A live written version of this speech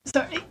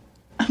Sorry.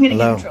 I'm gonna get in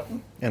Hello,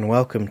 trouble. and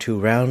welcome to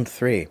round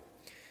 3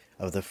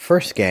 of the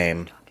first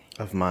game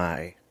of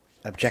my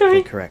Objectively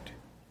Sorry. Correct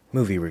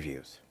movie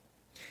reviews.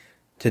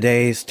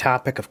 Today's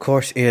topic, of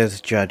course,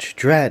 is Judge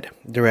Dredd,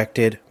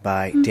 directed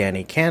by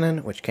Danny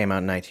Cannon, which came out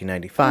in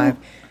 1995,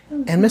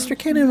 and Mr.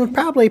 Cannon would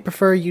probably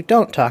prefer you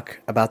don't talk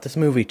about this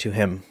movie to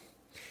him.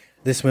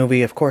 This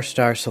movie, of course,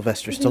 stars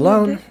Sylvester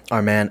Stallone,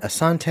 Armand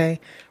Assante,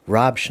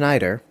 Rob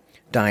Schneider,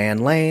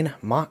 Diane Lane,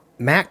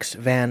 Max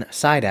Van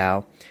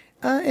Sydow,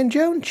 and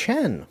Joan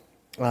Chen.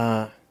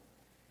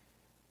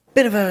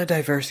 Bit of a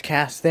diverse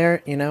cast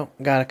there, you know.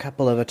 Got a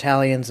couple of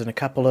Italians and a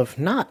couple of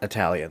not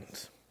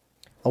Italians.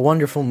 A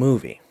wonderful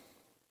movie.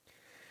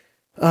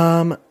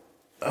 Of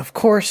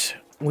course,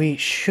 we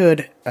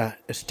should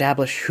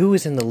establish who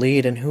is in the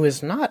lead and who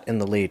is not in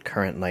the lead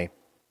currently.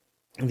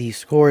 The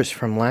scores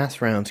from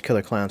last round's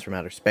Killer Clowns from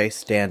Outer Space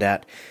stand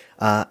at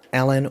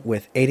Ellen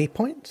with 80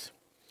 points,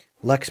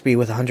 Luxby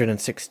with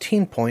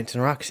 116 points,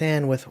 and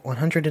Roxanne with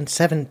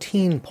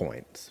 117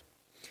 points.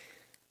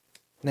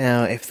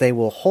 Now, if they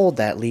will hold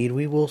that lead,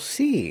 we will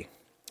see.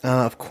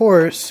 Of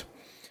course,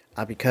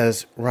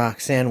 because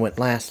Roxanne went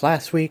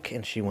last week,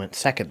 and she went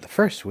second the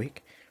first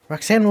week,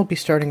 Roxanne will be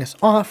starting us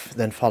off,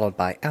 then followed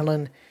by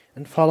Ellen,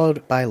 and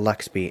followed by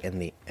Luxby in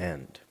the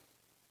end.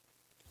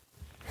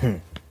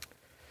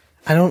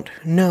 I don't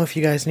know if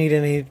you guys need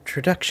any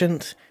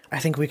introductions. I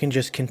think we can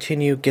just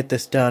continue, get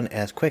this done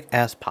as quick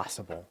as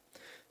possible.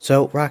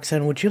 So,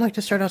 Roxanne, would you like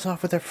to start us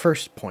off with our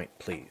first point,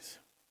 please?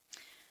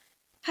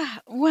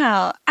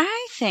 Well,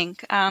 I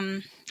think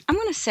I'm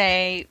going to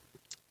say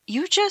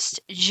you just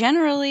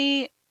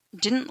generally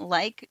didn't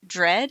like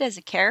Dredd as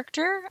a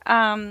character.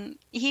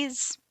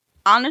 He's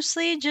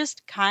honestly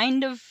just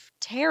kind of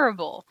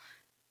terrible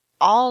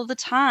all the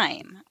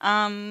time.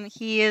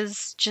 He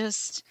is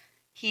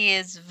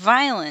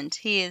violent,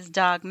 he is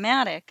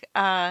dogmatic,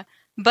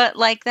 but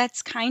like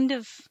that's kind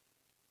of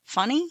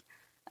funny.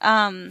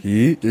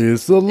 He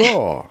is the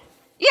law.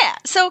 Yeah,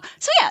 so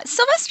yeah,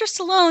 Sylvester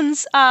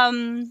Stallone's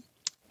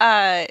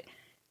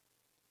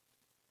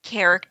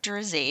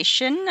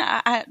characterization.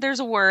 There's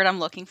a word I'm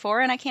looking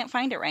for, and I can't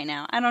find it right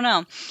now. I don't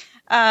know.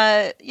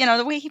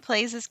 The way he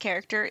plays his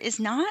character is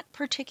not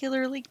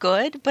particularly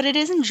good, but it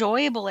is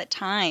enjoyable at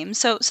times.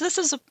 So this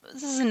is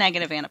a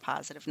negative and a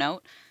positive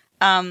note.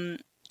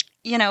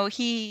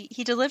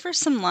 He delivers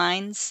some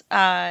lines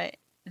that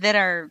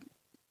are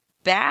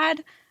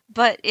bad,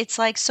 but it's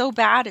like so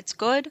bad it's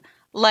good.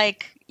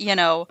 Like,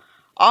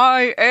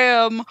 I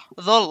am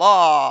the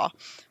law.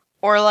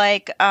 Or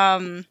like,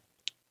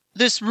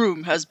 this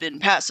room has been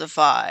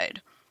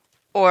pacified.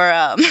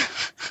 Or,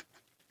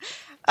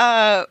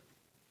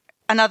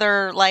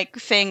 another, like,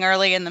 thing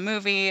early in the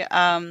movie,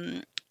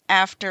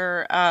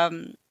 after,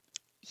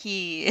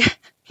 he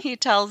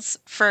tells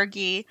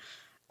Fergie,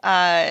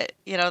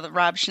 the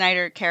Rob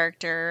Schneider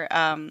character,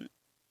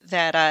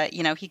 that,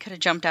 he could have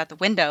jumped out the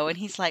window, and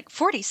he's like,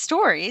 40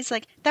 stories?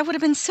 Like, that would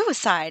have been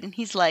suicide. And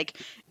he's like,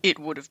 it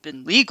would have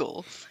been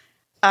legal.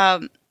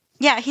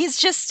 Yeah, he's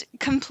just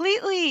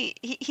completely,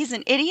 he's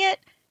an idiot,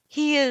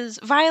 he is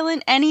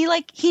violent, and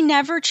he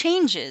never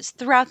changes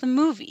throughout the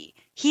movie.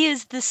 He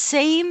is the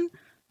same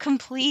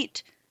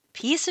complete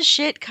piece of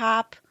shit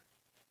cop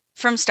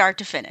from start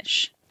to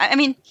finish. I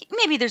mean,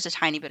 maybe there's a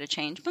tiny bit of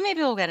change, but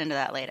maybe we'll get into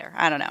that later.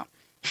 I don't know.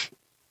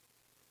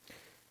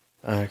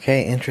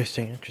 Okay,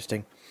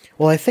 interesting.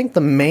 Well, I think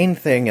the main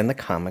thing in the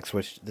comics,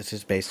 which this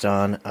is based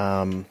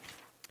on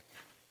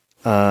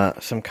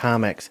some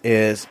comics,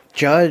 is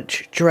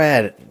Judge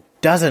Dredd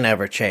doesn't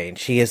ever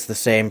change. He is the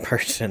same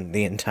person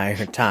the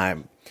entire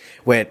time,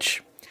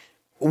 which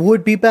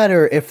would be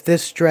better if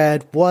this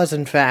Dredd was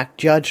in fact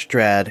Judge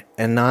Dredd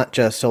and not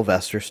just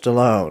Sylvester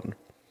Stallone.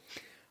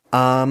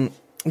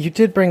 You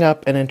did bring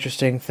up an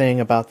interesting thing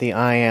about the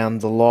I am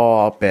the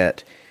law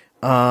bit.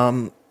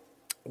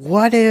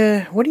 What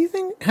do you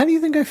think? How do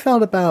you think I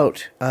felt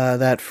about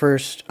that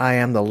first I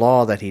am the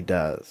law that he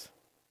does?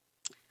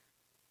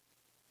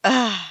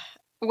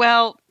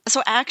 Well,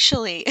 so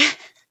actually,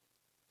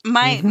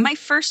 my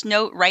first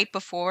note right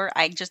before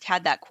I just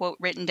had that quote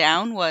written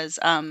down was,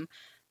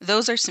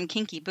 those are some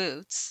kinky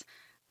boots.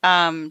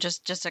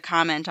 Just a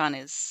comment on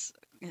his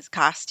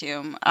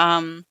costume.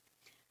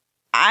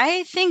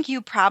 I think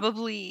you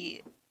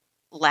probably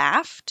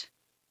laughed.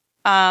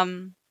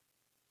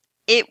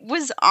 It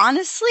was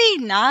honestly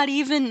not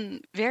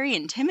even very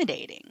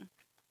intimidating.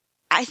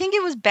 I think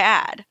it was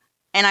bad,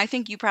 and I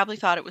think you probably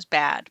thought it was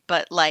bad,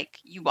 but like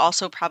you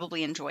also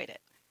probably enjoyed it.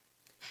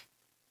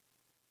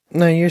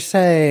 No, you're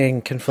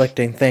saying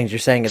conflicting things. You're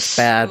saying it's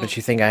bad, but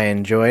you think I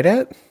enjoyed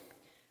it?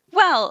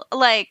 Well,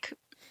 like,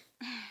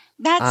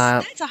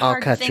 that's a hard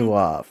I'll cut thing. you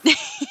off.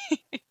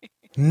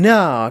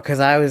 No, because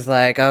I was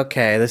like,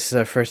 okay, this is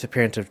our first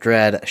appearance of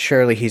Dredd.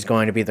 Surely he's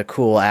going to be the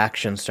cool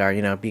action star,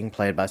 being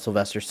played by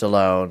Sylvester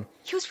Stallone.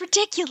 He was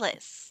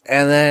ridiculous.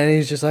 And then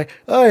he's just like,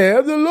 I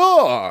am the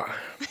law.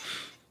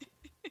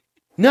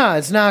 No,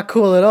 it's not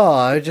cool at all.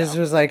 I just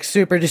was like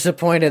super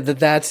disappointed that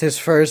that's his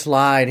first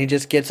line. He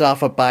just gets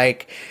off a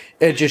bike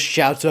and just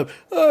shouts up,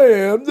 I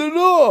am the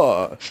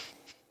law.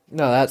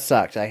 No, that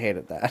sucked. I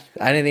hated that.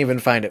 I didn't even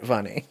find it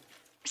funny.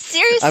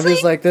 Seriously? I'm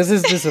just like, this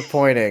is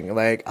disappointing.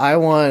 Like, I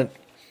wanted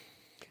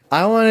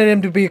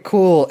him to be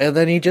cool, and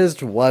then he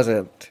just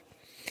wasn't.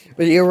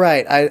 But you're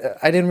right. I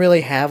didn't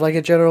really have like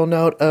a general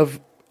note of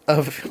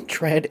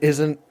Dredd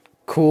isn't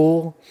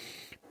cool,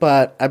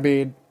 but I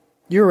mean,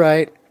 you're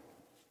right.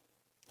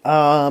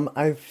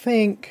 I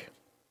think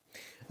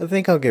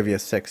I'll give you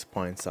 6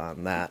 points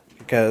on that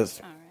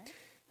because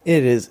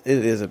it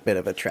is a bit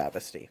of a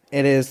travesty.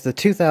 It is the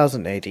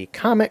 2000 AD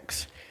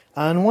comics.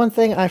 And one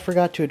thing I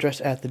forgot to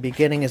address at the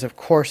beginning is, of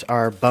course,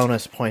 our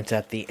bonus points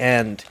at the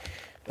end.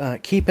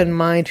 Keep in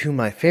mind who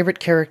my favorite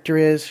character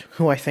is,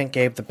 who I think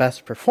gave the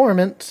best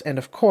performance, and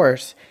of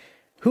course,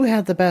 who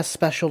had the best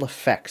special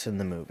effects in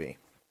the movie.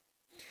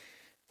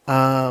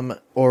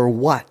 Or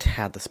what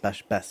had the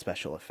best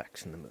special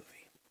effects in the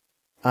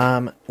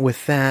movie.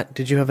 With that,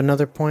 did you have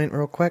another point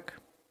real quick?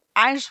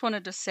 I just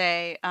wanted to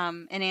say,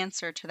 in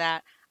answer to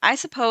that, I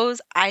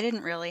suppose I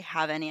didn't really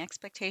have any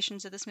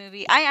expectations of this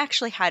movie. I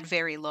actually had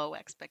very low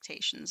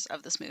expectations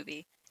of this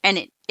movie, and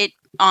it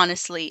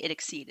honestly, it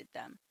exceeded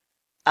them,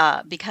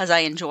 because I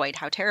enjoyed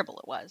how terrible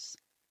it was.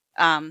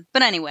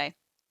 But anyway.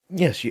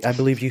 Yes, I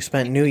believe you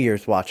spent New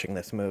Year's watching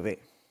this movie.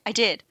 I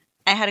did.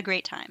 I had a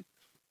great time.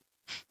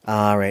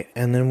 All right,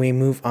 and then we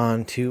move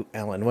on to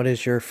Ellen. What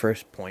is your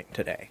first point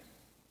today?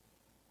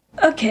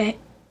 Okay.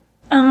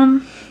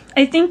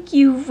 I think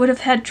you would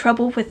have had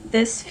trouble with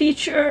this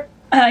feature.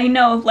 I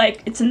know,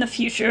 like, it's in the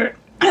future,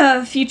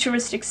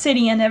 futuristic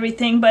city and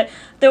everything, but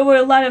there were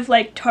a lot of,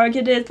 like,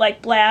 targeted,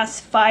 like, blasts,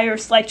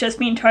 fires, like, just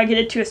being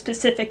targeted to a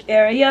specific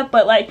area,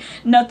 but, like,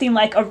 nothing,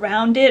 like,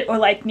 around it or,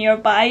 like,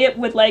 nearby it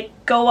would, like,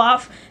 go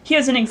off.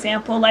 Here's an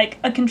example, like,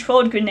 a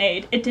controlled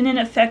grenade. It didn't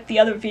affect the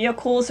other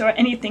vehicles or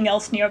anything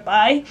else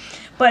nearby,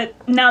 but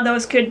now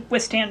those could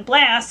withstand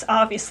blasts,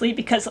 obviously,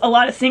 because a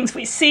lot of things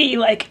we see,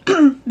 like,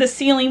 the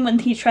ceiling when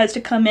he tries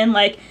to come in,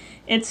 like,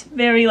 it's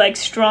very, like,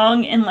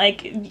 strong and,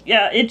 like,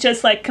 yeah, it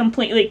just, like,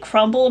 completely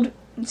crumbled.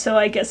 So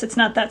I guess it's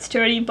not that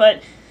sturdy,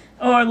 but,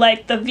 or,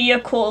 like, the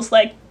vehicles,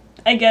 like,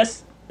 I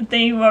guess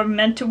they were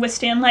meant to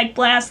withstand, like,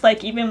 blasts,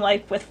 like, even,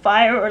 like, with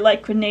fire or,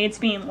 like, grenades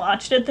being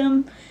launched at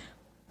them.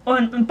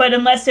 But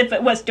unless if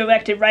it was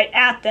directed right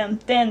at them,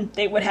 then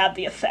they would have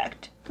the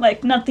effect.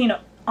 Like, nothing,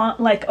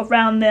 like,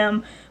 around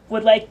them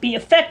would, like, be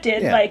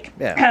affected,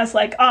 as,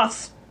 like,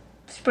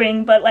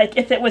 offspring, but, like,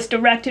 if it was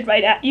directed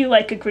right at you,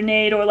 like a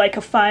grenade or, like,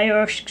 a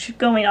fire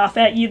going off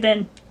at you,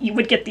 then you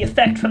would get the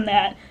effect from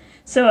that.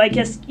 So I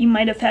guess you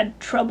might have had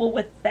trouble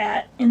with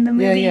that in the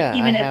movie.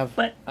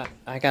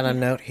 I got a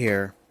note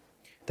here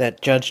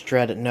that Judge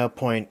Dredd at no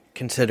point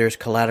considers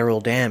collateral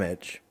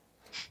damage.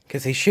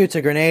 Because he shoots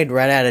a grenade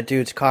right at a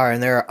dude's car,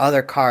 and there are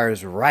other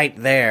cars right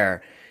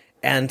there.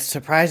 And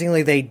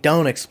surprisingly, they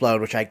don't explode,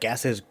 which I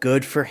guess is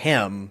good for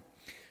him.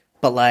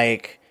 But,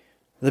 like,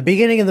 the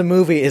beginning of the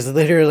movie is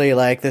literally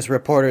like this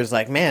reporter's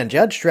like, man,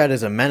 Judge Dredd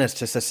is a menace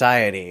to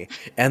society.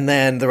 And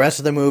then the rest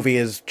of the movie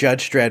is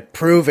Judge Dredd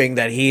proving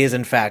that he is,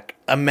 in fact,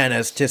 a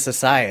menace to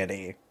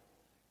society.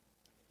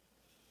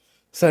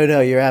 So, no,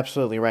 you're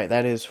absolutely right.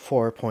 That is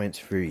 4 points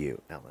for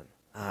you, Ellen.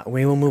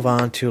 We will move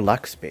on to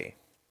Luxby.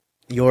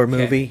 Your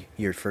movie,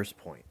 your first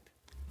point.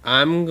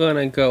 I'm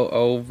gonna go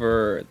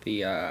over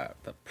the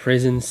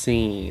prison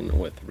scene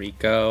with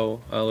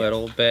Rico a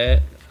little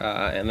bit,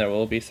 and there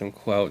will be some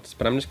quotes,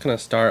 but I'm just gonna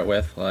start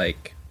with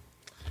like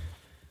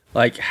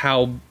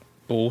how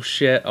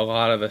bullshit a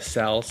lot of the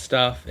cell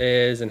stuff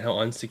is, and how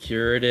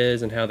unsecure it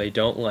is, and how they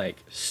don't like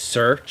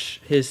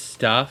search his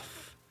stuff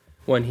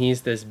when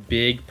he's this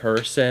big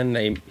person.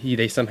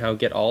 They somehow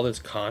get all this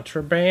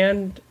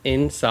contraband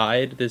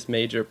inside this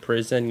major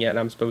prison, yet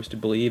I'm supposed to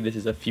believe this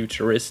is a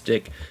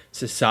futuristic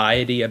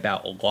society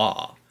about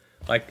law.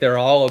 Like, they're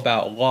all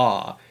about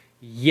law,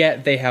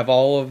 yet they have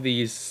all of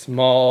these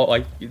small,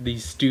 like,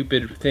 these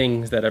stupid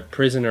things that a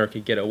prisoner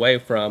could get away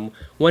from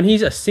when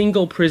he's a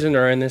single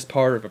prisoner in this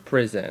part of a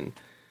prison.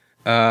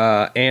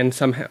 And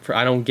somehow,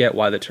 I don't get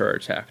why the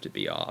turrets have to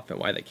be off and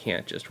why they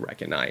can't just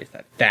recognize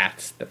that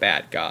that's the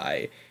bad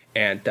guy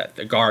and that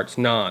the guard's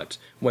not,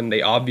 when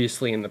they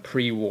obviously in the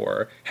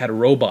pre-war had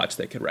robots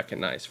that could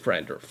recognize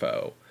friend or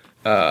foe.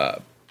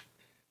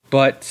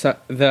 But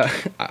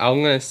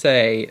I'm going to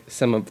say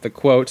some of the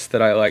quotes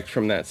that I liked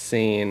from that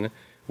scene,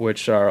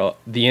 which are,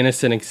 the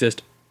innocent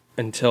exist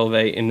until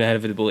they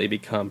inevitably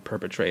become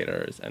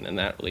perpetrators, and then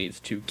that leads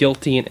to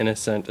guilty and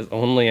innocent is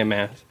only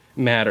a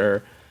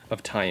matter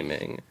of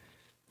timing.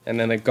 And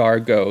then the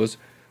guard goes,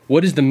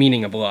 what is the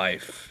meaning of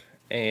life?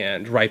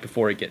 And right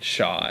before he gets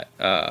shot,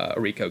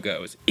 Rico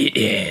goes, it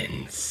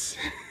ends.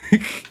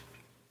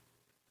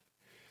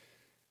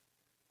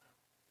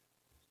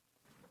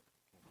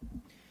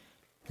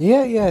 And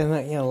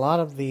a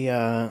lot of the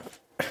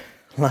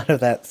a lot of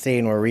that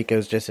scene where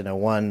Rico's just in a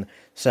one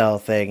cell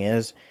thing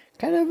is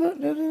kind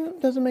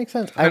of doesn't make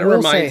sense. It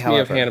reminds me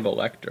of Hannibal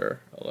Lecter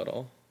a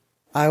little.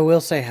 I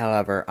will say,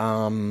 however,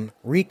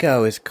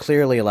 Rico is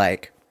clearly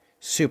like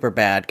super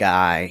bad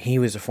guy. He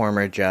was a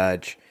former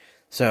judge.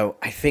 So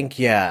I think,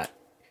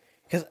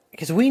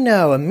 because we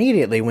know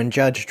immediately when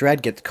Judge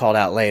Dredd gets called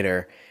out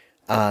later,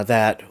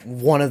 that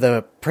one of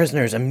the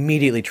prisoners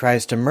immediately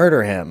tries to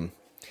murder him.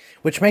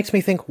 Which makes me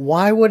think,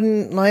 why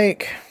wouldn't,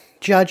 like,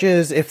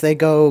 judges, if they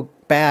go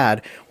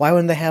bad, why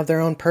wouldn't they have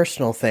their own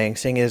personal thing,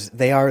 seeing as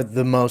they are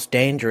the most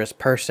dangerous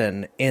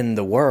person in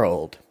the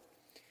world?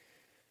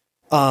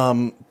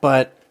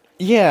 But,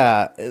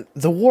 yeah,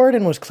 the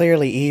warden was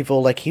clearly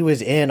evil, like, he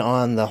was in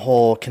on the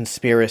whole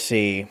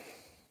conspiracy.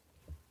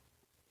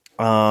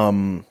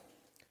 So,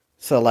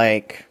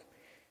 like,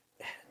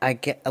 I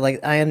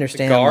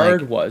understand, The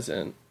guard like,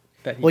 wasn't.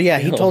 That he well, yeah,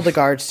 he killed. told the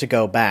guards to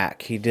go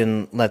back. He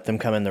didn't let them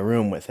come in the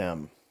room with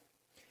him.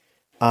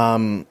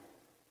 And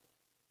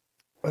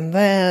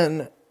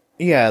then,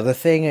 yeah, the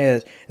thing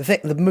is,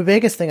 the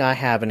biggest thing I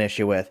have an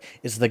issue with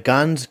is the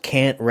guns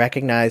can't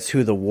recognize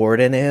who the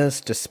warden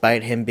is,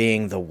 despite him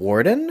being the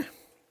warden.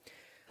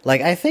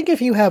 Like, I think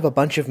if you have a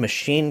bunch of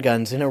machine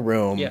guns in a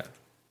room Yeah.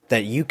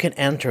 that you can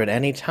enter at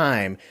any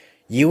time,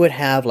 you would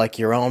have, like,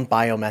 your own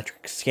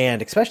biometric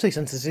scan, especially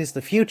since this is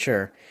the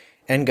future,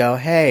 and go,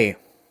 hey,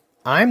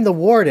 I'm the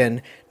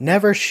warden,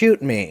 never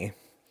shoot me.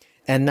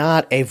 And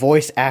not a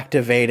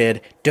voice-activated,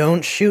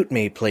 don't shoot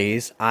me,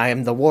 please, I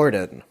am the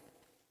warden.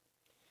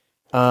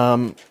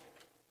 So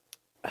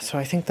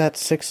I think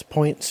that's 6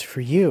 points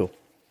for you.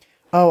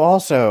 Oh,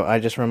 also, I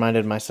just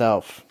reminded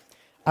myself,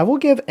 I will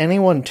give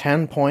anyone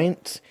 10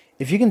 points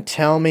if you can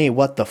tell me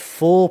what the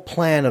full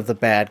plan of the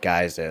bad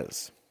guys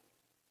is.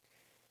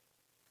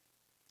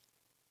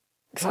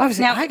 Because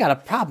obviously I got a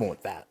problem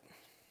with that.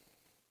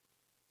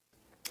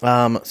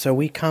 So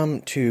we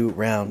come to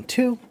round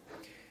 2,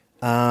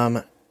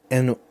 and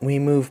we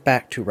move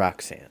back to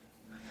Roxanne.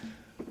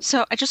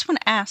 So I just want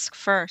to ask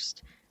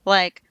first,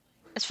 like,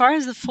 as far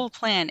as the full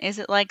plan, is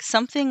it like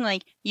something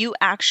like you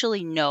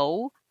actually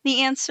know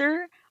the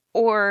answer,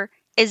 or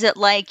is it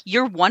like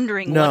you're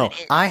wondering No, what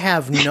it is? I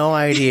have no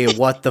idea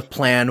what the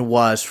plan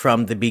was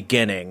from the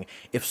beginning.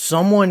 If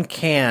someone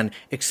can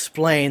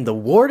explain the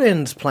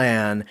warden's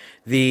plan,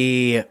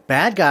 the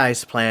bad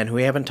guy's plan, who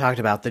we haven't talked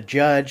about, the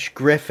Judge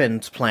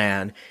Griffin's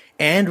plan,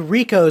 and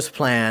Rico's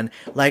plan,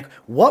 like,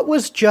 what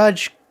was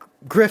Judge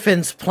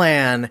Griffin's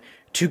plan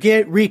to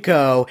get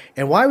Rico,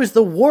 and why was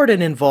the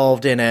warden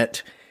involved in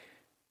it?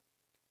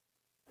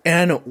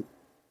 And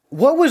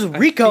what was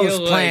Rico's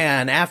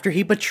plan after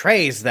he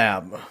betrays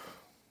them?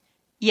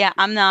 Yeah,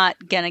 I'm not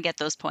gonna get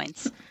those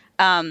points.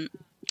 But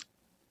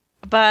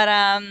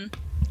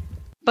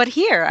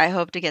here I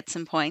hope to get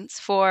some points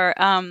for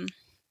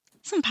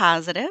some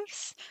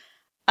positives.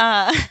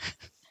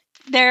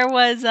 There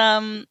was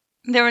a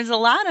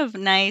lot of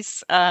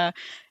nice,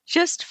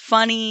 just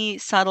funny,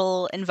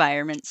 subtle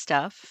environment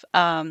stuff.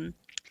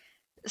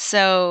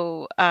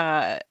 So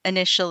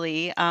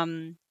initially,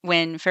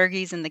 when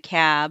Fergie's in the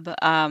cab,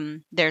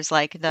 there's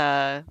like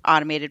the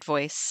automated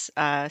voice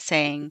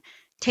saying,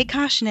 "Take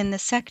caution in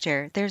this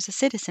sector. There's a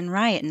citizen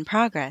riot in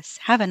progress.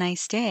 Have a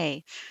nice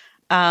day."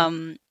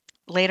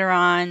 Later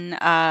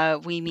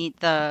on, we meet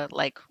the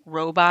like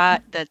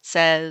robot that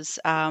says,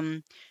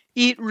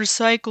 "Eat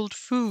recycled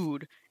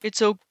food.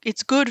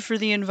 It's good for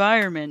the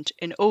environment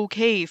and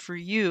okay for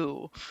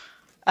you."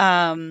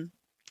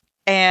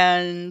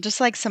 And just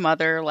like some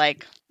other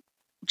like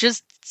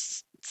just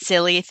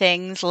silly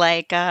things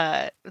like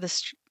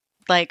this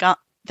like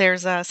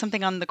there's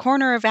something on the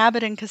corner of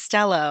Abbott and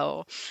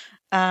Costello.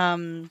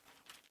 So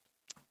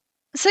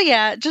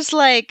yeah, just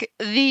like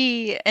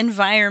the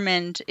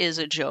environment is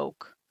a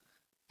joke.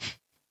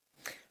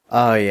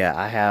 Oh yeah,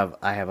 I have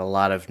a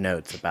lot of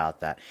notes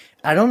about that.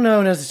 I don't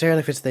know necessarily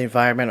if it's the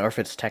environment or if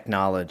it's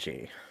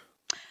technology.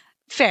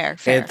 Fair.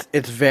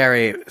 It's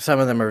very, some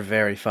of them are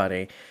very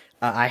funny.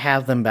 I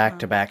have them back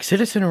to back.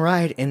 Citizen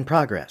riot in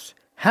progress.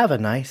 Have a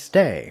nice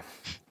day.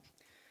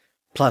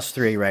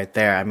 +3 right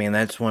there. I mean,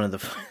 that's one of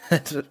the...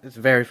 it's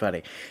very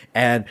funny.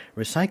 And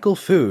recycle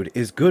food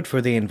is good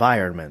for the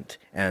environment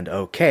and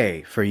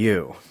okay for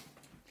you.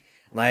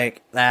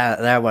 Like,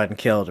 that one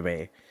killed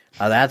me.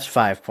 That's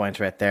 5 points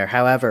right there.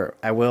 However,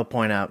 I will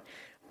point out,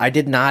 I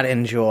did not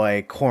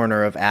enjoy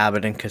Corner of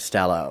Abbott and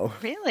Costello.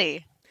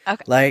 Really?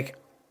 Okay. Like,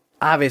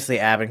 obviously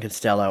Abbott and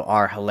Costello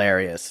are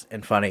hilarious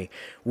and funny.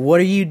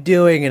 What are you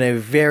doing in a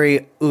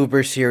very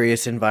uber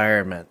serious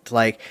environment?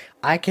 Like,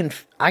 I can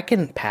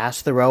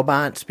pass the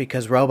robots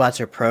because robots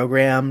are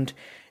programmed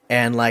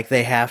and like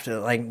they have to,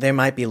 like, there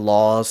might be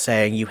laws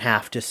saying you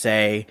have to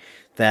say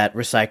that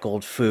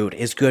recycled food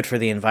is good for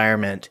the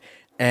environment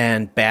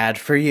and bad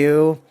for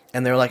you.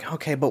 And they're like,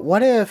 okay, but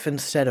what if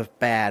instead of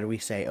bad we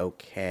say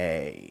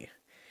okay?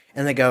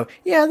 And they go,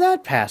 yeah,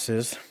 that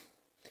passes.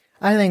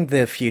 I think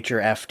the future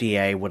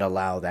FDA would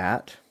allow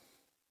that.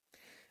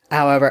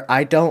 However,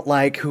 I don't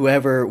like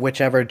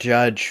whichever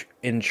judge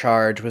in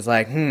charge was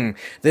like,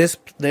 this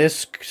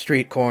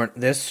street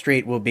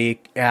will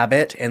be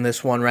Abbott, and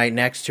this one right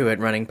next to it,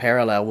 running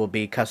parallel, will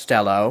be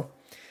Costello.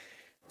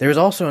 There's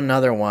also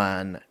another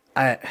one,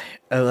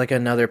 like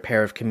another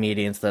pair of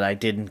comedians that I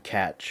didn't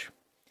catch.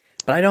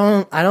 But I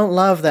don't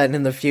love that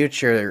in the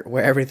future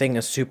where everything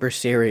is super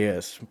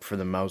serious for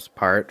the most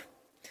part.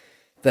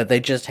 that they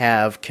just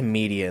have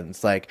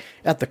comedians. Like,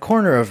 at the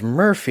corner of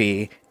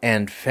Murphy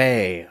and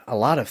Faye, a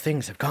lot of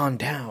things have gone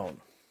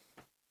down.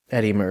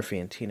 Eddie Murphy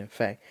and Tina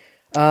Fey.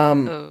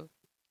 Oh.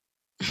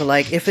 But,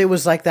 like, if it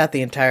was like that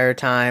the entire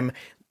time,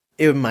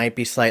 it might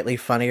be slightly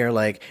funnier.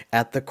 Like,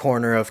 at the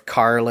corner of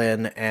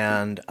Carlin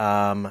and,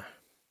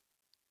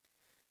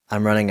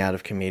 I'm running out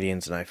of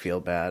comedians and I feel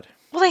bad.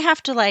 Well, they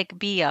have to like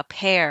be a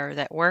pair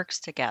that works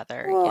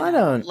together. Well, you I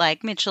know, don't...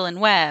 like Mitchell and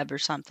Webb or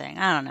something.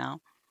 I don't know.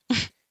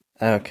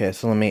 Okay,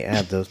 so let me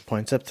add those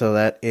points up. So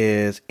that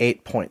is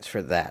 8 points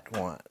for that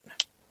one.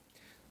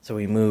 So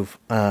we move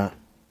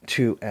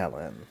to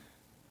Ellen.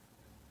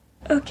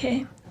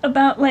 Okay.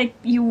 About, like,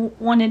 you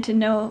wanted to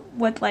know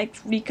what, like,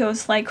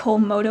 Rico's, like, whole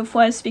motive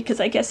was,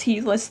 because I guess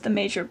he was the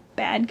major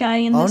bad guy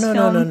in this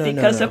film.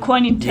 Because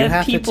according to you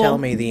have people... to tell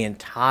me the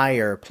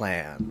entire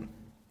plan.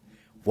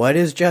 What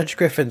is Judge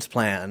Griffin's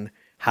plan?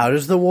 How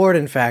does the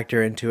warden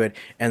factor into it?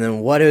 And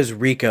then what is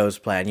Rico's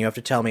plan? You have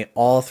to tell me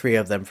all three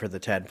of them for the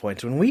 10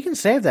 points. And we can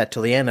save that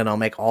till the end, and I'll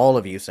make all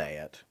of you say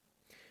it.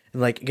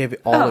 And, like,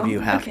 all of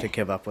you have to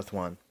give up with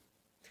one.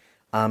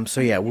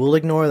 So yeah, we'll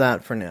ignore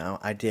that for now.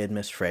 I did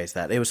misphrase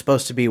that. It was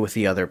supposed to be with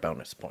the other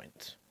bonus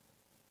points.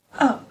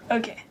 Oh,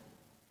 okay.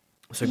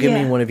 So give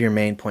me one of your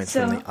main points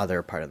from the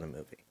other part of the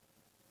movie.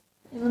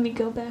 Let me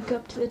go back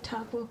up to the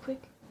top real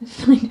quick and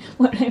find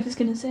what I was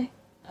going to say.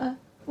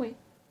 Wait.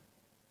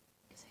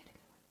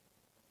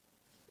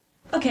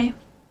 Okay.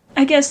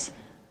 I guess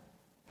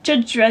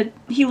Judge Dredd,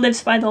 he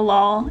lives by the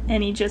law,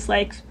 and he just,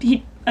 like,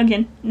 he,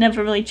 again,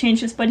 never really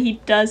changes, but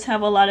he does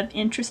have a lot of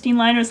interesting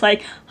liners,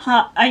 like,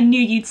 I knew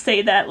you'd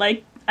say that,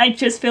 like, I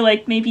just feel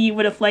like maybe you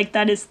would have liked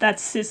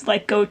that's his,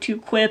 like, go-to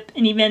quip,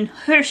 and even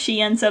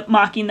Hershey ends up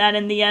mocking that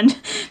in the end,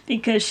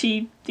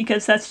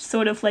 because that's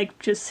sort of, like,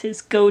 just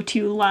his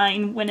go-to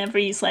line whenever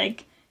he's,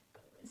 like,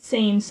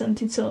 saying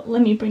something. So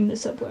let me bring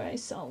this up where I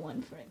saw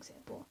one, for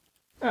example.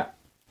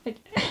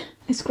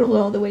 I scrolled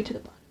all the way to the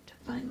bottom to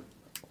find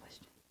the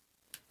question.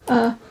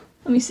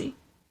 Let me see.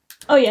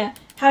 Oh yeah,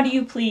 how do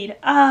you plead?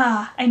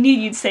 I knew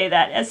you'd say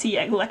that, as he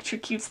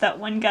electrocutes that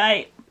one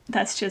guy.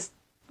 That's just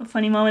a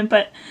funny moment,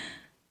 but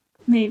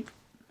maybe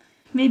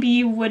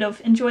you would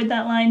have enjoyed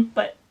that line.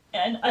 But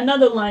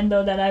another line,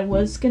 though, that I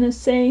was gonna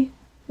say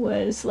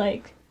was,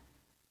 like,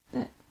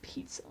 that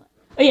pizza line.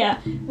 Oh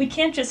yeah, we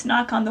can't just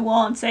knock on the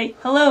wall and say,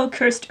 "Hello,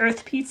 cursed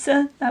earth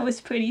pizza." That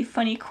was pretty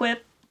funny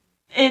quip.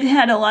 It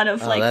had a lot of,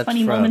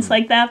 funny moments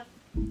like that.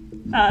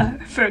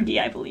 Fergie,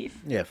 I believe.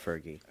 Yeah,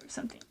 Fergie. Or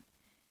something.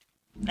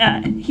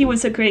 He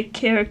was a great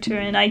character,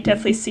 and I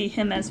definitely see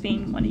him as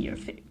being one of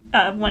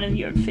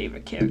your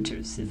favorite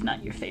characters, if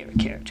not your favorite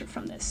character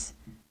from this.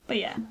 But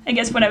yeah, I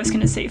guess what I was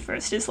going to say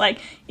first is, like,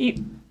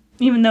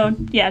 even though,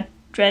 yeah,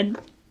 Dredd,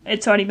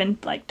 it's already been,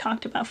 like,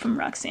 talked about from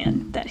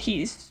Roxanne, that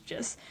he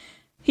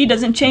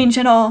doesn't change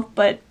at all,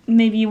 but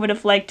maybe you would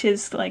have liked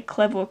his, like,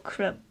 clever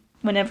crap.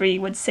 Whenever he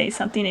would say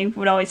something, he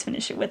would always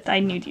finish it with, "I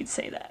knew you'd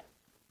say that."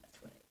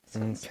 That's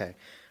what Okay.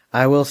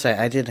 I will say,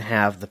 I did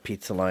have the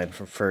pizza line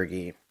from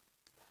Fergie.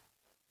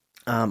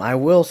 I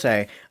will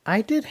say,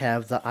 I did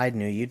have the "I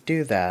knew you'd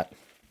do that."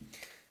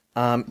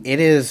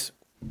 It's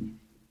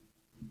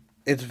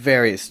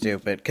very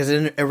stupid, because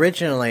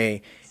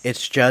originally,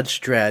 it's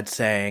Judge Dredd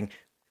saying,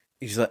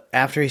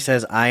 after he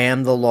says, "I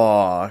am the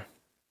law,"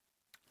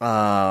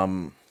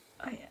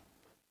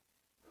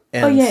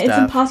 it's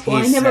impossible.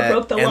 I never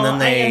broke the law.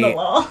 I am the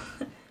law.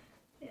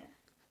 Yeah.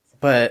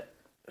 But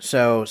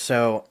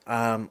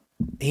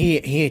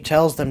he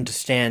tells them to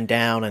stand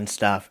down and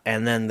stuff,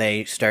 and then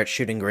they start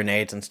shooting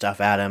grenades and stuff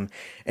at him,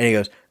 and he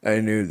goes, "I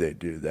knew they'd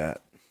do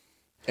that,"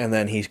 and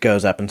then he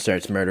goes up and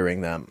starts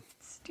murdering them.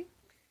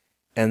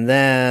 And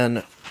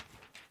then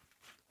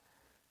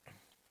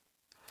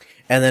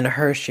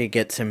Hershey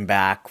gets him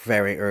back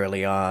very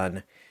early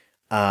on.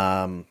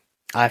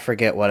 I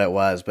forget what it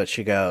was, but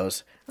she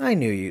goes, "I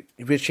knew you."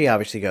 But she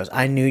obviously goes,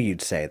 "I knew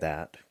you'd say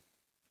that."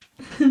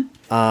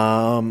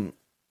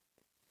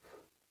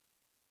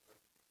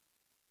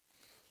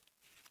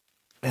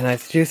 And I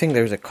do think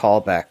there's a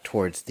callback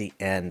towards the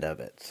end of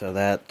it. So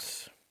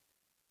that's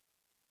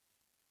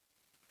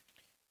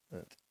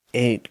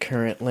 8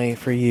 currently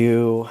for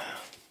you.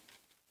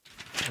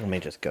 Let me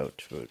just go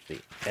to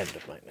the end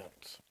of my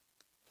notes.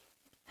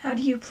 How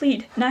do you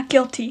plead? Not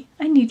guilty.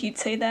 I knew you'd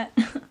say that.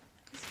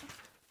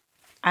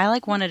 I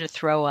wanted to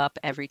throw up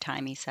every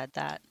time he said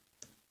that.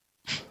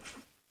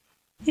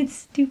 It's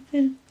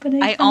stupid, but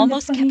I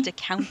almost kept a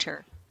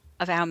counter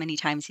of how many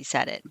times he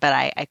said it, but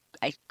I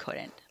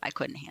couldn't. I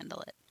couldn't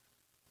handle it.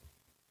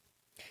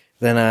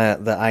 Then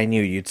I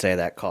knew you'd say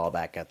that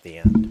callback at the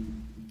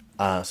end.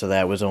 So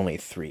that was only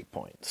 3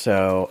 points.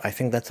 So I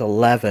think that's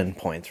 11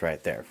 points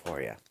right there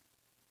for you.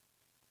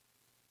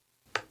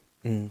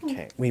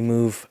 Okay, we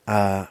move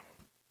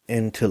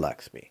into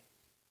Luxby.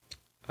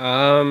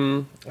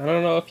 I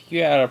don't know if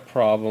you had a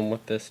problem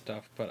with this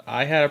stuff, but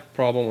I had a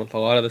problem with a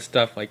lot of the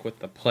stuff, like with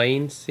the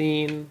plane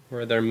scene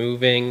where they're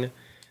moving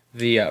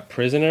the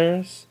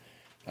prisoners.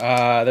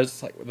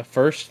 There's like the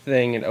first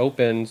thing, it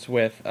opens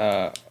with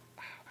I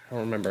don't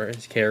remember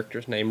his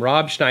character's name.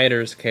 Rob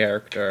Schneider's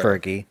character.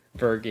 Fergie.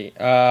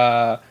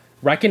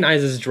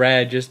 Recognizes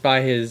Dredd just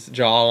by his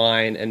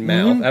jawline and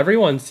mouth. Mm-hmm.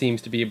 Everyone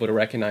seems to be able to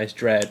recognize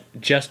Dredd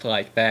just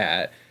like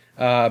that.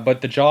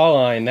 But the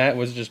jawline, that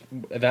was just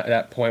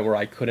that point where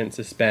I couldn't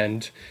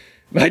suspend.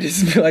 I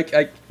just feel like,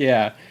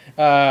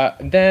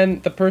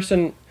 then the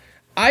person,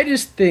 I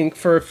just think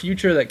for a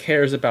future that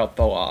cares about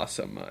the law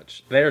so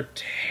much, they're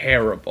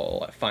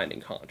terrible at finding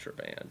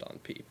contraband on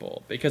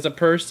people. Because a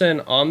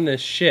person on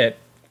this ship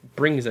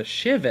brings a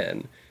shiv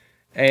in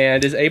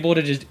and is able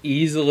to just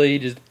easily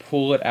just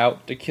pull it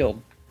out to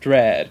kill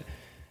Dredd.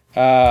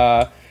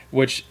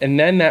 And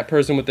then that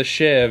person with the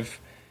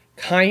shiv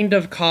kind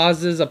of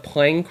causes a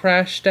plane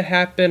crash to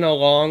happen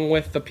along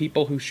with the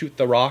people who shoot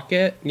the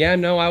rocket. Yeah,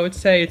 no, I would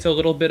say it's a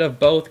little bit of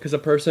both, because the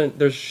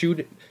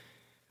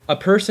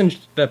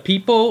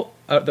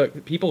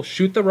people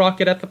shoot the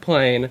rocket at the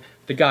plane,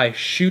 the guy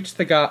shoots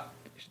the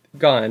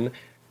gun,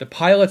 the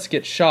pilots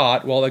get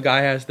shot while the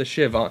guy has the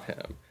shiv on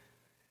him.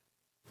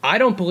 I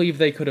don't believe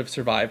they could have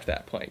survived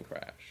that plane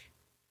crash.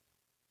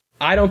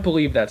 I don't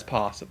believe that's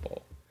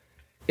possible.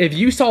 If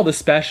you saw the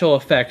special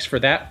effects for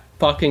that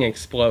fucking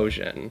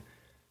explosion,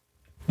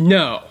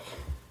 no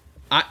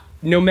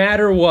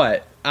matter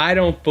what, I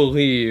don't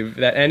believe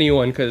that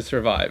anyone could have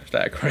survived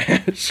that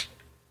crash.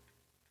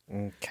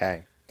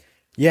 Okay.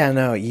 Yeah,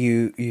 no,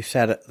 you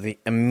said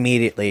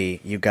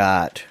immediately you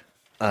got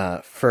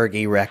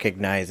Fergie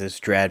recognizes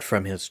Dredd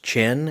from his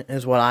chin,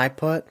 is what I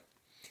put.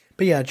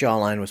 But yeah,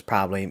 jawline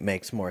probably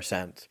makes more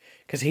sense.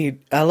 Because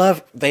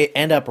they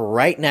end up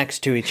right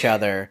next to each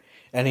other,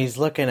 and he's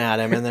looking at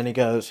him, and then he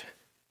goes...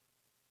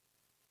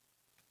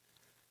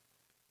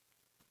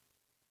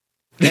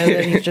 And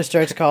then he just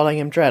starts calling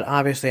him Dredd.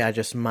 Obviously, I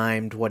just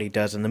mimed what he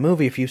does in the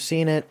movie. If you've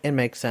seen it, it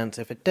makes sense.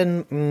 If it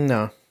didn't,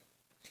 no.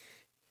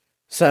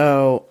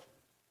 So,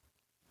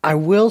 I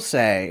will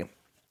say,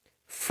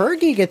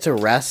 Fergie gets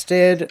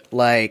arrested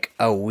like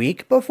a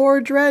week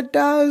before Dredd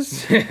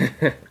does.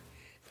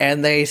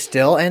 And they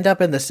still end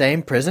up in the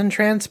same prison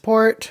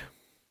transport.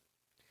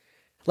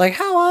 Like,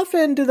 how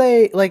often do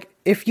they, like,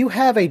 if you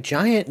have a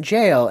giant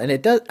jail, and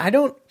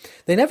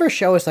they never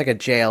show us, like, a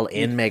jail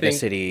in Mega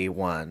City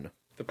 1.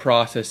 The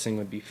processing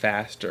would be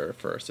faster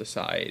for a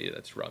society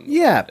that's run.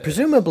 Yeah,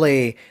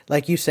 presumably,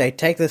 like you say,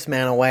 take this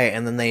man away,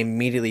 and then they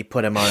immediately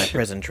put him on a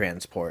prison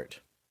transport.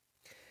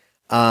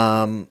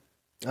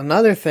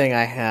 Another thing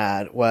I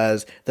had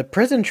was the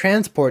prison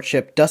transport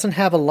ship doesn't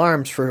have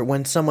alarms for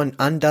when someone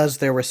undoes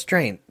their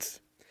restraints.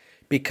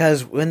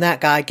 Because when that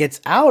guy gets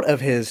out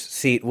of his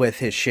seat with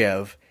his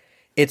shiv,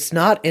 it's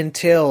not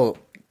until,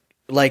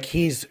 like,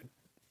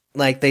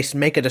 they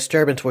make a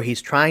disturbance where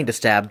he's trying to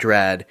stab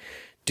Dredd,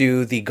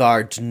 do the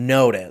guards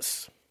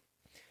notice.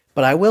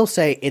 But I will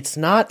say, it's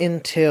not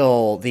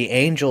until the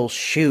angels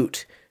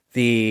shoot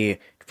the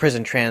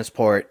prison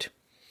transport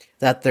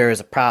that there is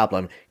a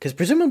problem. Because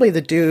presumably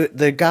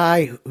the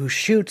guy who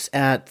shoots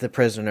at the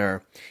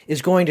prisoner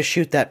is going to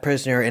shoot that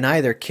prisoner and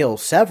either kill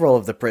several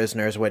of the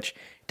prisoners, which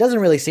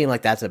doesn't really seem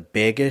like that's a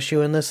big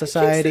issue in this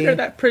society. Consider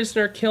that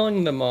prisoner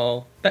killing them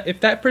all. If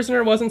that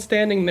prisoner wasn't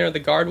standing there, the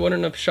guard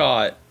wouldn't have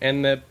shot,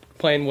 and the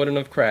plane wouldn't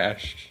have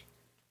crashed.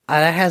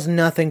 That has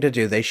nothing to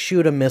do. They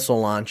shoot a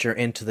missile launcher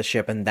into the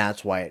ship, and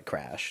that's why it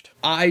crashed.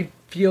 I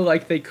feel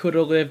like they could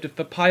have lived if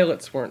the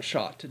pilots weren't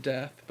shot to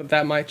death, but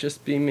that might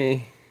just be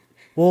me.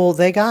 Well,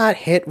 they got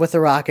hit with the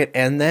rocket,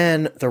 and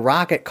then the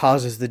rocket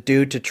causes the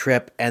dude to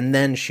trip and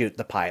then shoot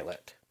the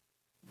pilot.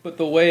 But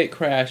the way it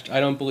crashed, I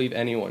don't believe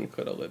anyone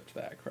could have lived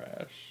that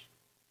crash.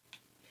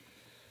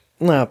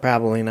 No,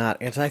 probably not.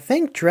 Because I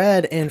think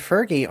Dredd and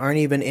Fergie aren't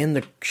even in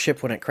the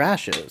ship when it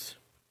crashes.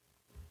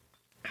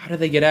 How do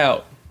they get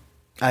out?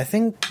 I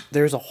think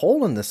there's a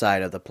hole in the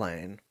side of the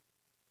plane.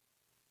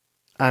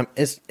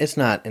 It's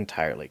not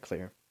entirely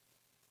clear.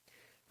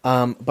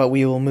 But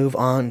we will move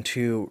on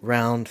to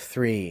round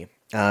 3.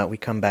 We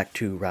come back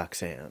to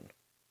Roxanne.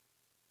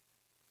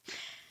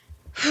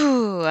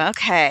 Whew,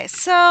 okay.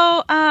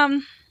 So,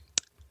 I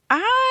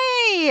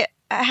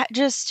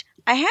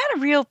had a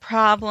real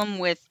problem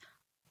with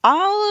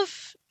all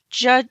of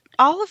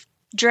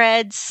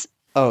Dredd's.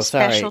 Oh,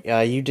 sorry.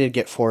 You did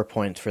get 4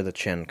 points for the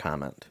chin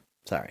comment.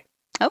 Sorry.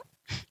 Oh.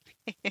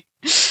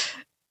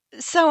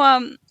 So,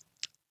 I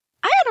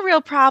had a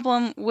real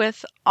problem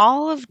with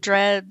all of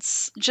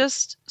Dredd's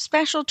just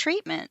special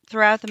treatment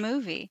throughout the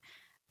movie.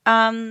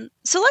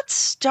 So let's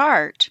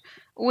start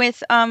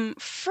with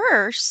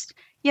first,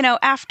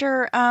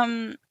 after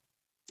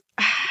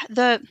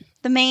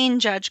the main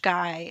judge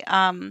guy,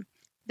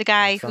 the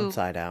guy Max von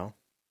Sydow.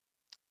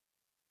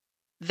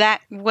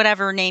 That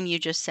whatever name you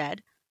just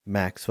said.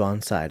 Max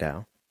von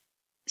Sydow.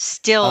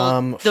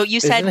 Still, though you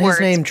said isn't words.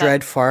 His name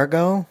Dredd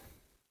Fargo?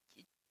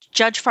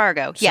 Judge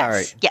Fargo.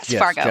 Sorry. Yes,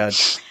 Fargo.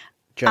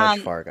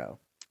 Judge Fargo.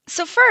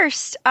 So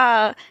first,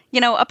 upon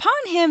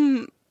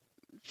him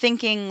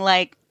thinking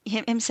like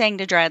him saying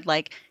to Dredd,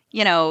 like,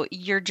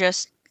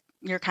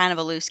 you're kind of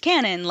a loose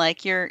cannon,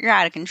 like you're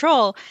out of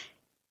control.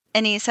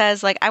 And he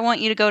says, like, I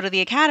want you to go to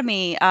the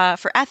academy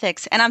for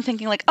ethics. And I'm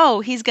thinking like,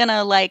 oh, he's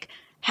gonna like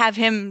have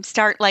him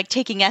start, like,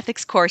 taking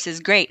ethics courses.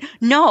 Great.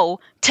 No,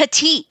 to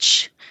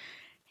teach.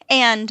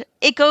 And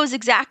it goes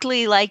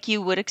exactly like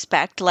you would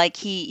expect. Like,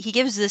 he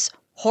gives this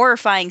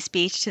horrifying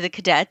speech to the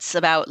cadets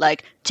about,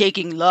 like,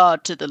 taking law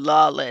to the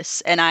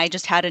lawless. And I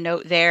just had a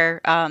note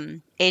there,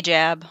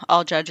 AJAB,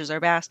 all judges are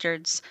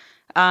bastards.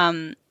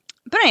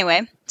 But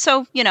anyway,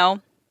 so,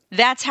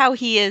 that's how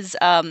he is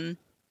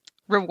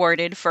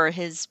rewarded for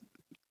his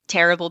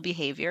terrible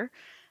behavior.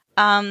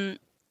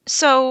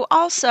 So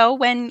also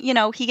when,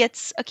 he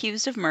gets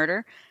accused of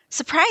murder,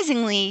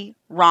 surprisingly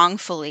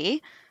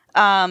wrongfully,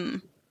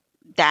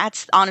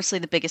 that's honestly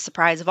the biggest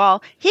surprise of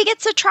all. He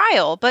gets a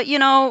trial, but,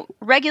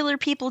 regular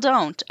people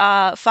don't.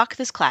 Fuck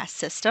this class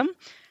system.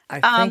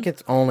 I think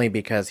it's only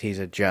because he's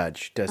a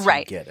judge does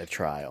he get a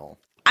trial.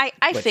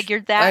 I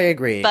figured that. I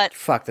agree, but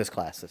fuck this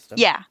class system.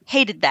 Yeah,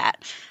 hated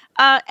that.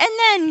 And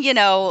then,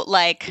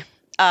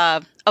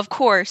 of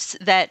course,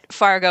 that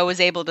Fargo was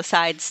able to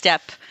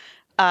sidestep,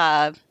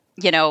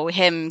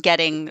 him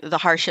getting the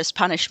harshest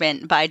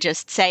punishment by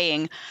just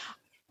saying,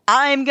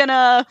 I'm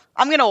gonna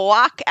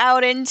walk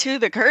out into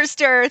the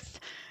cursed earth.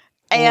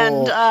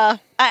 And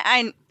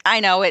I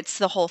know it's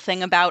the whole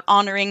thing about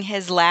honoring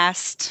his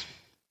last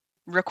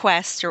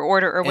request or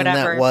order or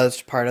whatever. And that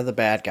was part of the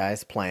bad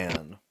guy's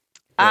plan.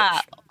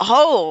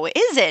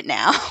 Is it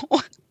now?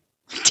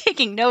 I'm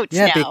taking notes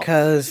now. Yeah,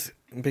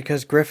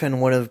 because Griffin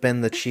would have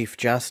been the Chief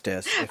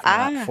Justice if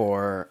not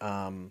for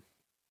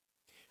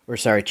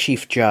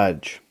Chief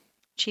Judge.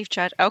 Chief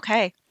Judge,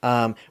 okay.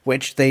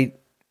 Which they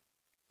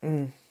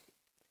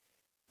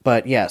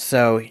but yeah,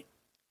 so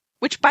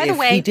which, by the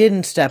way, if he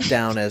didn't step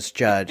down as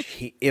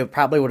judge, it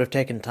probably would have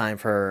taken time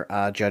for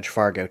Judge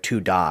Fargo to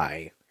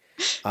die.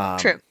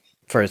 True.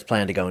 For his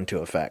plan to go into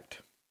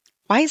effect.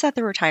 Why is that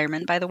the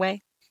retirement, by the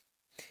way?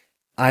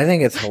 I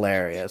think it's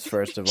hilarious,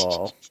 first of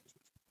all.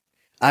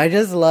 I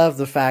just love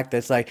the fact that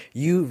it's like,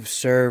 you've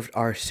served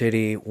our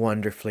city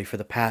wonderfully for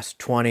the past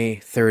 20,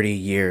 30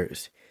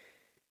 years.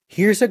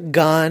 Here's a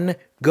gun,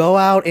 go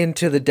out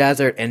into the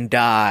desert and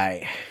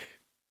die.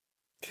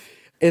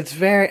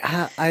 It's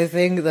I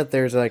think that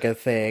there's like a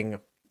thing,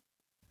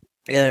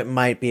 and it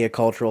might be a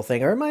cultural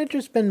thing, or it might have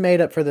just been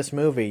made up for this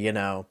movie,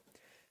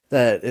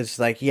 that it's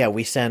like, yeah,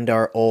 we send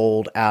our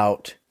old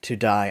out to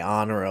die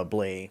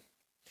honorably.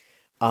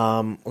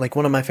 Like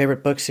one of my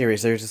favorite book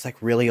series, there's this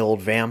like really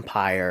old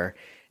vampire,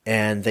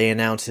 and they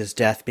announce his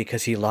death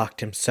because he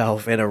locked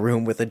himself in a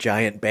room with a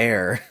giant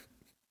bear.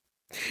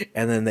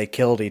 And then they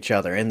killed each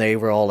other, and they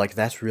were all like,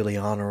 that's really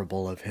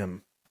honorable of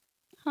him.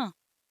 Huh.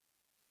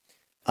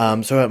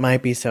 So it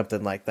might be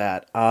something like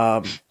that.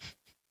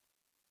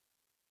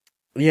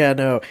 Yeah,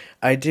 no,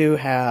 I did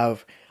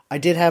have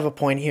a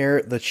point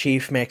here. The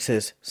chief makes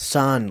his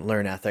son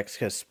learn ethics,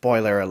 because,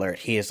 spoiler alert,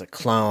 he is a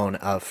clone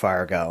of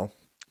Fargo.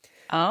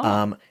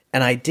 Oh.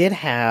 And I did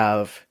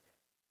have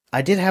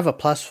a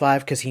 +5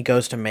 because he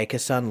goes to make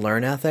his son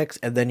learn ethics,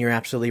 and then you're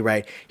absolutely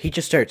right. He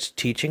just starts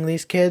teaching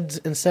these kids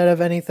instead of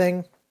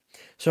anything.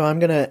 So I'm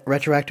going to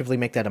retroactively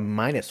make that a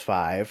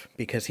 -5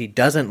 because he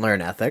doesn't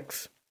learn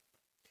ethics.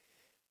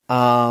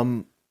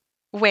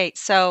 Wait,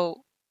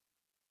 so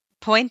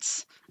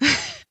points?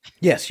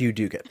 Yes, you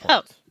do get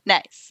points. Oh,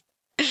 nice.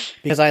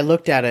 Because I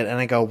looked at it and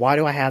I go, why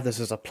do I have this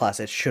as a plus?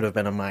 It should have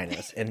been a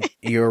minus. And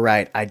you're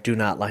right, I do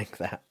not like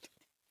that.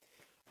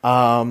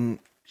 And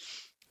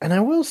I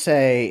will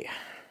say,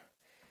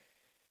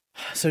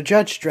 so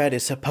Judge Dredd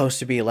is supposed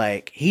to be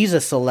like, he's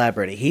a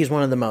celebrity. He's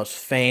one of the most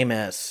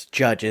famous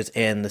judges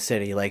in the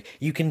city. Like,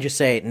 you can just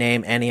say,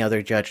 name any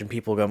other judge, and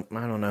people go,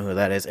 I don't know who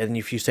that is. And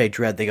if you say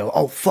Dredd, they go,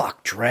 oh,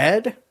 fuck,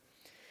 Dredd?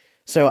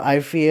 So I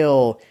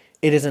feel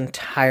it is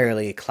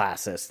entirely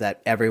classist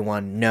that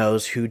everyone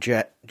knows who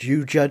Judge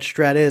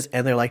Dredd is,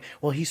 and they're like,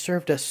 well, he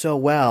served us so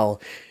well,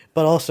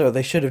 but also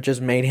they should have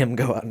just made him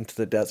go out into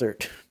the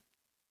desert.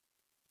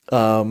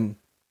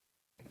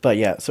 But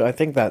yeah, so I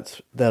think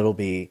that'll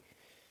be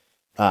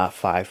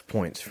 5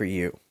 points for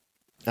you.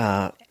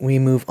 We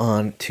move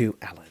on to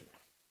Alan.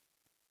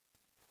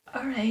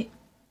 All right.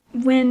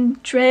 When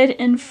Dredd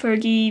and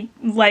Fergie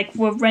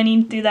were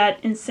running through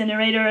that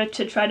incinerator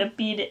to try to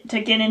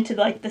get into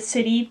the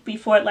city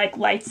before it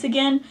lights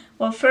again.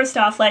 Well, first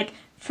off,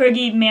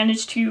 Fergie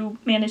managed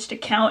to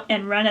count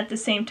and run at the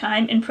same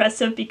time.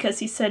 Impressive,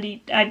 because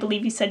I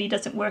believe he said he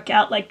doesn't work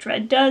out like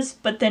Dredd does,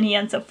 but then he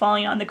ends up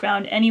falling on the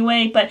ground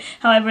anyway. But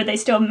however, they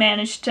still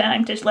managed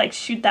time to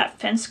shoot that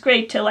fence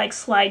grate to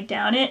slide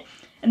down it.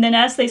 And then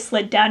as they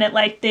slid down it,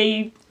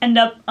 they end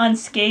up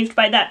unscathed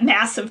by that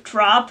massive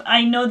drop.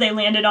 I know they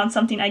landed on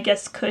something, I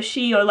guess,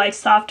 cushy or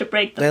soft to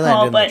break the fall. They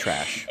landed in the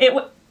trash.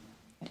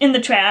 In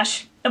the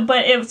trash.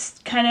 But it was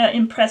kind of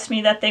impressed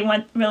me that they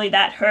weren't really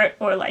that hurt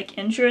or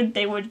injured.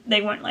 They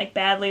weren't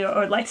badly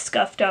or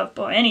scuffed up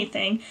or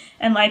anything.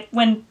 And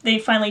when they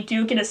finally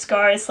do get a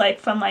scar, it's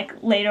from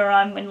later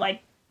on when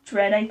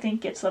Dredd, I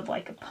think, gets a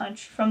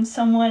punch from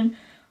someone,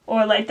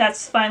 or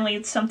that's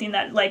finally something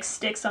that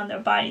sticks on their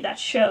body that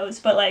shows.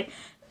 But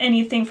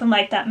anything from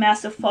that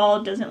massive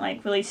fall doesn't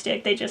really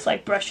stick. They just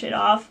brush it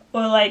off.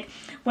 Or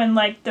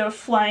when they're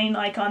flying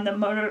on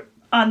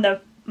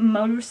the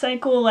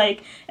motorcycle,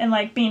 like, and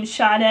like being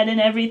shot at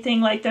and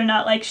everything. Like, they're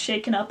not like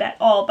shaken up at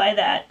all by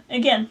that.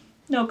 Again,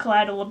 no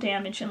collateral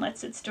damage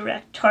unless it's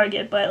direct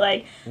target, but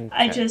like,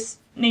 I just,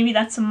 maybe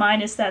that's a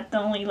minus, that the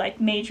only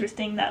like major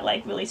thing that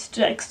like really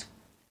sticks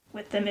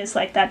with them is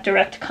like that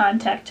direct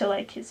contact to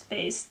like his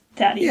face,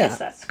 that he gets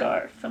that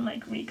scar from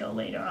like Rico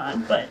later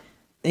on. But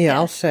yeah,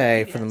 I'll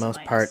say for the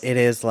most part it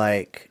is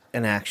like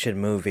an action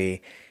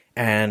movie,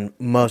 and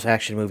most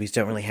action movies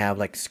don't really have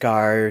like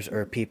scars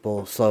or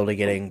people slowly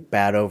getting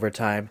bad over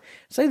time.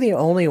 So the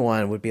only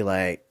one would be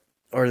like,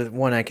 or the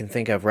one I can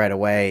think of right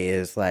away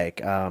is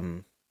like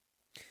John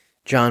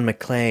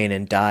McClane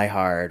in Die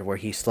Hard, where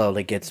he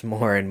slowly gets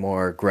more and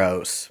more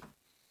gross.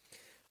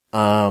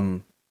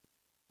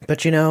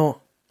 But you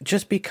know,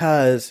 just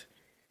because,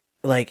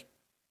 like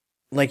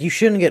you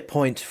shouldn't get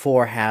points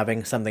for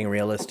having something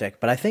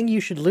realistic, but I think you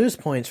should lose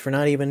points for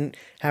not even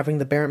having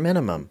the bare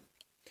minimum.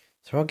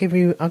 So I'll give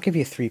you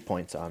 3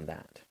 points on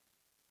that.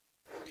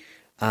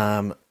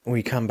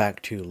 We come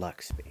back to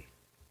Luxby.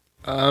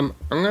 I'm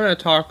gonna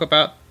talk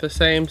about the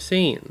same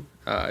scene,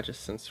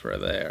 just since we're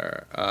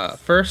there.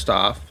 First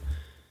off,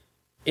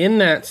 in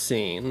that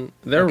scene,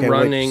 they're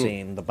running. Which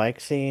scene? The bike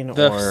scene,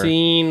 the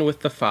scene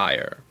with the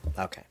fire.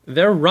 Okay.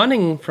 They're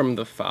running from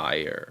the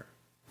fire,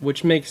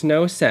 which makes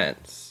no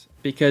sense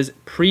because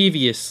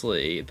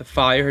previously the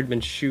fire had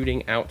been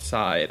shooting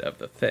outside of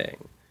the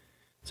thing.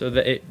 So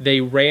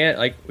they ran,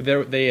 like,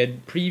 they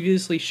had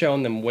previously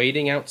shown them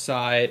waiting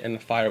outside and the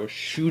fire was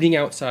shooting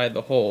outside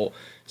the hole.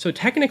 So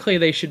technically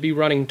they should be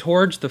running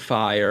towards the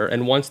fire,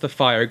 and once the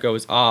fire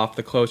goes off,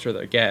 the closer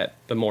they get,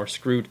 the more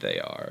screwed they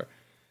are.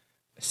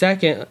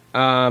 Second,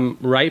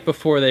 right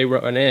before they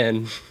run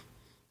in,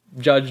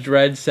 Judge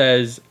Dredd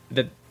says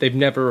that they've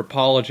never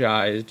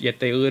apologized, yet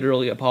they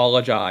literally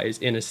apologize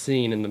in a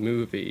scene in the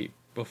movie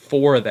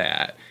before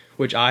that,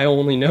 which I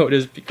only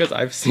noticed because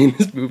I've seen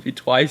this movie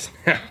twice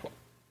now.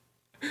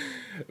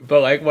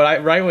 But like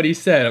when he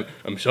said,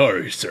 "I'm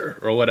sorry, sir,"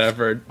 or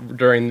whatever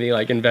during the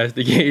like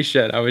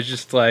investigation, I was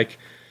just like,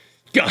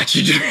 "Gotcha,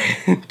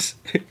 Dredd."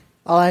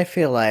 Well, I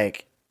feel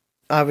like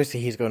obviously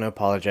he's going to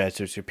apologize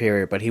to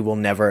Superior, but he will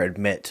never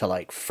admit to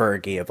like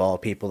Fergie of all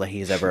people that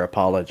he's ever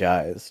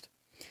apologized.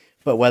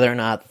 But whether or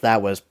not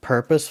that was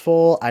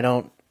purposeful, I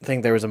don't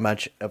think there was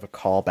much of a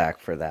callback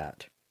for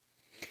that.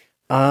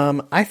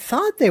 I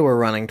thought they were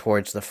running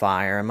towards the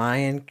fire. Am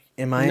I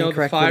incorrect?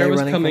 The fire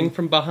was coming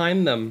from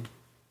behind them.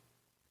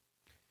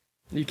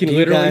 You can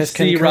literally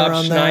see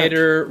Rob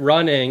Schneider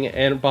running,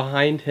 and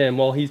behind him,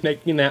 while he's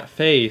making that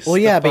face. Well,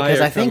 yeah,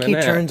 because I think he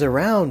turns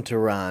around to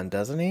run,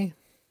 doesn't he?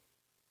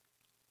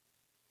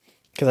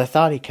 Because I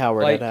thought he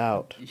cowered it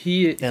out,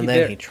 and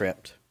then he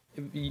tripped.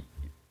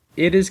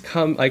 It is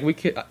I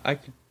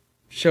could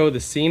show the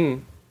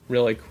scene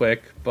really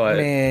quick, but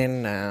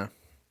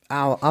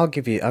I'll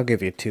give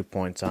you 2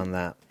 points on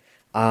that,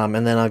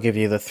 and then I'll give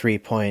you the 3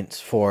 points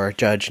for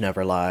Judge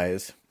never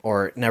lies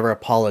or never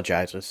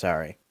apologizes.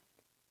 Sorry.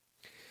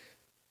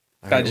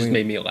 That just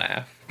made me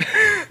laugh.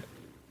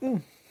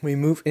 We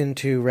move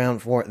into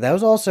round 4. That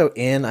was also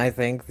in, I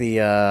think, the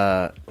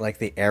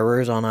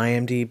errors on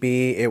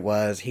IMDb. It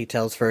was, he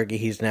tells Fergie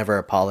he's never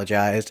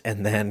apologized,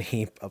 and then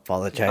he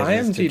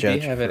apologizes to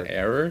Judge. IMDb have an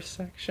error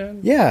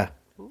section? Yeah.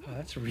 Oh,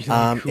 that's really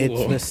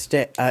cool. It's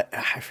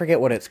I forget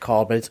what it's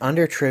called, but it's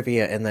under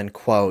trivia and then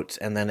quotes,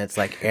 and then it's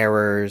like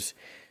errors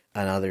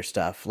and other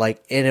stuff.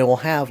 Like, and it will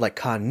have like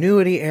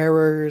continuity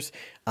errors,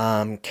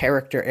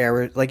 character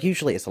errors. Like,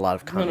 usually it's a lot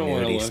of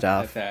continuity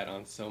stuff, at that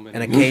on so many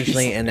and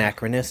occasionally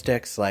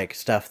anachronistics, like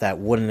stuff that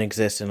wouldn't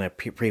exist in a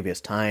previous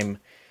time.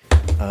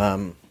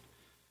 So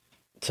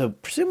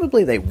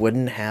presumably they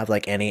wouldn't have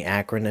like any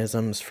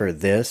anachronisms for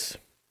this.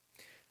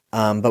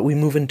 But we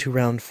move into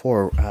round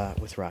 4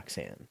 with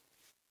Roxanne.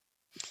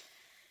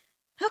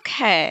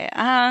 Okay.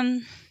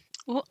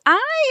 Well,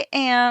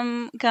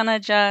 I'm gonna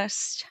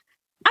just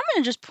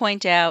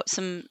point out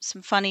some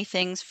funny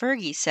things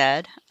Fergie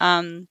said.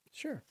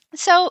 Sure.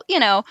 So,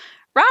 Rob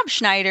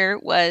Schneider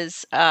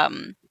was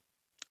an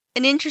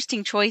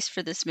interesting choice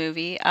for this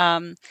movie.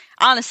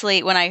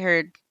 Honestly, when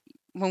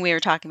we were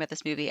talking about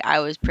this movie, I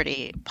was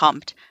pretty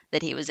pumped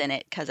that he was in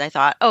it because I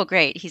thought, oh,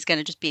 great, he's going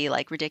to just be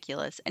like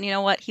ridiculous. And you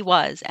know what? He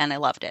was, and I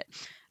loved it.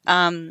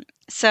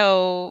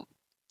 So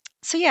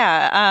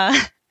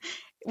yeah,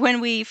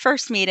 when we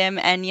first meet him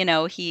and,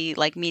 he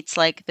like meets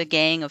like the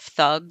gang of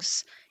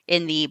thugs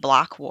in the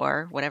block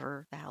war,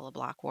 whatever the hell a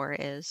block war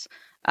is.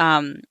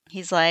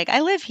 He's like, I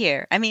live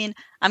here. I mean,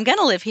 I'm going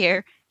to live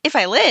here if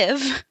I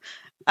live.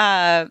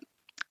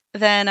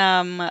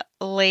 Then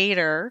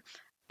later,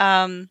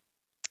 as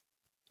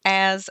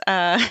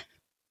they're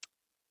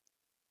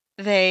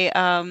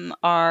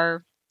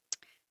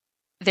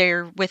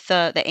with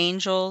the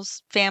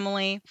Angels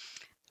family,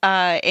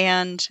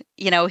 and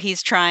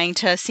he's trying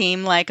to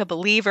seem like a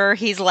believer.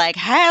 He's like,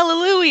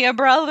 hallelujah,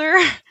 brother.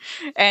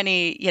 And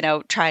he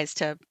tries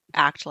to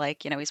act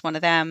like he's one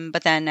of them,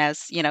 but then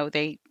as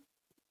they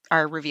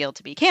are revealed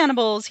to be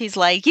cannibals, he's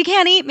like, "You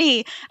can't eat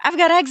me. I've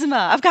got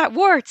eczema. I've got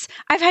warts.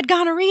 I've had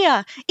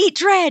gonorrhea. Eat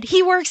Dredd.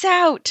 He works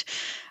out."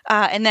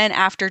 And then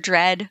after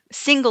Dredd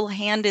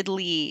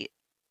single-handedly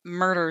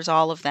murders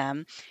all of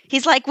them,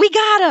 he's like, "We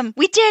got him.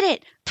 We did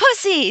it.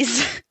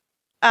 Pussies."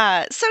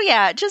 So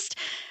yeah, just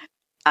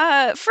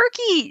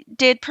Fergie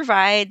did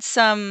provide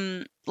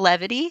some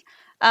levity.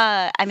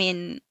 I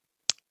mean,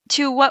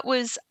 to what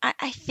was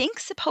I think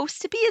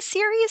supposed to be a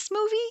serious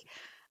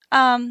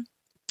movie.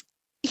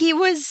 He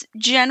was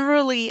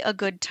generally a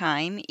good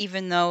time,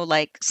 even though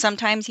like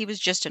sometimes he was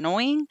just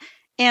annoying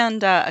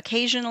and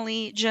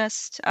occasionally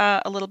just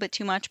a little bit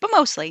too much, but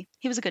mostly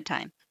he was a good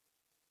time.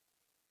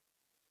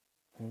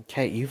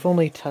 Okay,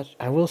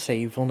 I will say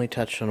you've only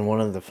touched on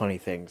one of the funny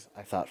things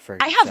I thought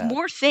Fergie I have said.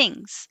 more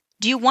things.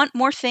 Do you want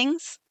more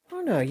things? Oh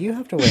no, you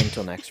have to wait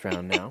until next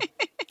round now.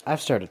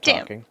 I've started Damn.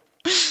 talking.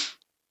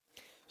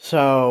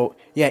 So,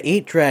 yeah,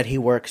 eat Dredd, he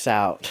works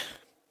out.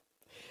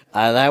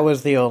 I think that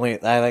was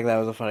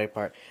the funny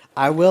part.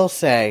 I will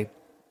say,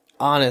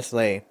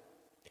 honestly,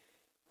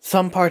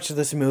 some parts of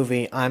this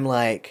movie, I'm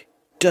like,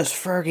 does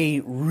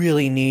Fergie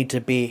really need to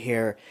be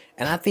here?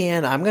 And at the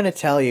end, I'm going to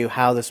tell you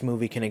how this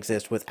movie can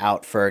exist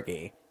without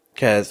Fergie.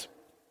 Because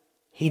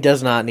he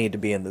does not need to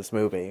be in this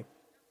movie.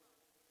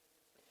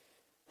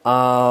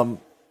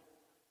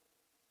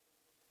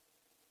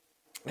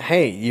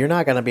 Hey, you're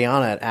not going to be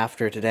on it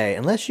after today,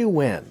 unless you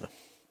win.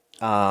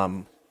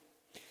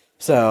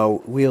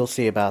 So, we'll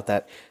see about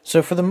that.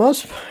 So, for the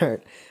most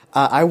part,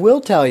 I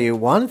will tell you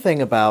one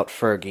thing about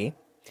Fergie.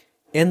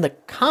 In the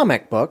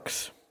comic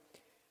books,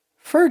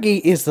 Fergie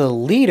is the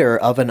leader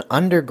of an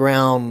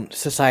underground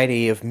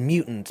society of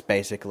mutants,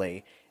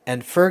 basically.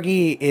 And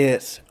Fergie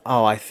is...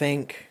 Oh, I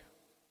think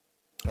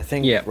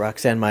Yeah.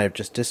 Roxanne might have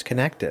just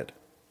disconnected.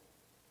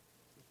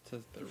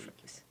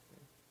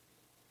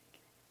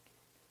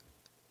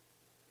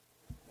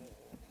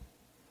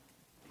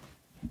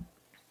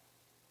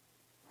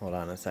 Hold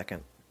on a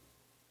second.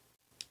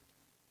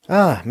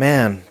 Ah,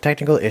 man.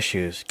 Technical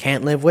issues.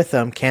 Can't live with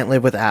them. Can't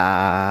live with...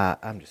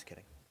 I'm just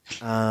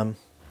kidding.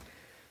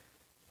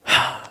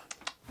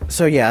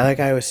 So yeah, like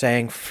I was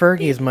saying,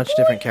 Fergie is a much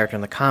different character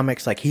in the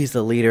comics. Like, he's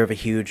the leader of a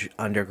huge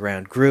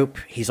underground group.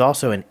 He's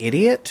also an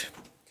idiot.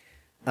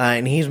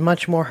 And he's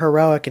much more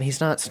heroic, and he's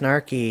not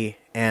snarky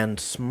and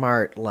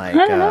smart like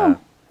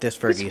this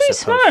Fergie's pretty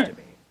supposed smart. to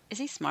be. Is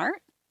he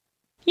smart?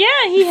 Yeah,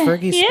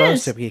 Fergie's he supposed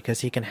is. to be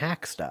because he can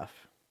hack stuff.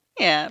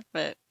 Yeah,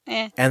 but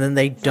And then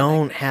they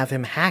don't have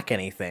him hack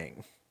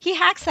anything. he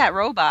hacks that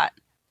robot.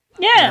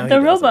 Yeah, No, he the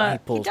doesn't. robot. He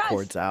pulls does.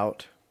 cords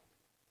out.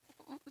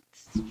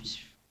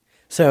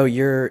 So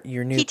your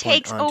new He point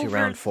takes on to over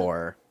round the-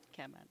 4.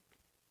 Okay, man.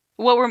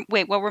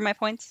 What were my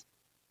points?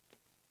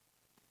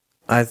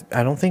 I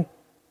don't think...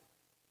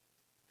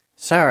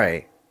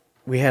 Sorry.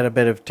 We had a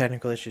bit of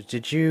technical issues.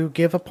 Did you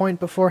give a point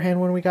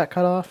beforehand when we got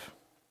cut off?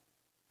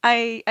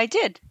 I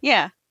did.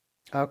 Yeah.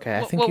 Okay,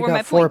 I What- think what you were my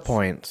got 4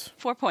 points?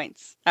 points. 4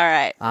 points. All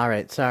right.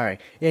 Alright, sorry.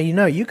 Yeah,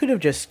 you could have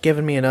just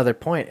given me another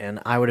point and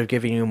I would have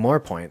given you more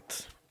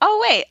points.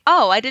 Oh, wait.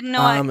 Oh, I didn't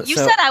know. You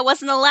so- said I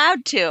wasn't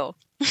allowed to.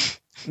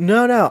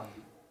 No.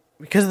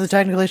 Because of the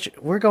technical issue,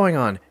 we're going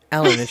on.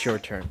 Ellen, it's your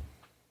turn.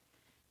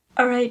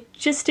 All right,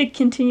 just to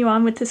continue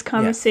on with this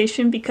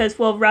conversation, because,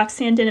 well,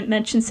 Roxanne didn't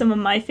mention some of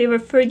my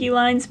favorite Fergie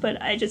lines,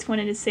 but I just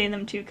wanted to say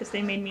them too because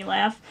they made me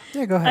laugh.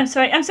 Yeah, go ahead. I'm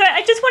sorry. I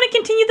just want to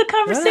continue the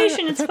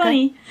conversation. it's It's okay.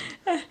 funny.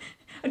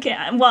 Okay,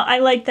 well, I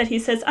like that he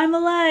says, I'm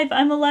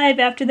alive,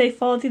 after they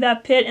fall through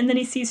that pit, and then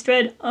he sees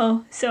Dredd,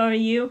 oh, so are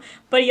you.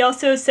 But he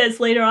also says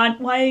later on,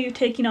 why are you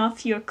taking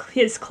off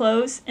his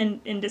clothes?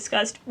 And in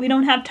disgust, we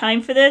don't have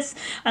time for this.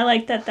 I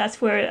like that that's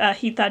where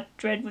he thought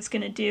Dredd was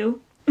going to do.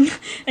 And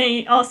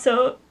he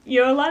also,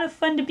 you're a lot of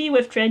fun to be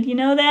with, Dredd, you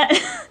know that?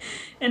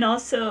 And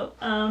also,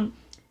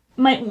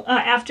 might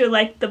after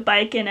like the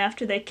bike and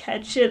after they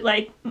catch it,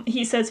 like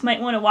he says, might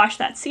want to wash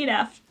that seat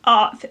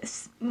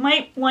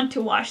might want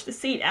to wash the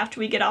seat after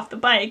we get off the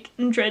bike.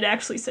 And Dredd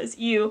actually says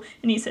you,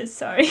 and he says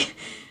sorry.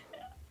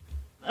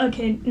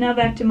 Okay, now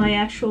back to my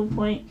actual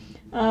point.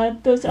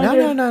 Those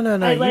other No.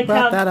 I You like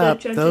brought how that the up.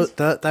 judges-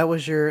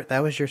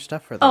 That was your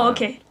stuff for that. Oh,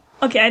 okay.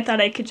 Okay, I thought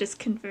I could just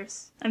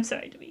converse. I'm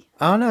sorry to be.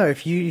 Oh no,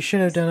 if you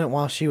should have done it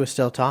while she was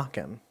still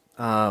talking.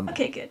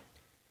 Okay, good.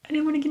 I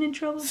didn't want to get in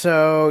trouble.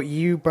 So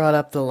you brought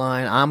up the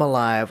line, I'm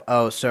alive,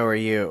 oh, so are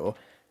you.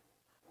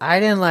 I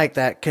didn't like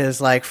that because,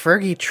 like,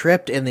 Fergie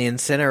tripped in the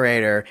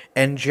incinerator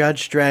and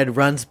Judge Dredd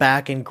runs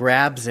back and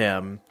grabs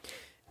him.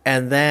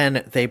 And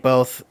then they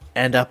both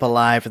end up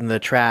alive in the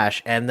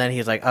trash. And then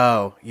he's like,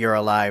 oh, you're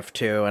alive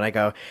too. And I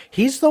go,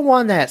 he's the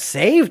one that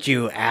saved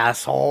you,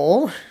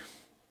 asshole.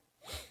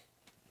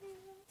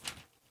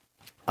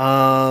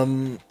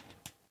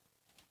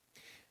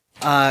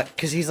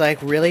 Cause he's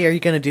like, really? Are you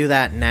gonna do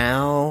that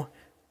now?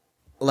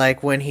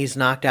 Like, when he's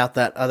knocked out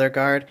that other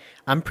guard?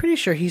 I'm pretty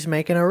sure he's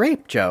making a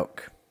rape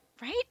joke.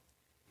 Right?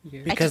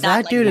 Because not that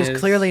like dude is this.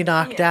 clearly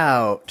knocked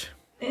out.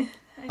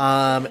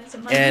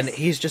 And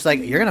he's just like,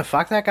 you're gonna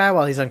fuck that guy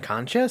while he's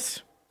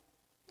unconscious?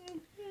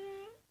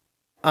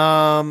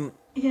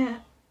 Yeah.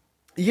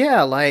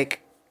 Yeah,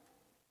 like,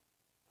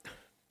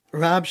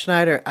 Rob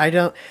Schneider, I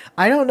don't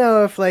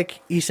know if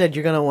like you said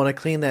you're gonna want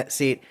to clean that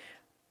seat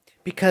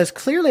because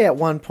clearly at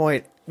one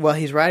point while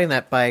he's riding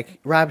that bike,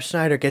 Rob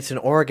Schneider gets an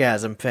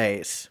orgasm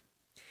face,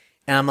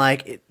 and I'm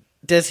like,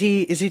 is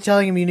he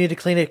telling him you need to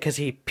clean it because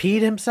he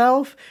peed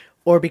himself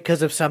or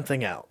because of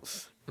something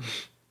else?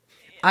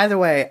 Either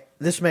way,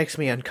 this makes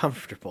me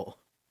uncomfortable.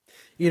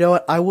 You know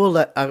what? I will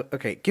let.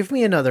 Okay, give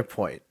me another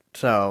point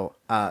so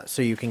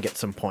you can get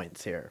some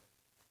points here.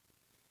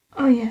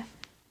 Oh yeah.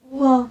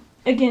 Well,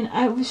 again,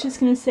 I was just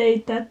gonna say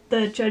that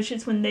the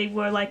judges, when they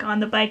were like on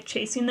the bike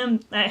chasing them,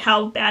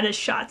 how bad as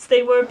shots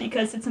they were,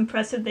 because it's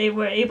impressive they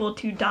were able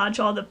to dodge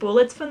all the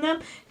bullets from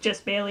them,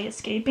 just barely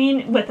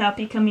escaping without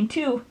becoming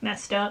too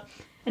messed up.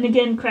 And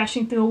again,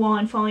 crashing through a wall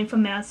and falling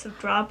from massive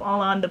drop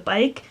all on the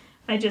bike.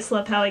 I just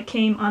love how it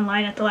came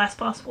online at the last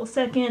possible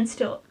second.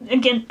 Still,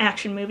 again,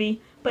 action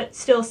movie, but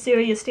still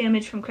serious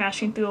damage from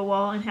crashing through a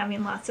wall and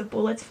having lots of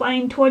bullets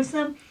flying towards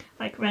them.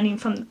 Like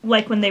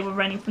when they were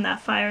running from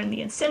that fire in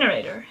the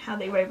incinerator, how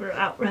they were able to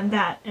outrun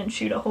that and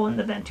shoot a hole in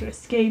the vent to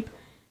escape.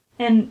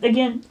 And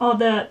again,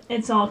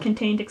 it's all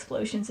contained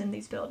explosions in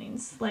these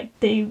buildings. Like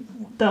the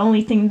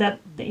only thing that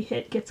they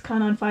hit gets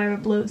caught on fire or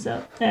blows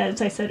up,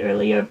 as I said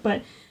earlier.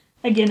 But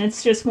again,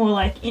 it's just more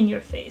like in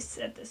your face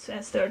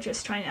as they're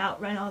just trying to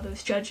outrun all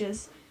those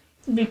judges,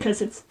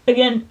 because it's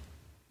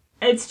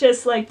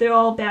just like they're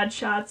all bad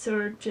shots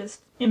or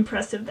just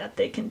impressive that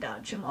they can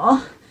dodge them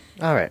all.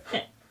 All right.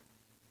 Yeah.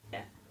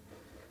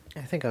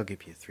 I think I'll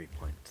give you 3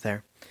 points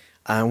there.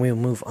 We'll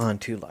move on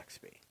to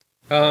Luxby.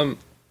 The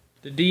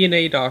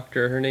DNA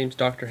doctor, her name's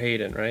Dr.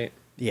 Hayden, right?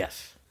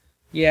 Yes.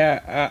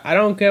 Yeah, I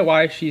don't get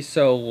why she's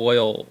so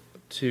loyal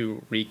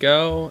to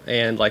Rico,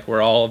 and like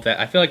we're all of that.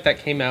 I feel like that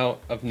came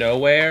out of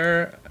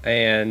nowhere,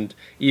 and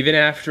even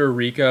after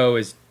Rico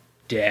is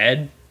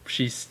dead,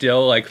 she's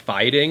still like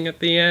fighting at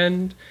the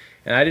end,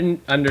 and I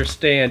didn't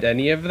understand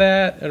any of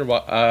that. And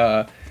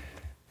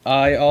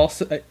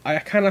I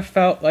kind of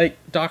felt like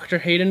Dr.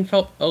 Hayden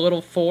felt a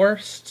little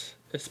forced,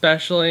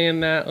 especially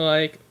in that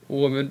like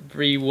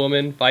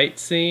woman fight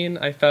scene.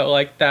 I felt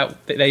like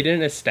that they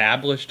didn't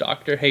establish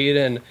Dr.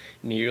 Hayden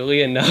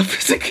nearly enough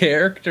as a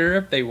character.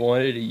 If they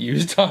wanted to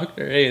use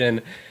Dr.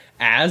 Hayden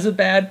as a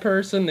bad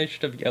person, they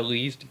should have at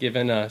least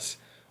given us,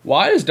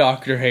 why does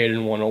Dr.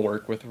 Hayden want to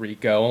work with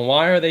Rico, and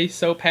why are they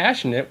so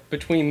passionate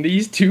between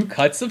these two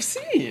cuts of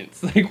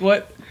scenes? Like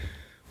what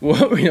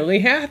really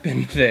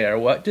happened there?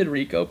 What did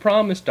Rico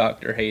promise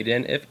Dr.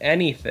 Hayden, if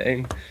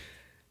anything?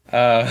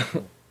 Yeah.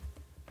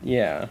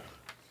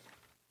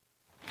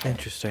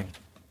 Interesting.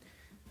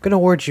 I'm going to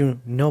award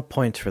you no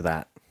points for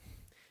that.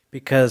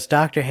 Because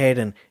Dr.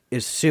 Hayden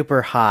is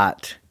super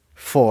hot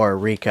for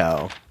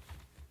Rico.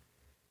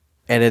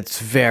 And it's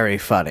very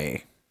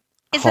funny.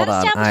 Is that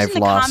established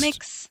in the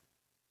comics?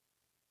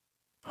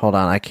 Hold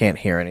on, I can't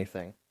hear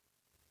anything.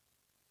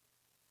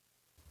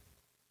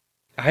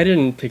 I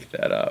didn't pick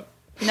that up.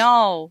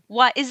 No.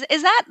 What? Is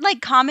that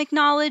like comic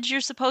knowledge you're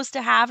supposed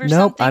to have or something?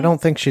 something? Nope, I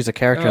don't think she's a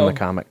character in the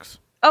comics.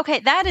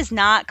 Okay, that is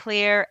not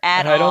clear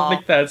at all. I don't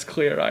think that's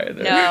clear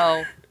either.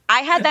 No.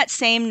 I had that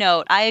same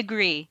note. I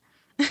agree.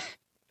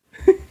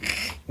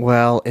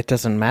 Well, it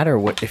doesn't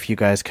matter if you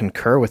guys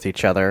concur with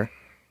each other.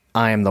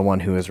 I am the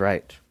one who is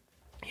right.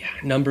 Yeah,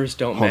 numbers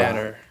don't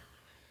matter.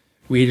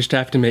 We just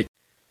have to make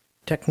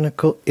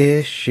technical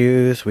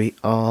issues. We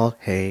all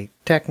hate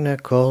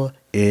technical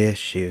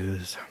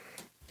issues.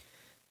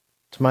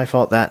 It's my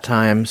fault that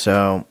time,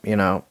 so,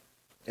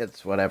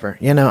 it's whatever.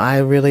 I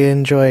really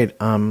enjoyed,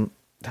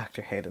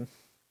 Dr. Hayden.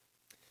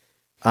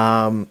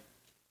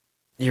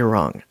 You're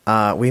wrong.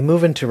 We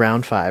move into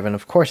round 5, and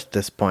of course at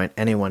this point,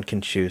 anyone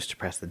can choose to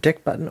press the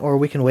dick button, or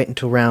we can wait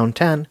until round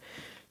 10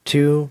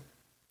 to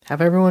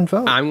have everyone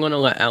vote. I'm going to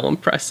let Ellen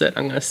press it.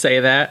 I'm going to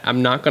say that.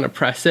 I'm not going to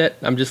press it.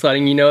 I'm just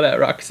letting you know that,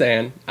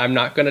 Roxanne. I'm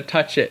not going to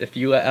touch it. If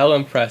you let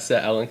Ellen press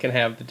it, Ellen can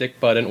have the dick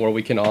button, or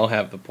we can all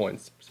have the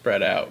points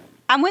spread out.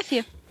 I'm with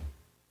you.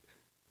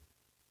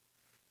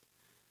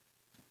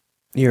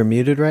 You're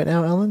muted right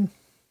now, Ellen?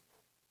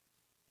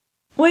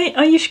 Wait,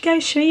 are you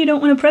guys sure you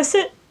don't want to press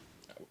it?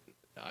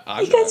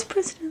 You guys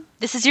press it.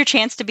 This is your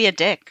chance to be a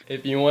dick.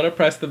 If you want to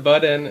press the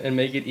button and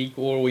make it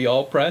equal, we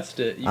all pressed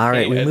it. All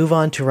right, we move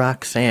on to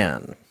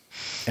Roxanne.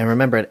 And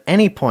remember, at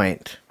any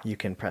point, you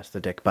can press the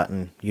dick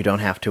button. You don't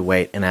have to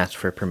wait and ask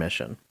for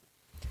permission.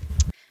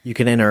 You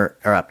can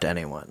interrupt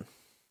anyone.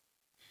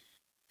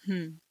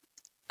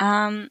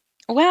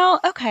 Well,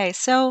 okay,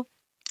 so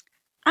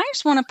I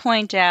just want to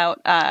point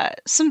out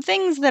some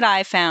things that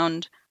I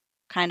found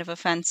kind of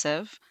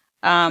offensive.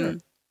 Sure.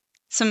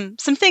 Some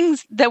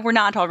things that were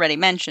not already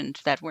mentioned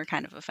that were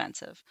kind of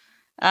offensive.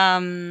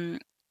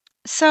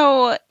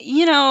 So,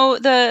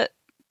 the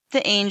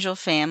Angel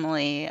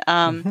family.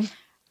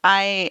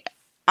 I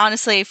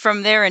honestly,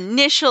 from their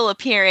initial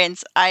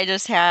appearance, I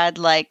just had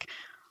like,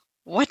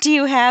 what do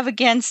you have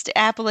against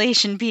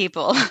Appalachian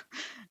people?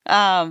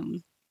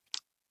 Because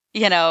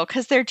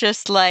they're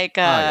just like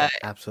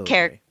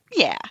absolutely.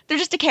 They're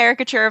just a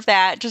caricature of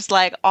that, just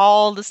like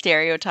all the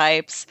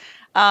stereotypes.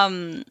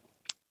 That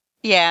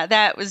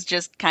was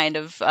just kind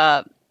of,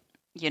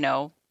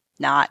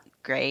 not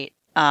great.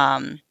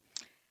 I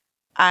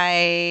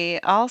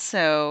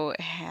also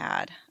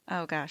had,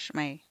 oh gosh,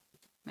 my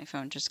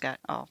phone just got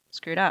all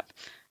screwed up.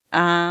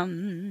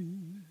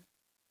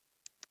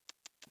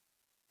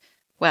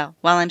 Well,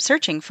 while I'm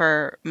searching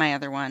for my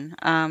other one,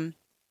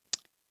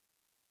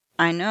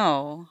 I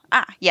know.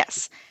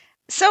 Yes.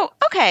 So,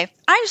 okay,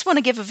 I just want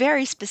to give a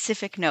very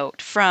specific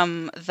note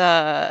from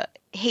the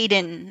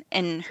Hayden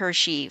and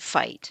Hershey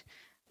fight.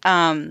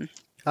 Oh,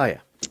 yeah.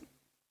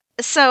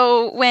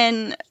 So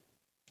when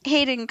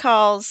Hayden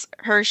calls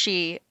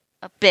Hershey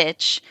a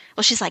bitch,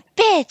 well, she's like,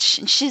 bitch!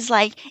 And she's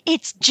like,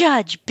 it's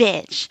Judge,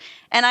 bitch!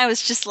 And I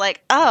was just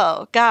like,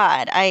 oh,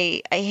 God,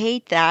 I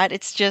hate that.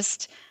 It's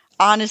just,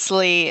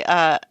 honestly,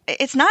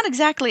 it's not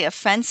exactly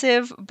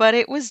offensive, but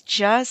it was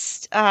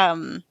just,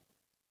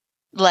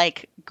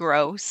 like,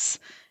 gross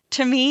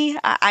to me.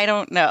 I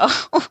don't know.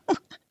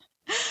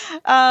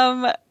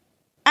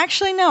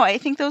 Actually, no, I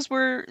think those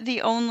were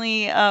the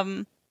only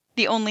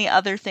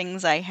other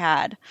things I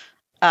had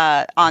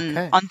on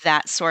Okay.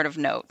 that sort of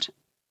note.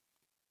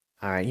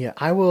 All right, yeah,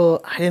 I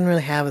didn't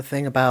really have a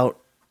thing about,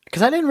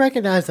 because I didn't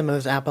recognize them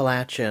as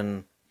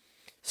Appalachian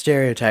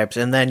stereotypes,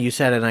 and then you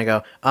said it, and I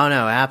go, oh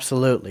no,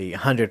 absolutely,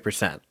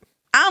 100%.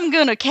 I'm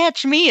gonna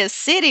catch me a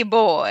city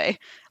boy.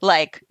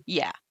 Like,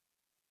 yeah,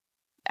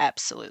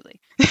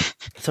 absolutely.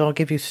 So I'll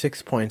give you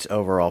 6 points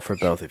overall for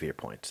both of your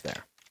points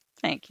there.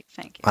 Thank you.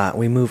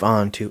 We move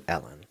on to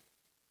Ellen.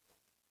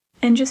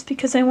 And just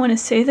because I want to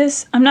say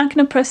this, I'm not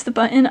going to press the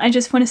button. I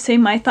just want to say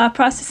my thought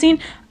processing.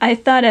 I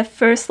thought at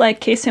first,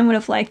 like, Ksan would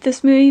have liked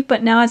this movie,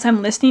 but now as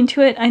I'm listening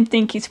to it, I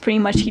think he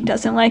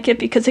doesn't like it.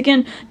 Because,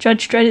 again,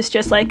 Judge Dredd is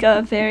just, like,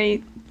 a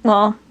very,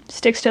 well,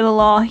 sticks to the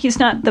law. He's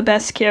not the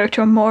best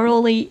character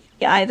morally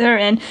either.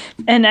 And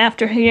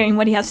after hearing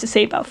what he has to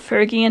say about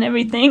Fergie and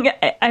everything,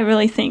 I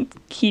really think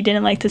he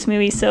didn't like this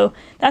movie. So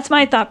that's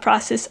my thought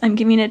process. I'm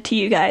giving it to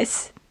you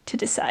guys to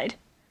decide.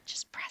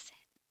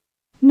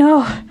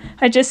 No,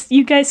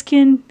 you guys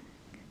can,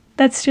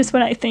 that's just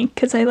what I think,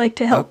 because I like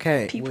to help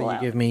people will you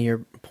out. give me your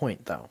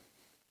point, though?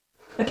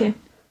 Okay,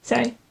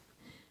 sorry.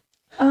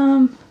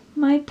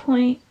 My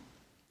point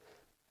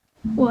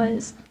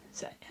was,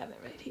 sorry, I have it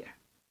right here.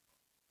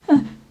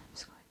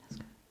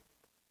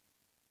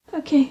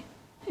 Okay,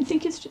 I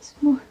think it's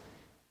just more,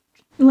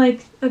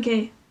 like,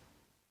 okay,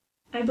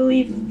 I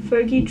believe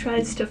Fergie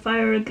tries to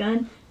fire a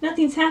gun.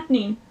 Nothing's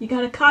happening. You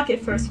gotta cock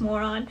it first,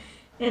 moron.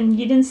 And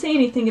you didn't say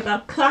anything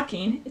about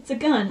cocking. It's a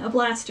gun, a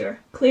blaster.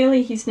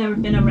 Clearly he's never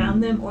been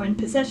around them or in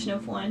possession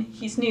of one.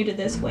 He's new to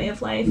this way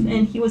of life,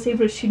 and he was able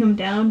to shoot him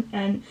down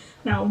and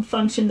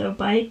malfunction their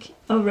bike.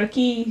 A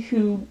rookie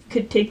who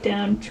could take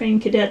down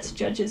trained cadets,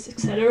 judges,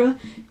 etc.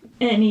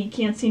 And who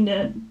can't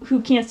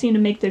seem to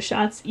make their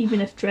shots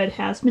even if Dredd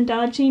has been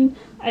dodging.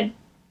 I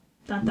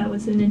thought that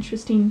was an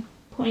interesting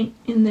point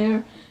in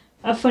there.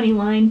 A funny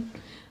line.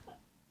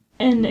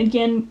 And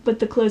again, with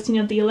the closing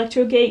of the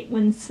Electro Gate,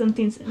 when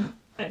something's...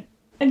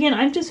 Again,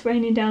 I'm just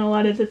writing down a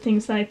lot of the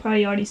things that I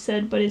probably already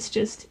said, but it's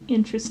just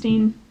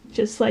interesting.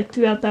 Just like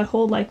throughout that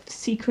whole like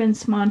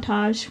sequence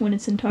montage, when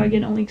it's in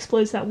target, only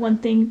explodes that one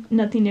thing,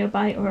 nothing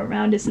nearby or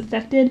around is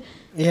affected.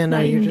 Yeah,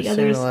 no, you're just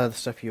saying a lot of the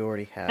stuff you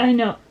already have. I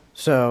know.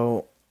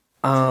 So,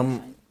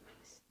 the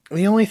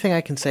only thing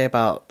I can say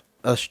about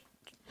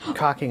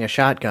cocking a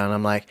shotgun,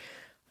 I'm like,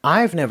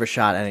 I've never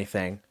shot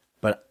anything,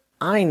 but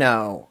I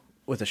know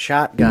with a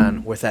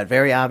shotgun, with that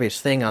very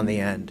obvious thing on the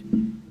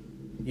end,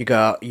 you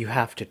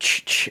have to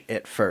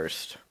it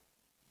first.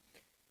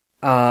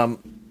 So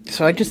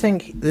I just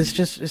think it's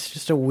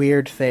just a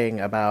weird thing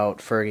about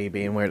Fergie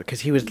being weird,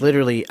 because he was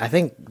literally, I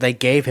think they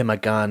gave him a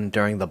gun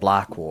during the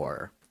Block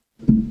War.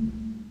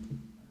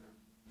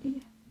 Yeah.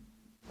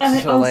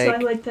 And so, I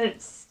like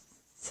that.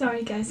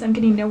 Sorry guys, I'm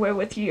getting nowhere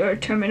with your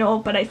terminal,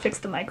 but I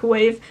fixed the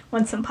microwave.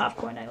 Want some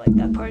popcorn? I like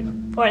that part.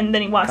 And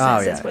then he walks in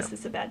and says, "Was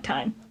this a bad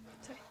time?"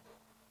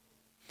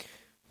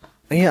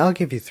 Yeah, I'll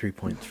give you 3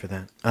 points for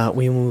that.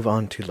 We move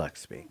on to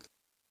Luxby.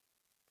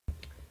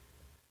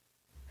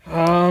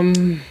 I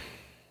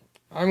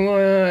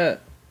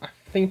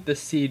think the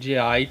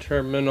CGI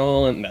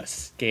terminal and the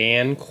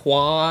scan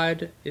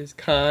quad is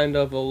kind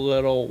of a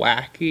little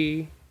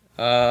wacky.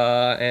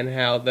 And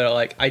how they're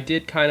like, I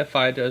did kind of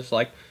find it as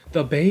like,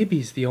 the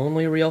baby's the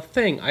only real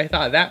thing. I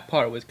thought that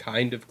part was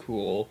kind of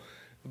cool.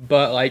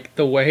 But like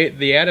the way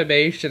the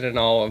animation and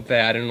all of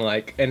that,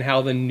 and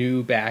how the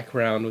new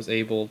background was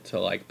able to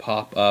like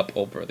pop up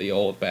over the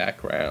old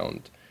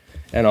background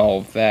and all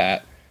of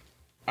that,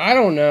 I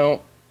don't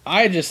know.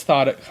 I just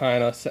thought it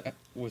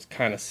was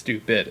kind of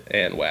stupid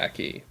and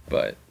wacky,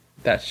 but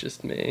that's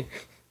just me.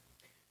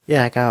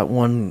 Yeah, I got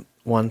one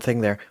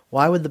thing there.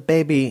 Why would the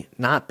baby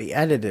not be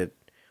edited?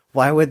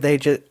 Why do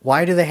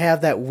they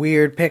have that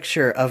weird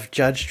picture of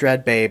Judge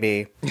Dredd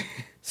baby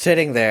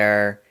sitting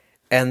there?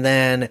 And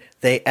then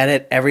they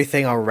edit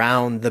everything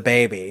around the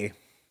baby.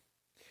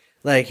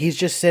 Like, he's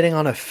just sitting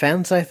on a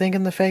fence, I think,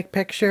 in the fake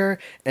picture,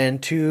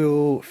 and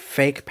 2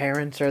 fake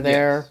parents are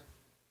there. Yes.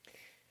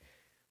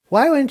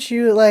 Why wouldn't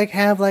you, like,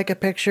 have, like, a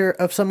picture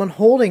of someone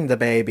holding the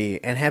baby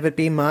and have it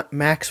be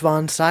Max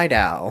von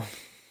Sydow?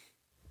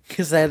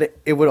 Because then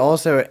it would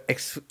also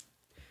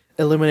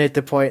eliminate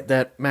the point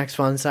that Max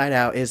von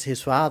Sydow is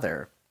his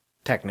father,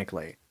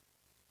 technically.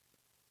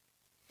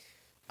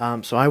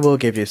 So I will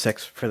give you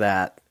 6 for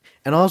that.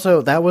 And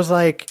also, that was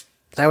like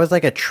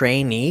a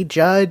trainee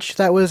judge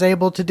that was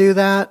able to do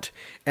that.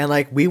 And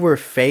like we were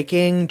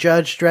faking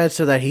Judge Dredd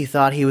so that he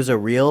thought he was a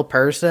real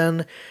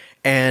person.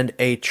 And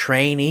a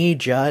trainee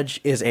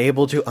judge is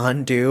able to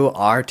undo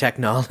our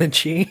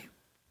technology.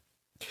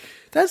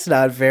 That's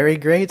not very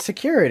great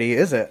security,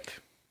 is it?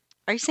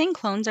 Are you saying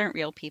clones aren't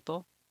real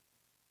people?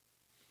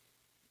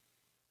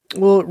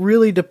 Well, it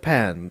really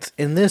depends.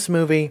 In this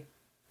movie,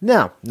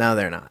 no,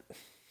 they're not.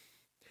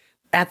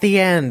 At the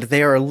end,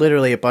 they are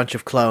literally a bunch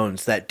of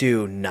clones that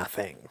do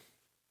nothing.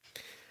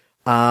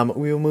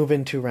 We will move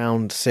into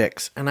round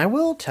 6, and I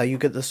will tell you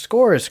the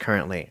scores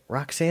currently.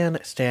 Roxanne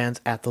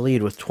stands at the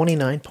lead with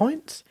 29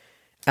 points,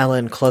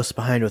 Ellen close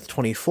behind with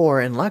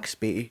 24, and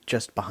Luxby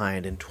just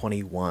behind in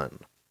 21.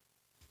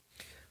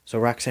 So,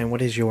 Roxanne,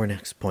 what is your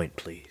next point,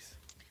 please?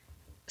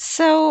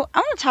 So I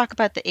want to talk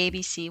about the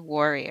ABC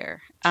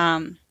Warrior.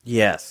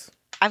 Yes.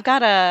 I've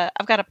got a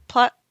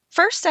plot.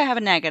 First, I have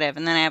a negative,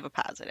 and then I have a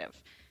positive.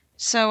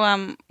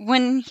 So,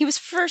 when he was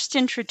first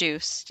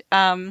introduced,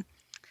 when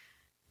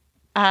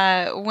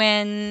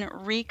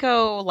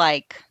Rico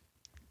like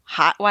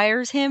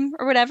hotwires him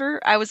or whatever,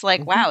 I was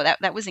like, wow,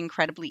 that was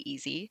incredibly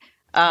easy.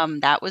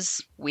 That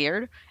was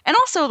weird. And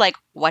also, like,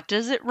 what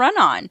does it run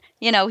on?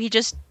 You know, he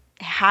just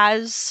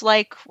has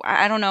like,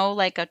 I don't know,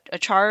 like a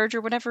charge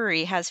or whatever.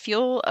 He has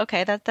fuel.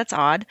 Okay, that's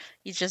odd.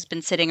 He's just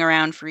been sitting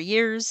around for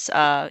years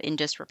in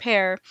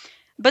disrepair.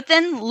 But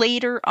then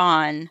later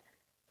on,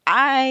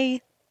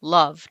 I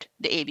loved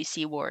the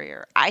ABC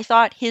Warrior. I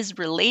thought his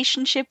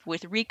relationship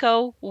with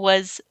Rico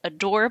was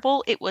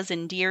adorable. It was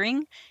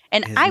endearing.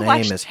 And His I name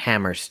watched is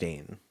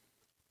Hammerstein.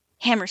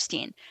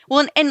 Hammerstein.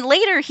 Well, and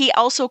later he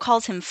also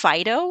calls him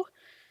Fido,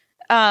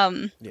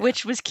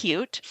 which was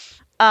cute.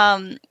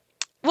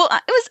 Well,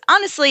 it was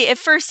honestly, at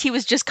first he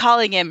was just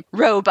calling him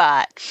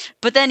Robot,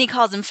 but then he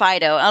calls him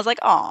Fido. And I was like,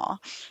 aw.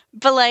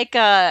 But like,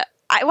 I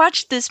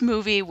watched this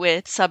movie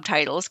with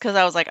subtitles because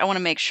I was like, I want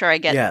to make sure I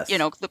get,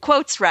 the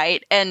quotes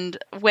right. And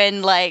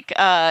when like,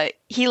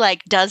 he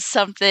like does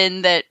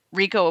something that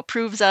Rico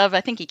approves of, I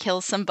think he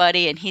kills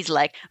somebody and he's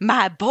like,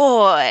 my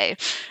boy.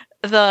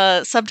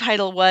 The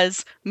subtitle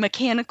was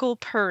mechanical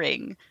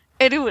purring.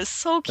 And it was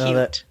so cute.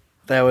 No,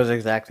 that was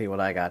exactly what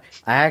I got.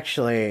 I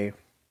actually...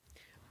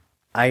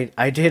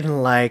 I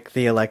didn't like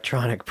the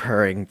electronic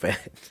purring bit.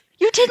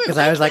 You didn't? Because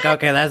I was like,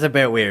 okay, that's a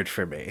bit weird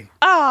for me.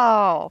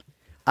 Oh.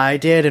 I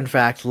did, in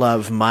fact,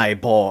 love my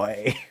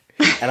boy.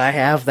 And I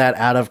have that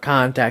out of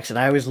context, and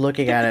I was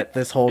looking at it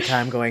this whole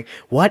time going,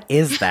 what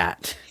is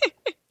that?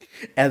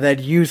 And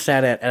then you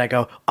said it, and I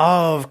go,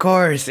 oh, of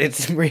course,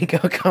 it's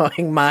Rico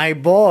calling my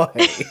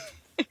boy.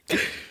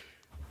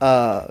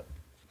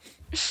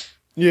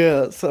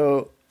 Yeah,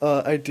 so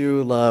I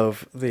do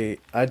love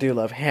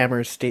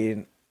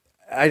Hammerstein.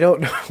 I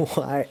don't know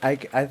why. I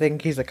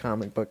think he's a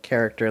comic book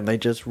character, and they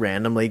just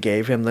randomly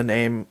gave him the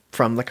name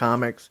from the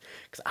comics.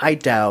 Because I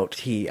doubt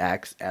he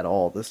acts at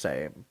all the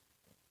same.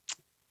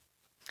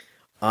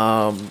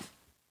 Yeah,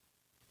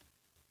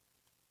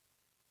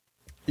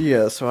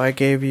 so I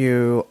gave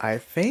you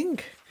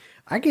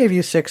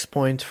 6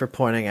 points for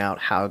pointing out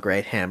how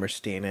great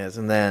Hammerstein is,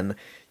 and then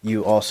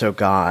you also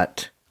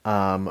got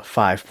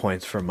 5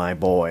 points for my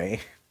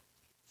boy.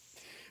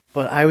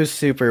 But I was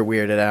super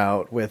weirded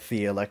out with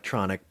the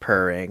electronic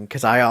purring,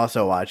 because I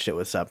also watched it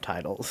with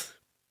subtitles.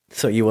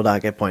 So you will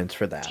not get points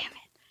for that. Damn it.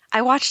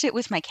 I watched it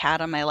with my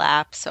cat on my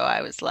lap, so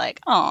I was like,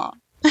 aw.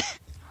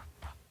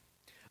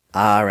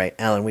 Alright,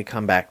 Ellen, we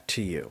come back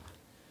to you.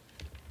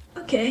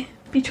 Okay,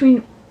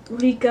 between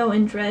Rico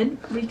and Dredd,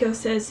 Rico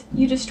says,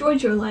 you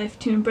destroyed your life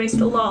to embrace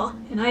the law,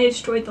 and I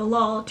destroyed the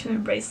law to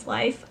embrace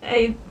life.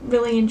 I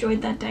really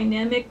enjoyed that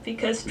dynamic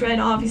because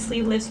Dredd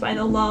obviously lives by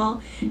the law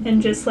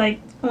and just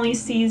like only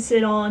sees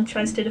it all and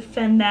tries to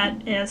defend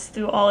that as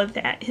through all of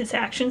that his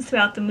actions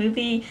throughout the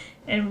movie.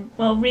 And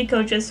well,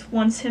 Rico just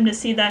wants him to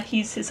see that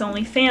he's his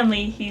only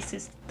family,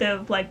 he's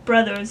the like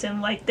brothers,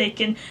 and like they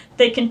can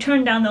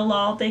turn down the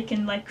law, they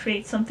can like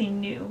create something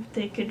new.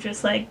 They could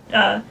just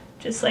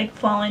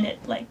fall in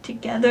it like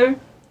together.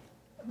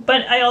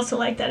 But I also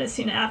like that as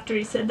soon after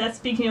he said that,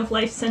 speaking of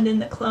life, send in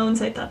the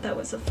clones. I thought that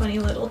was a funny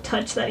little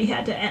touch that he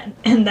had to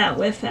end that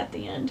with at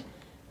the end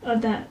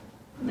of that,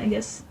 I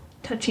guess,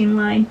 touching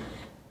line.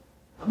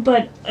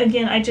 But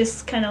again, I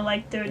just kind of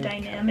like their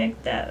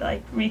dynamic that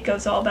like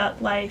Rico's all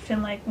about life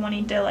and like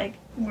wanting to like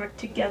work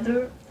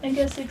together. I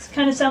guess it's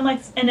kind of sound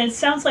like, and it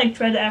sounds like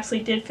Dredd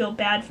actually did feel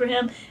bad for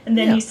him, and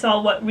then he saw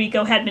what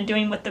Rico had been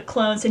doing with the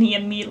clones, and he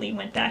immediately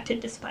went back to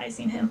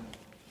despising him.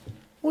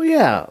 Well,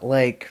 yeah,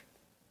 like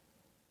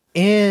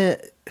in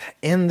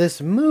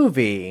this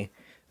movie,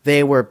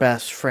 they were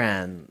best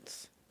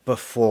friends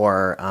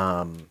before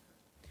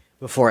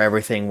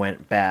everything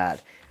went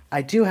bad.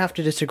 I do have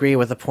to disagree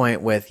with the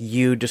point with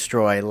you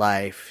destroy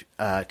life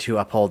to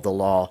uphold the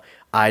law.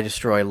 I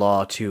destroy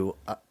law to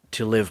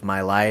live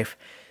my life.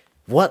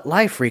 What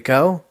life,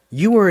 Rico?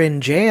 You were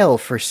in jail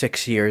for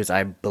 6 years,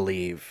 I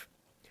believe.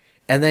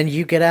 And then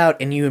you get out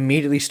and you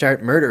immediately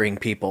start murdering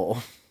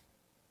people.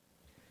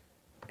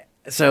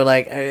 So,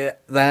 like,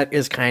 that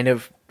is kind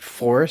of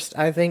forced,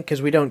 I think,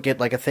 because we don't get,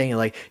 like, a thing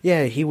like,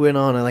 yeah, he went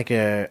on, like,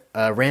 a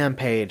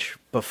rampage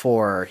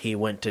before he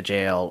went to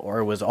jail,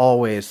 or was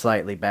always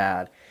slightly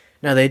bad.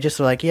 No, they just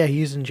were like, yeah,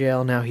 he's in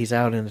jail, now he's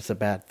out, and it's a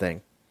bad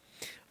thing.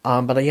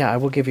 But, yeah, I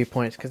will give you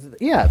points, because,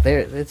 yeah,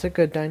 it's a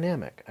good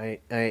dynamic.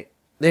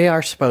 They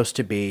are supposed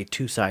to be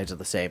two sides of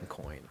the same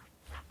coin.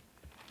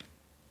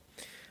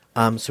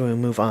 So we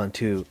move on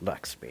to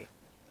Luxby.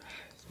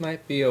 This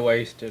might be a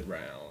wasted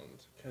round,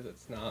 because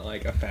it's not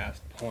like a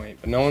fast point,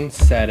 but no one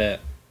said it.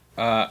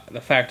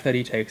 The fact that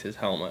he takes his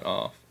helmet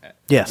off at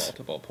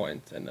multiple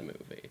points in the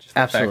movie. Just the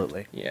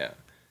Absolutely.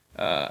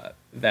 Fact,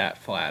 that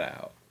flat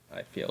out,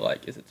 I feel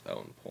like, is its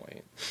own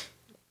point.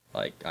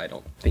 Like, I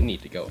don't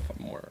need to go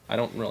more. I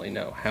don't really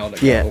know how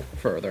to go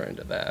further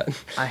into that.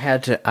 I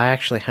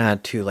actually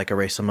had to, like,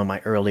 erase some of my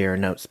earlier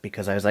notes,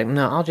 because I was like,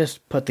 no, I'll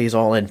just put these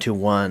all into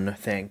one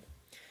thing.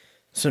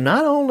 So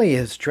not only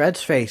is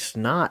Dredd's face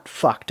not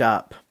fucked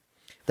up,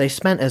 they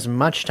spent as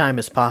much time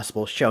as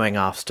possible showing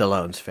off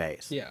Stallone's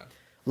face. Yeah.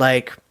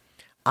 Like,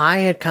 I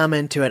had come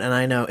into it, and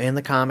I know in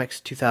the comics,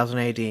 2000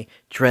 AD,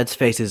 Dredd's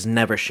face is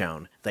never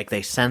shown. Like,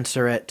 they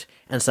censor it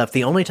and stuff.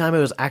 The only time it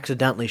was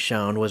accidentally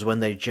shown was when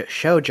they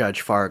show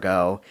Judge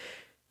Fargo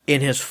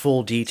in his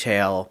full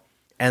detail,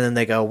 and then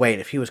they go, wait,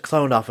 if he was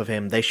cloned off of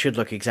him, they should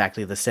look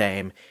exactly the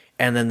same,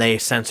 and then they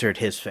censored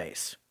his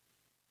face.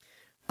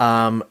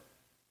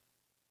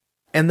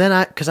 And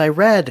then because I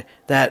read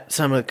that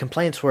some of the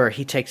complaints were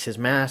he takes his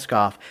mask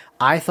off.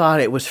 I thought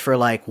it was for,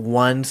 like,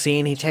 one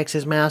scene he takes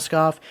his mask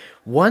off.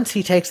 Once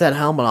he takes that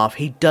helmet off,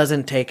 he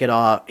doesn't take it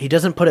off. He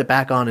doesn't put it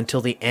back on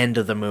until the end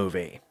of the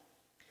movie.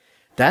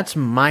 That's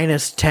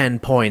minus 10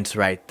 points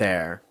right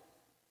there.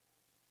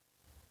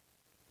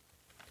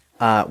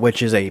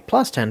 Which is a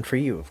plus 10 for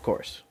you, of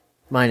course.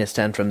 Minus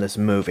 10 from this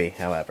movie,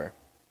 however.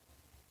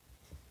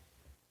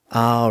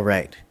 All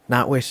right.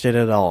 Not wasted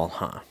at all,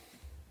 huh?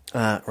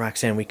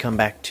 Roxanne, we come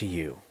back to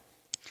you.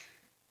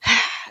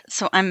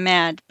 So I'm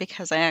mad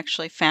because I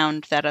actually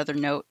found that other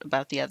note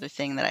about the other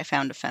thing that I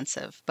found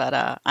offensive,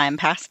 but I'm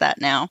past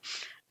that now.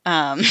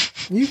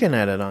 You can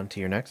add it on to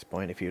your next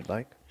point if you'd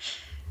like.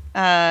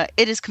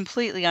 It is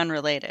completely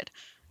unrelated.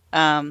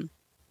 No,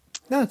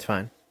 it's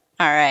fine.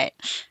 All right.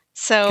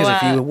 So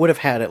because if you would have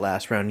had it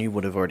last round, you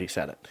would have already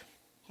said it.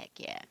 Heck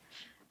yeah.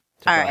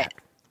 So all right.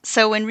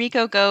 So when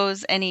Rico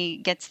goes and he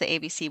gets the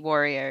ABC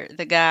Warrior,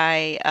 the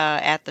guy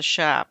at the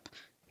shop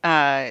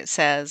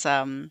says,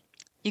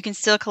 you can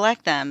still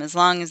collect them as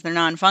long as they're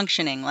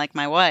non-functioning, like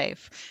my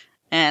wife.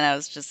 And I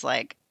was just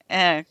like,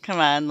 come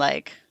on,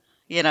 like,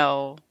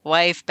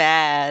 wife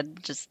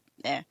bad, just,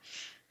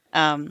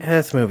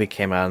 This movie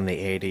came out in the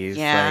 80s.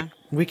 Yeah. Like,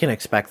 we can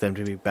expect them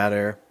to be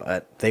better,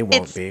 but they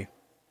won't be.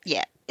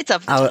 Yeah, it's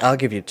up. I'll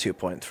give you 2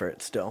 points for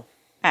it still.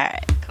 All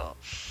right, cool.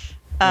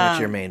 What's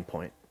your main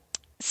point?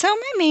 So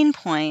my main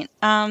point,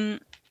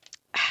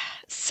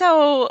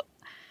 so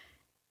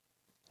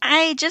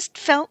I just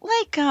felt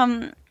like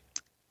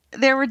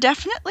there were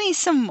definitely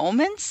some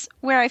moments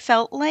where I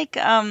felt like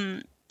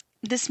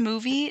this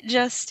movie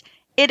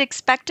it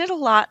expected a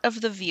lot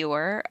of the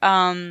viewer,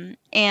 and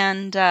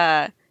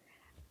I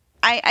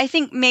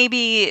think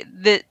maybe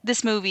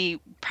this movie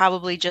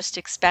probably just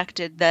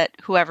expected that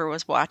whoever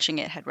was watching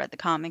it had read the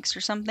comics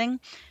or something,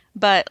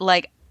 but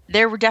like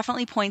there were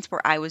definitely points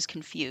where I was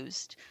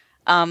confused.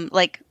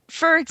 Like,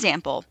 for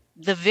example,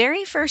 the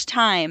very first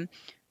time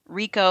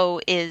Rico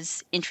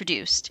is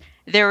introduced,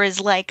 there is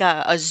like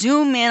a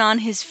zoom in on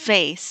his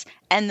face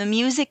and the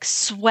music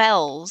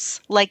swells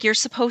like you're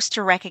supposed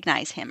to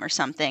recognize him or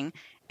something.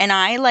 And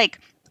I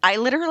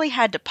literally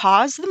had to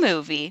pause the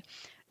movie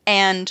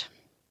and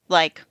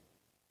like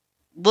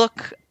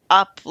look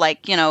up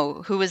like,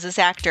 who is this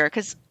actor?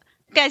 Because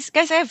Guys,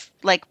 I have,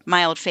 like,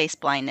 mild face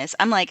blindness.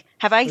 I'm like,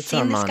 have I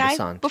seen this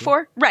guy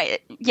before?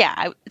 Right.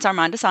 Yeah, it's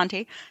Armand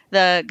Asante,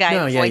 the guy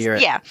who voiced... You're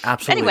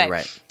absolutely anyway,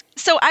 right.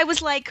 So I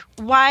was like,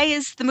 why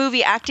is the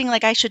movie acting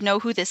like I should know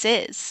who this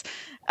is?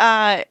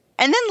 And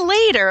then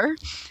later,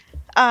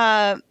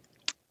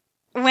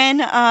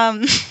 when... I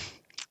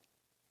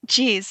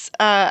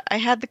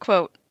had the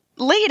quote.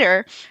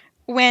 Later,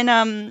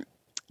 when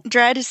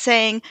Dredd is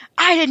saying,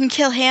 I didn't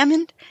kill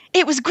Hammond,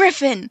 it was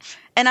Griffin.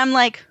 And I'm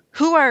like...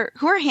 Who are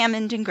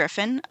Hammond and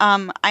Griffin?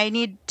 I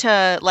need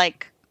to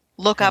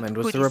look up. Hammond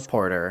was the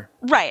reporter.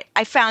 Right,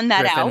 I found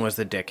that out. Griffin was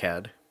the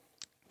dickhead.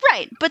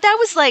 Right, but that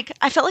was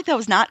I felt like that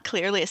was not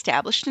clearly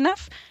established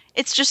enough.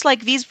 It's just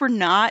these were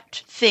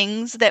not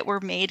things that were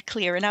made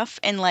clear enough,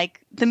 and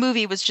the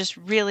movie was just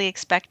really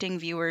expecting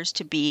viewers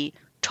to be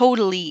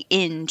totally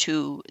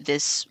into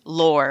this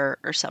lore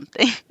or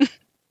something.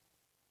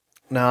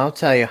 No, I'll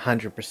tell you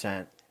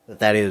 100%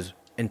 that is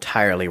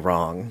entirely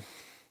wrong.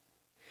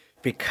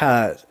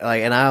 Because,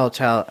 and I'll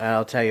tell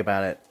you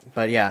about it.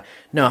 But yeah,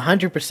 no,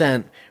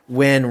 100%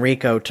 when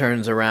Rico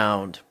turns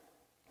around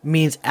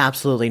means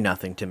absolutely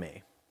nothing to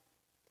me.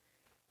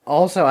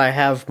 Also, I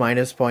have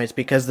minus points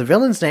because the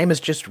villain's name is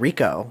just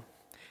Rico.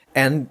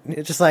 And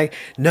it's just like,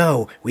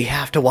 no, we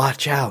have to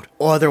watch out.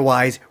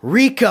 Otherwise,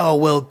 Rico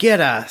will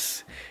get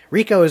us.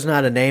 Rico is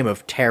not a name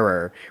of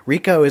terror.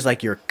 Rico is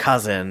like your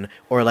cousin,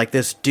 or like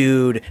this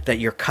dude that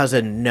your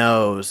cousin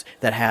knows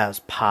that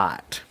has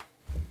pot.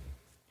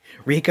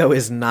 Rico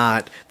is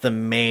not the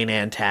main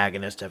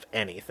antagonist of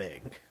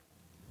anything.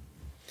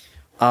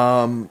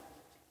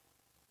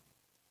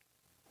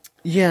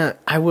 Yeah,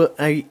 I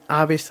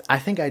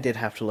think I did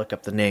have to look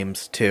up the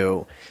names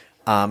too.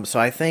 So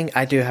I think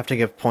I do have to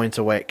give points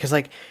away because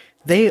like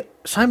they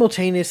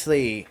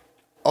simultaneously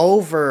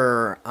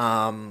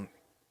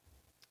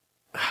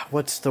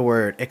what's the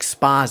word?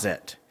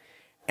 Exposit,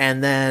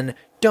 and then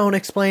don't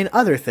explain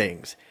other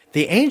things.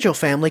 The Angel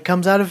family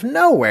comes out of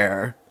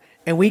nowhere,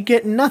 and we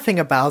get nothing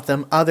about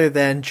them other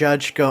than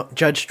Judge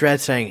Dredd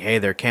saying, "Hey,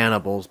 they're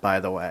cannibals, by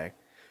the way."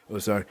 Oh,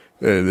 sorry.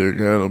 Hey, they're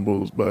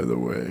cannibals, by the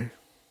way.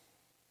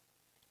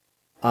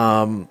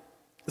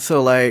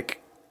 So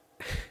like,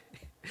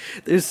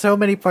 there's so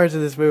many parts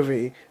of this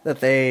movie that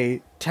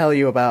they tell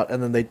you about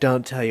and then they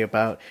don't tell you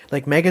about.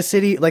 Like Mega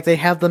City, like they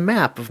have the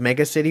map of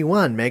Mega City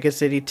 1, Mega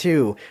City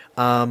 2,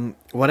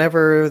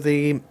 whatever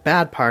the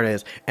bad part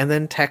is, and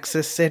then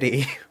Texas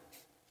City.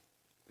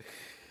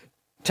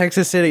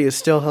 Texas City is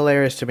still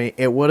hilarious to me.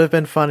 It would have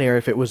been funnier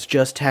if it was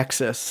just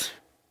Texas.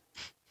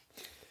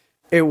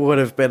 It would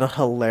have been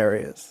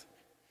hilarious.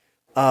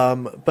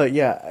 But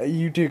yeah,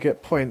 you do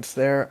get points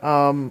there.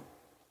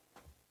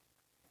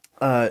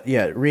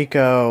 Yeah,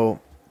 Rico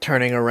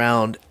turning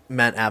around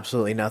meant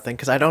absolutely nothing,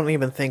 because I don't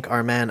even think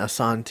our man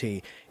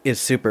Asante is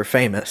super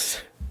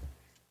famous.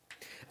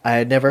 I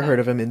had never heard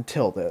of him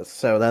until this,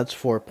 so that's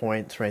 4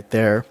 points right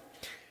there.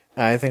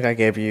 I think I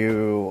gave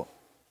you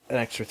an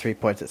extra 3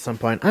 points at some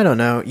point. I don't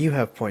know. You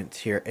have points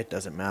here. It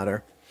doesn't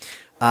matter.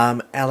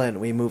 Ellen,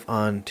 we move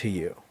on to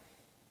you.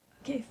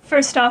 Okay,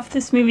 first off,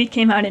 this movie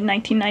came out in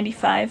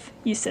 1995.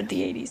 You said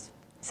the 80s.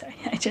 Sorry,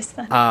 I just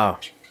thought... Oh,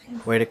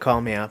 way to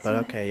call me out, but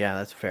okay, yeah,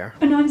 that's fair.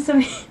 Oh, no, I'm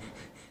sorry.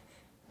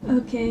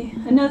 Okay,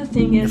 another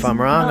thing is... If I'm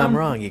wrong, I'm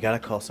wrong. You gotta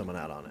call someone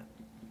out on it.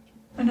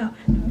 Oh, no.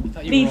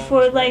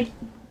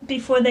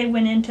 Before they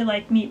went in to,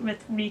 like, meet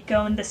with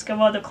Rico and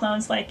discover all the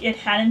clones, like, it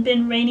hadn't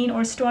been raining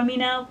or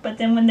storming out, but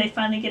then when they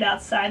finally get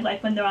outside,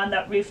 like, when they're on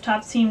that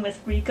rooftop scene with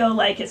Rico,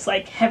 like, it's,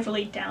 like,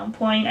 heavily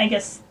downpouring. I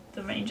guess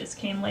the rain just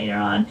came later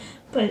on,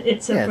 but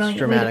it's a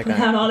brilliant way to put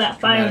out all that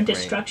fire and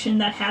destruction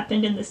that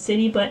happened in the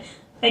city, but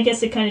I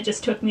guess it kind of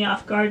just took me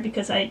off guard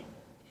because I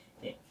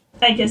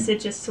guess it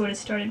just sort of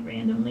started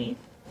randomly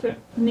for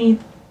me,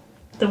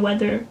 the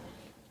weather,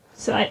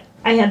 so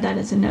I had that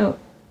as a note.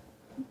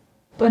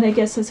 But I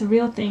guess as a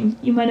real thing,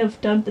 you might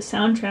have dug the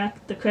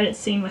soundtrack. The credit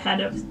scene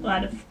had a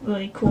lot of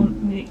really cool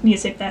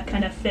music that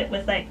kind of fit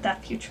with like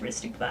that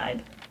futuristic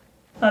vibe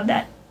of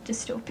that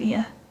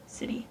dystopia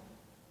city.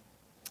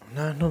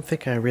 No, I don't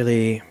think I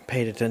really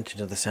paid attention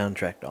to the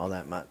soundtrack all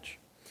that much.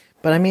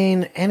 But I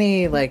mean,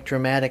 any like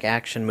dramatic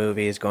action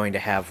movie is going to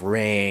have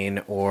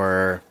rain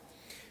or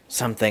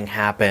something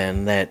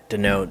happen that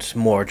denotes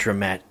more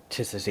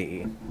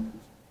dramaticity.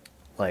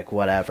 Like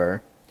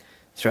whatever.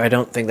 So I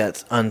don't think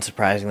that's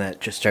unsurprising that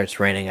it just starts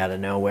raining out of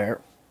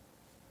nowhere.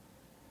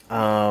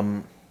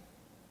 So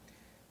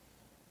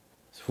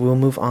we'll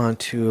move on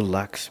to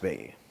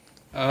Luxby.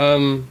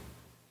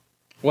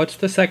 What's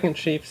the second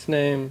chief's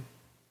name?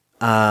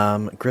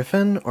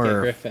 Griffin or...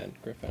 Yeah,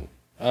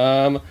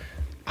 Griffin.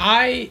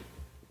 I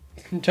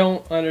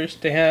don't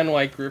understand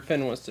why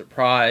Griffin was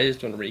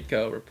surprised when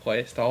Rico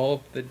replaced all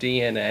of the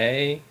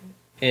DNA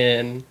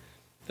in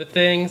the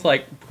things.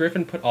 Like,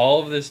 Griffin put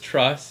all of this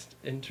trust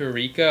into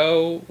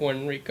Rico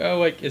when Rico,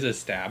 like, is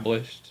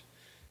established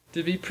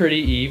to be pretty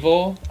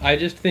evil. I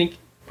just think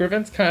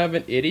Griffin's kind of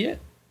an idiot.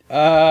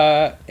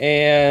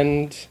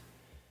 And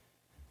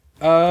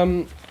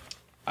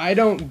I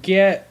don't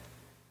get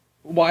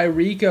why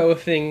Rico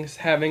thinks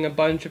having a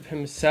bunch of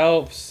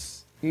himself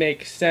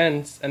makes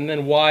sense, and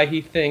then why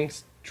he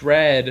thinks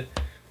Dredd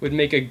would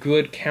make a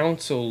good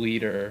council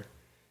leader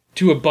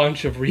to a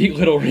bunch of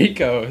little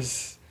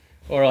Ricos,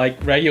 or like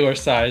regular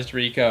sized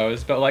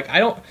Ricos. But like, I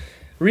don't...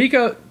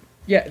 Rico...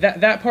 Yeah,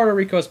 that part of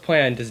Rico's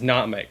plan does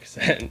not make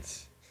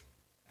sense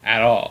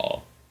at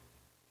all.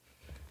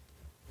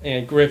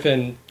 And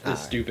Griffin is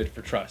stupid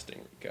for trusting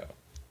Rico.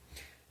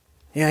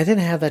 Yeah, I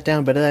didn't have that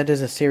down, but that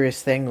is a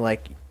serious thing.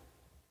 Like,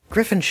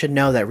 Griffin should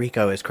know that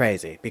Rico is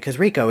crazy, because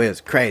Rico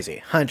is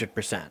crazy,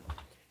 100%.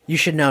 You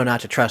should know not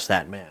to trust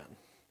that man.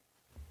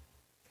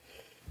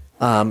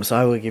 So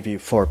I will give you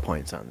 4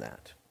 points on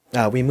that.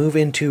 We move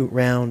into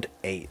round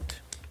 8.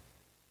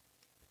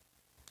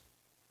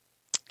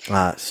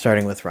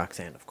 Starting with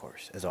Roxanne, of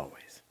course, as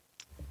always.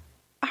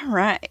 All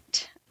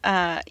right.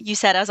 You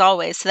said as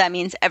always, so that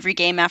means every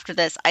game after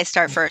this, I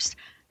start first.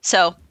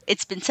 So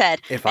it's been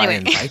said. If anyway. I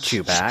invite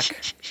you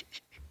back.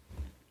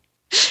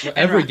 Well,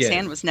 every Roxanne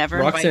game. Was never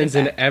Roxanne's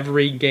invited in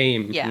every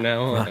game. Yeah. You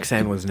know?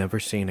 Roxanne was never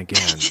seen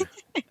again.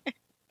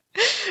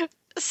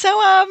 So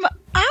I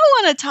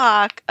want to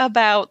talk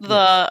about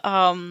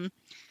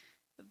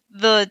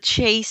the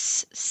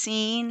chase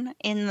scene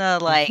in the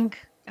like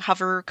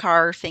hover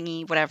car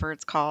thingy, whatever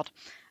it's called.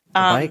 The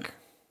bike?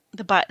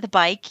 The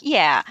bike,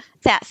 yeah,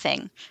 that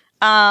thing.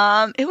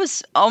 It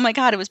was, oh my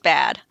god, it was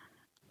bad.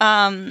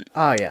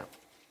 Oh, yeah.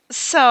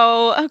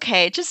 So,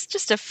 okay,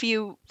 just a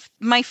few.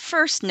 My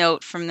first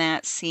note from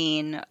that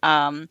scene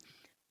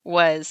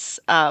was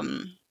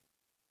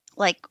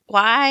like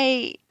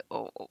why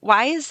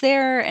is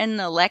there an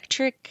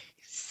electric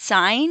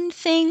sign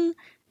thing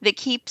that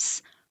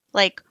keeps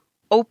like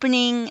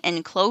opening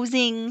and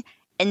closing,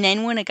 and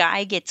then when a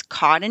guy gets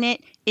caught in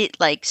it, it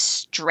like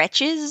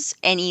stretches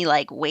and he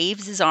like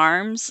waves his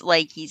arms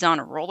like he's on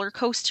a roller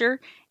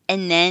coaster,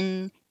 and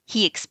then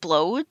he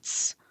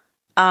explodes.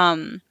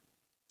 Um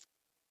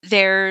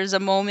there's a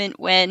moment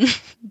when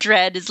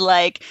Dredd is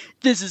like,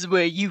 "This is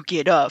where you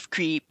get off,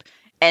 creep,"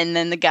 and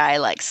then the guy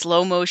like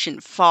slow motion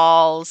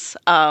falls.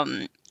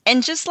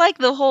 And just like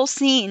the whole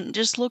scene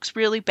just looks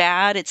really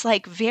bad. It's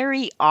like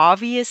very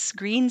obvious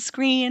green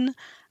screen.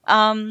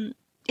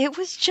 It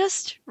was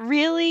just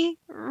really,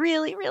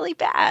 really, really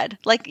bad.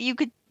 Like you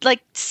could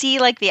like see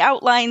like the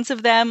outlines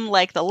of them.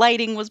 Like the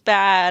lighting was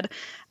bad.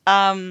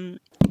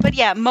 But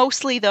yeah,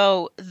 mostly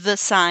though the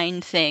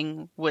sign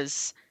thing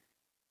was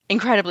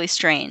incredibly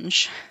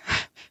strange.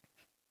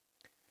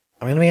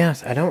 I mean, let me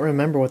ask. I don't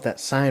remember what that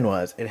sign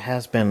was. It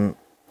has been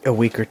a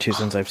week or two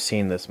since I've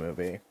seen this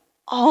movie.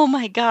 Oh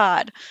my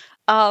god.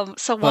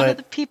 So one of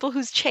the people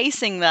who's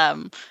chasing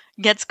them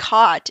gets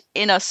caught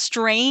in a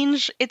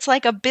strange, it's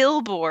like a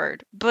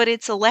billboard, but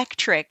it's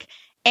electric,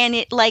 and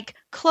it like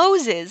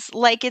closes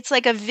like it's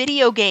like a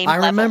video game I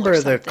level remember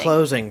or the something.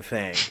 closing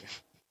thing.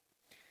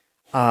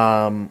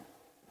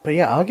 But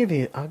yeah, I'll give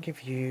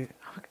you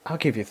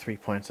 3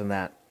 points on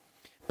that.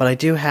 But I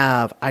do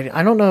have, I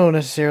don't know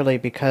necessarily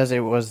because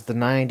it was the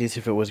 90s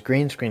if it was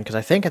green screen, because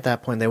I think at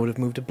that point they would have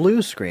moved to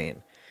blue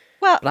screen.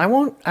 Well, But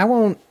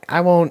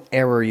I won't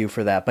error you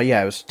for that. But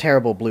yeah, it was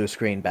terrible blue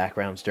screen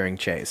backgrounds during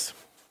chase.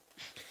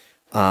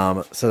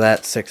 So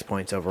that's 6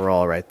 points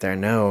overall right there.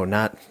 No,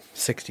 not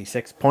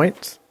 66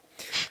 points.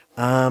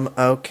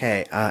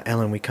 Okay,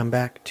 Ellen, we come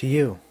back to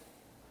you.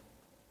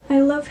 I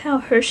love how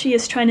Hershey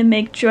is trying to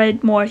make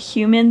Dredd more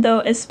human,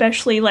 though,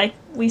 especially, like,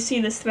 we see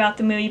this throughout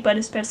the movie, but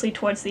especially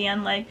towards the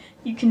end, like,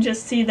 you can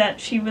just see that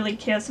she really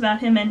cares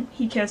about him and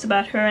he cares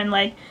about her, and,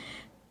 like,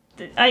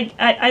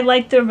 I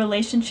like their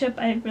relationship.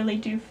 I really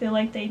do feel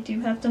like they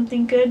do have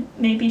something good.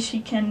 Maybe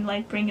she can,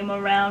 like, bring him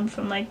around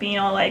from, like, being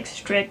all, like,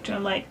 strict or,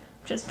 like,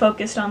 just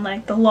focused on,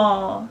 like, the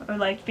law or,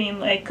 like, being,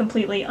 like,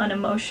 completely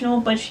unemotional,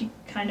 but she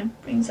kind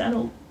of brings out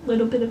a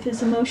little bit of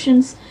his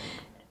emotions.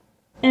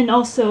 And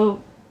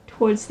also,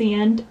 towards the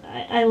end,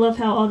 I love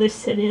how all the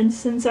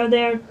citizens are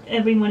there.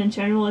 Everyone in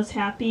general is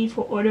happy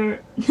for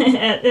order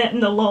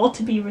and the law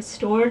to be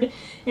restored,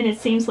 and it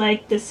seems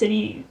like the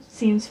city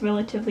seems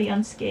relatively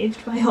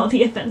unscathed by all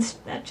the events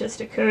that just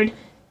occurred.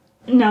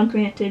 Now,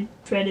 granted,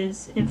 Dredd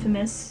is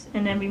infamous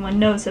and everyone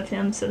knows of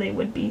him, so they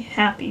would be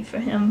happy for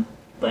him,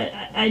 but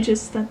I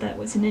just thought that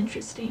was an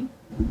interesting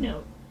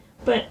note.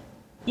 But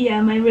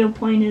yeah, my real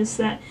point is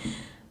that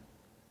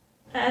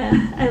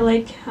I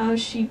like how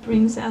she's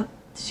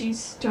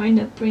starting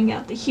to bring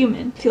out the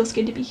human. Feels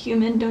good to be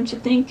human, don't you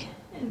think?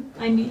 And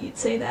I knew you'd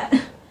say that.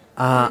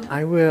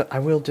 I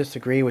will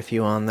disagree with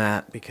you on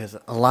that because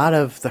a lot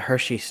of the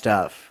Hershey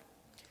stuff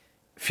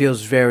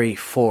feels very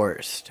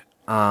forced.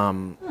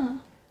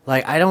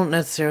 Like I don't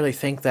necessarily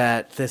think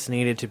that this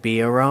needed to be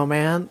a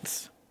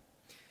romance.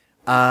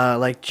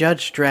 Like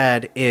Judge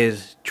Dredd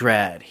is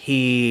Dredd.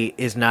 He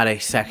is not a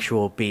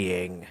sexual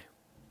being.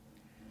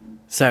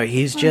 So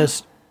he's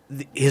just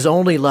his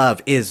only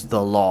love is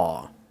the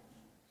law.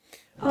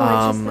 Oh,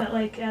 I just thought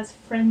like as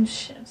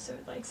friendships or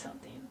like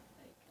something.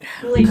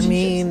 Like relationships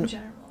in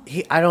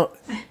general.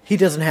 He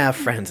doesn't have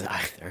friends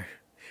either.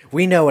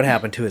 We know what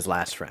happened to his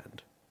last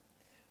friend.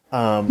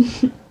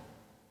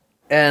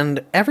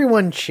 And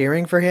everyone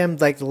cheering for him,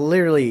 like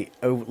literally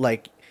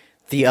like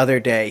the other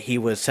day he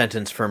was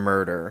sentenced for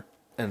murder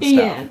and stuff.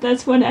 Yeah,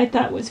 that's what I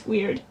thought was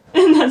weird.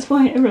 And that's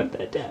why I wrote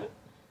that down.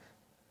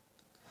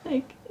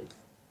 Like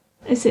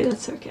I say that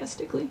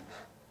sarcastically.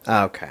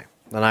 Okay.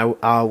 Then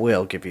I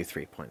will give you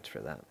 3 points for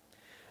that.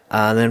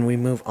 Then we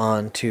move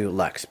on to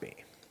Luxby.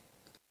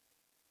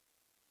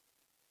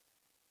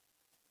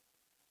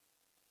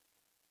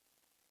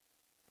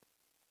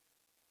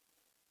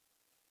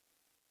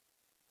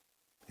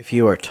 If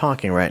you are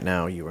talking right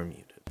now, you are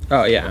muted.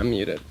 Oh yeah, I'm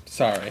muted.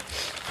 Sorry.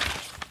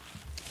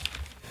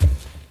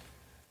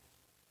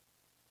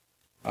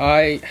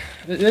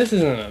 This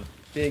isn't a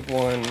big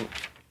one.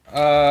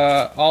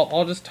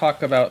 I'll just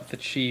talk about the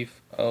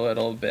chief a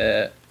little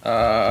bit.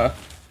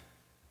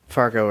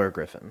 Fargo or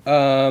Griffin?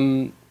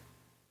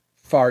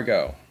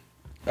 Fargo.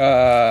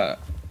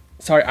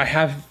 Sorry, I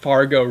have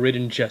Fargo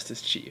written just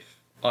as chief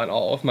on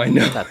all of my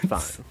notes. That's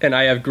fine. And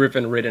I have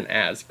Griffin written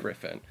as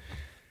Griffin.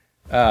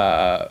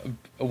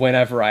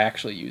 Whenever I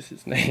actually use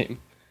his name.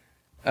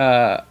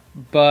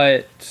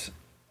 But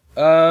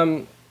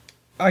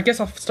I guess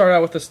I'll start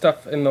out with the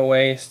stuff in the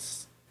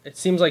wastes. It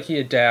seems like he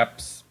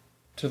adapts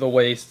to the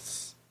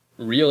wastes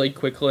really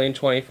quickly in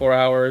 24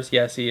 hours.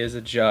 Yes, he is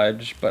a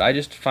judge, but I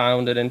just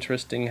found it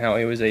interesting how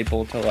he was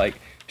able to like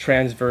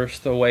transverse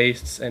the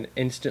wastes and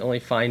instantly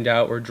find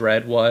out where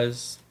Dredd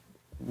was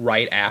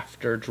right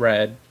after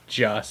Dredd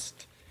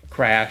just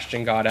crashed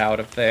and got out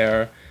of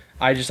there.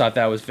 I just thought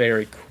that was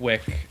very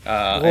quick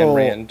and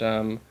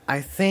random.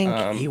 I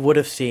think he would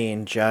have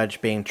seen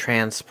Judge being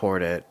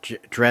transported,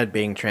 Dredd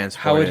being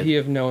transported. How would he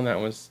have known that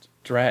was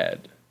Dredd?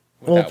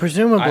 Well,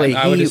 presumably,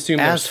 I would assume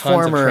as there's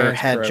tons of former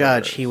head transfer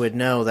judge, errors. he would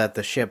know that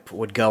the ship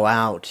would go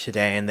out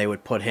today and they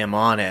would put him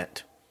on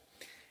it.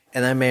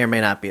 And that may or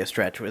may not be a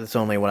stretch, but it's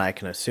only what I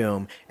can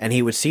assume. And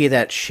he would see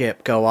that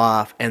ship go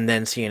off and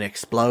then see an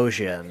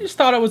explosion. I just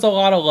thought it was a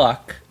lot of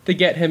luck to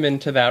get him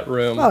into that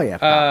room. Oh,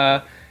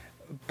 yeah.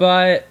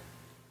 But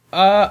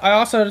I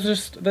also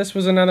this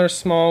was another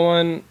small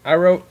one. I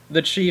wrote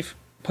the chief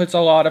puts a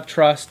lot of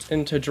trust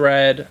into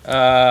Dredd.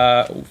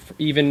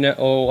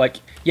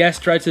 Yes,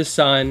 Dredd's his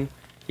son.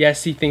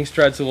 Yes, he thinks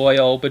Dredd's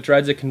loyal, but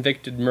Dredd's a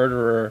convicted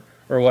murderer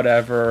or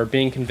whatever, or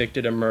being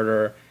convicted of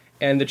murder.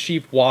 And the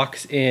chief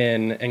walks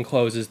in and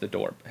closes the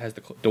door, has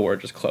the door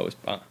just closed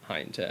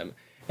behind him.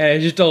 And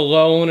he's just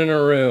alone in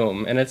a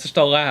room, and it's just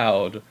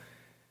allowed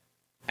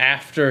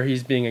after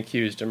he's being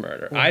accused of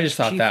murder. Well, I just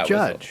thought Chief that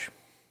Judge.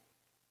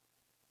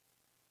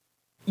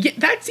 Yeah,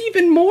 that's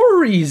even more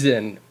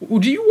reason.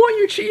 Do you want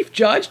your chief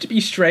judge to be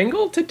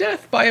strangled to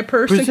death by a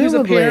person who's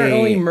Presumably,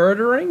 apparently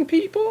murdering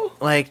people?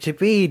 Like, to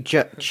be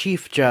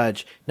chief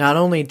judge, not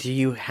only do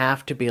you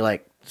have to be,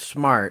 like,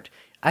 smart,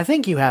 I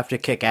think you have to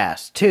kick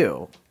ass,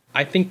 too.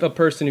 I think the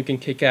person who can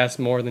kick ass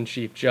more than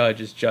chief judge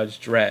is Judge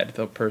Dredd,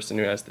 the person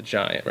who has the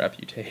giant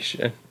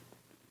reputation.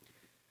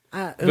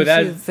 But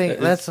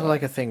that's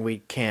like a thing we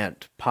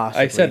can't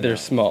possibly I said know.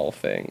 there's small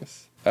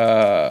things.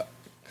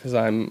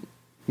 Because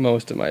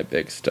most of my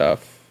big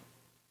stuff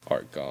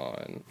are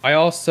gone. I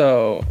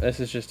also, this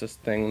is just a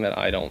thing that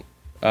I don't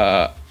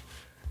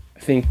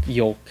think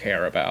you'll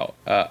care about.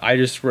 I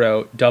just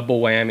wrote double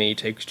whammy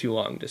takes too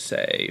long to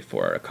say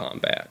for a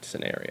combat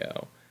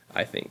scenario.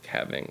 I think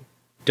having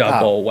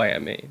double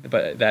whammy,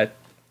 but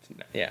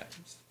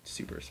it's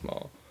super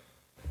small.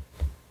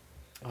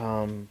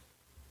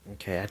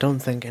 Okay, I don't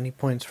think any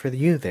points for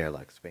you there,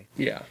 Luxby.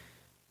 Yeah.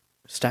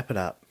 Step it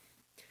up.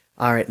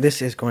 All right,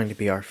 this is going to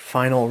be our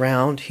final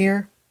round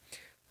here.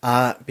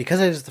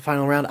 Because it is the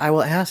final round, I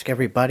will ask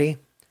everybody,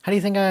 how do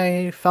you think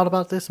I felt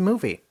about this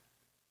movie?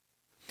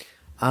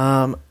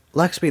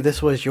 Luxby,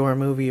 this was your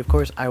movie, of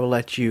course. I will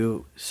let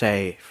you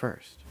say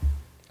first.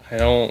 I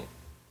don't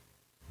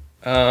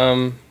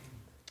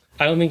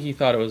think he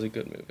thought it was a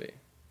good movie.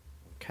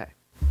 Okay.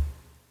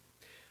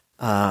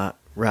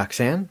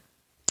 Roxanne?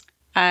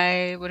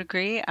 I would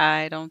agree.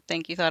 I don't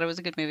think you thought it was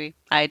a good movie.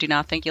 I do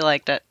not think you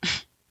liked it.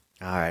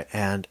 All right,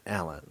 and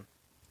Alan?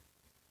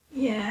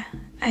 Yeah,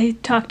 I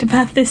talked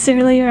about this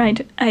earlier.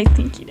 I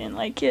think you didn't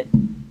like it.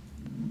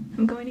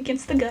 I'm going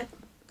against the gut.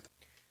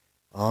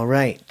 All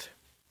right.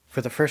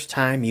 For the first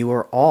time, you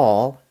are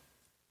all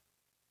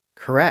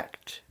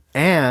correct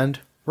and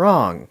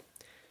wrong.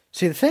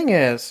 See, the thing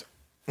is,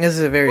 this is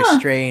a very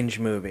strange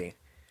movie.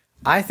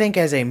 I think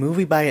as a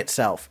movie by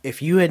itself,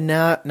 if you had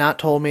not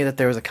told me that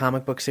there was a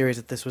comic book series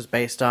that this was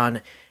based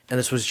on, and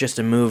this was just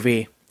a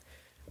movie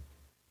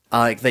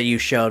like that you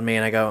showed me,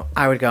 and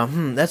I would go,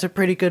 that's a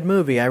pretty good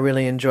movie. I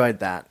really enjoyed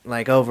that.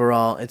 Like,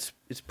 overall, it's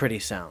pretty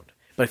sound.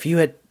 But if you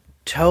had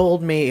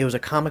told me it was a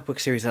comic book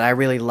series that I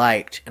really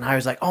liked, and I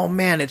was like, oh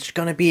man, it's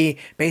going to be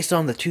based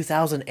on the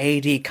 2000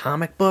 AD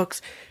comic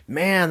books,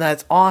 man,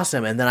 that's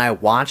awesome. And then I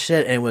watched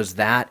it, and it was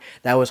that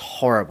was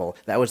horrible.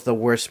 That was the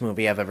worst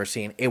movie I've ever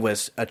seen. It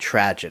was a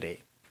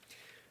tragedy.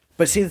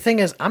 But see, the thing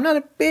is, I'm not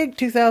a big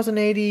 2000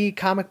 AD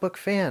comic book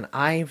fan.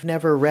 I've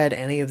never read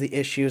any of the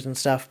issues and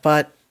stuff,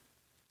 but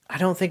I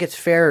don't think it's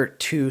fair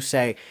to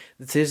say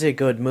this is a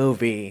good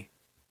movie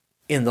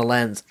in the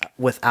lens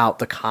without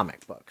the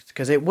comic books,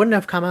 because it wouldn't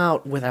have come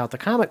out without the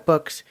comic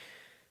books,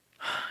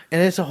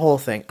 and it's a whole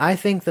thing. I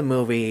think the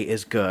movie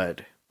is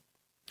good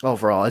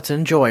overall. It's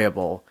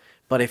enjoyable,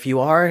 but if you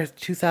are a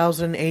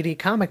 2080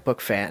 comic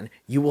book fan,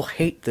 you will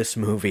hate this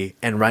movie,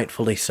 and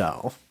rightfully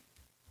so.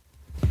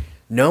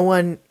 No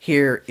one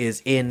here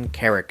is in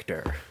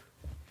character.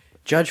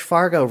 Judge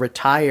Fargo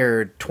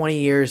retired 20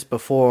 years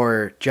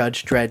before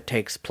Judge Dredd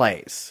takes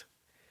place,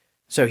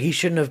 so he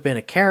shouldn't have been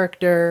a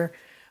character.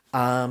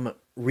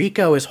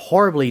 Rico is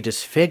horribly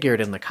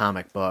disfigured in the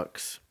comic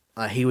books.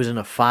 He was in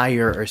a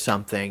fire or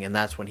something, and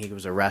that's when he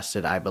was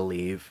arrested, I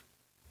believe.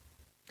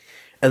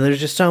 And there's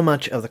just so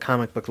much of the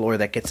comic book lore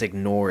that gets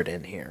ignored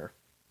in here.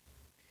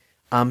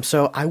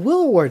 So I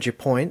will award you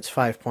points,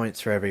 5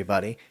 points for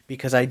everybody,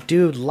 because I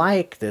do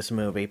like this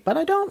movie, but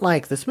I don't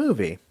like this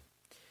movie,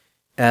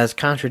 as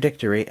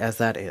contradictory as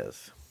that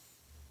is.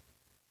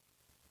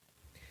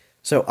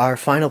 So our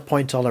final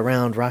points all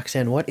around.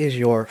 Roxanne, what is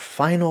your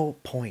final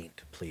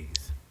point,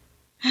 please?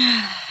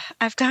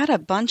 I've got a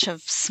bunch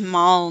of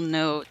small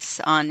notes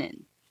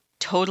on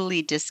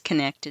totally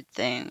disconnected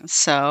things,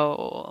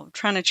 so I'm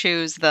trying to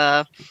choose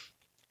the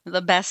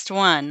best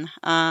one.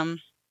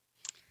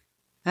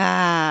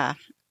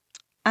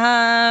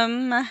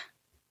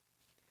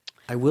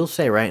 I will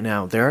say right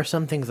now, there are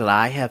some things that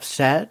I have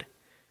said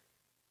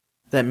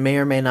that may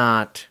or may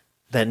not,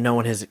 that no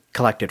one has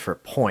collected for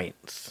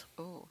points.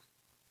 Ooh.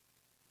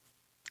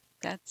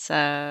 That's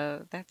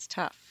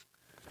tough.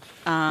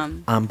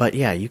 But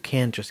yeah, you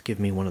can just give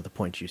me one of the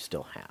points you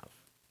still have.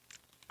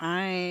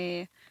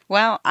 I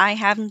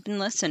haven't been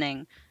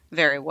listening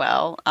very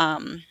well.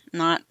 I'm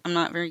not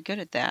very good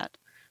at that.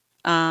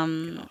 Get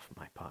off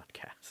my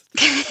podcast.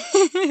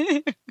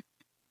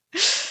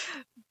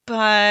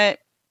 But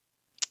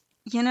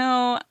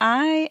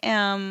I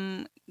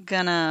am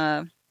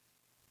gonna.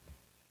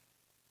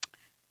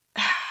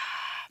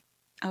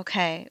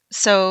 Okay,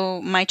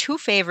 so my two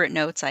favorite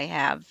notes I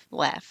have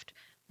left.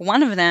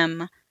 One of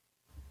them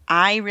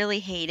I really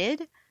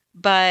hated,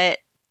 but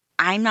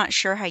I'm not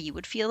sure how you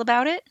would feel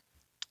about it.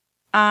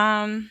 So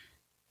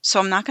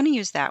I'm not going to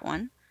use that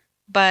one.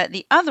 But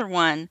the other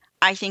one,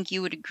 I think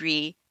you would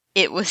agree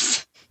it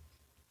was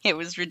it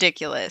was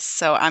ridiculous.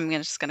 So I'm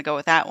just going to go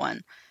with that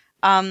one.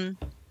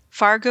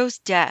 Fargo's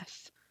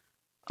death.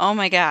 Oh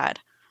my god.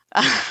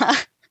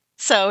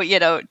 So,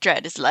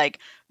 Dredd is like,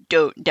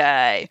 "Don't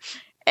die."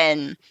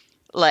 And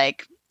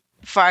like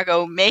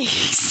Fargo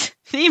makes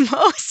the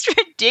most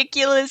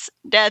ridiculous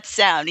death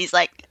sound. He's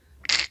like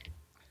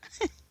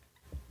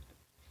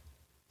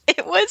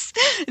it was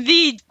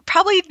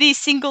probably the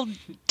single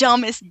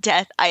dumbest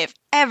death I have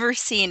ever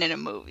seen in a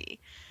movie.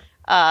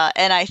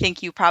 And I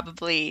think you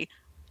probably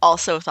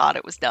also thought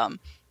it was dumb.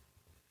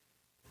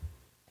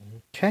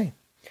 Okay.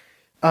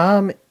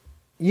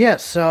 Yeah,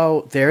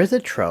 so there is a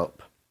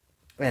trope,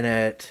 and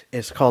it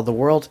is called the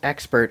world's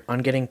expert on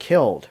getting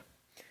killed.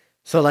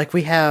 So, like,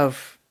 we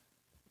have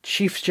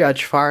Chief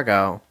Judge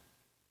Fargo,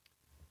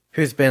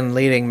 who's been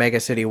leading Mega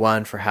City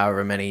 1 for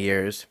however many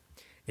years,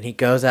 and he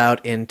goes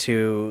out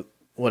into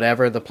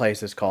whatever the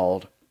place is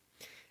called,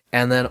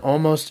 and then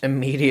almost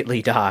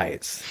immediately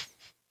dies.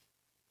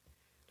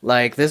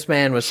 Like, this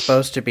man was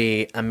supposed to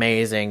be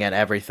amazing at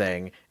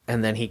everything,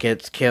 and then he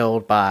gets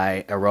killed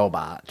by a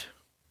robot.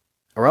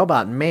 A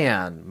robot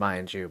man,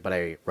 mind you, but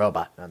a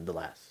robot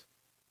nonetheless.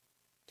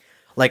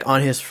 Like,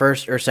 on his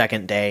first or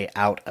second day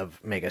out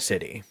of Mega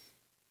City.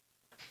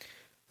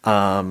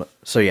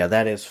 So yeah,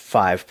 that is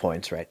 5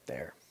 points right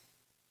there.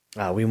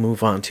 We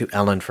move on to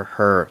Ellen for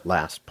her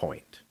last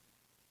point.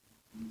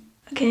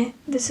 Okay,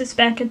 this is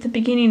back at the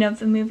beginning of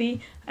the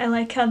movie. I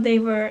like how they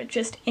were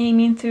just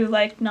aiming through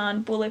like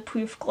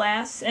non-bulletproof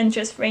glass and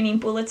just raining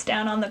bullets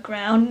down on the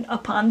ground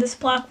upon this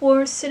Block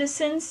War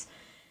citizens.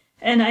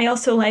 And I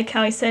also like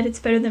how he said it's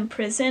better than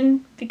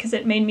prison, because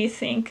it made me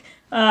think,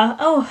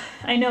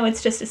 I know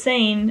it's just a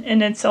saying,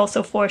 and it's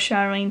also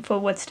foreshadowing for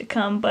what's to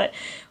come, but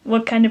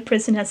what kind of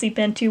prison has he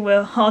been to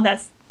where all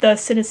that the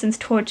citizens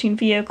torching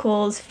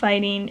vehicles,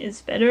 fighting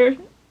is better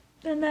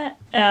than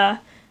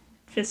that?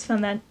 Just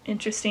found that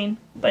interesting.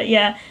 But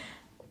yeah,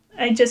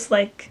 I just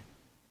like,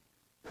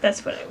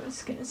 that's what I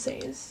was gonna say,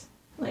 is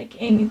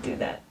like aiming through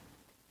that.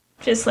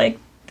 Just like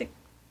the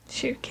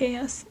sheer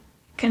chaos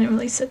kind of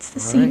really sets the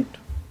scene. Right.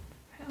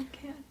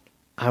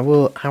 I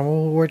will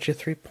award you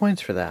 3 points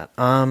for that.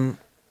 All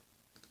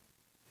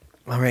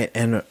right,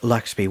 and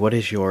Luxby, what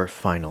is your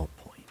final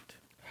point?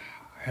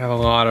 I have a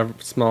lot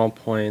of small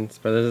points,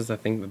 but this is, I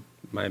think,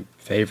 my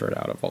favorite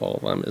out of all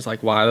of them. Is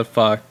like, why the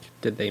fuck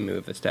did they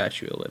move the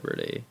Statue of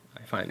Liberty?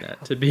 I find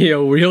that to be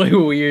a really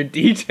weird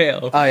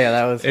detail. Oh yeah,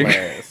 that was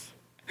hilarious.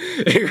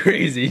 A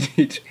crazy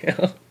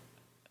detail.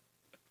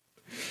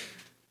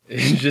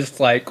 It's just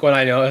like, when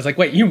I know, I was like,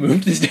 wait, you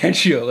moved the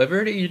Statue of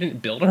Liberty? You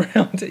didn't build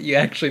around it? You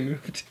actually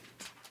moved it.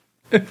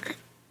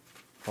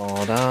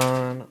 Hold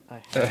on.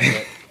 I have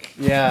it.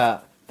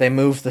 Yeah, they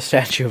moved the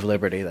Statue of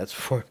Liberty. That's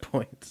 4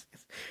 points.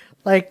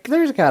 Like,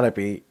 there's gotta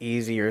be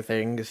easier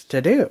things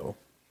to do.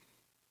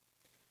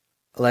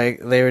 Like,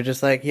 they were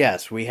just like,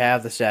 yes, we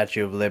have the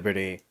Statue of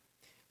Liberty.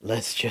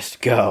 Let's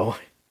just go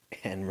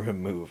and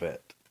remove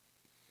it.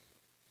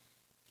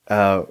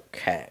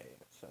 Okay,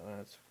 so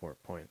that's 4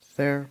 points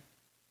there.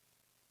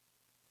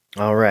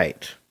 All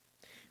right.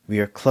 We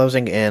are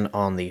closing in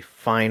on the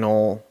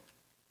final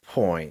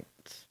point.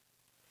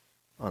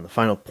 On the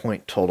final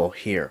point total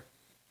here.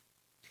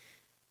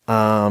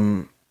 Let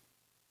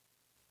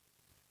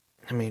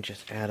me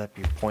just add up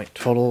your point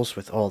totals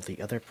with all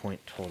the other point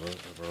totals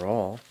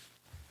overall.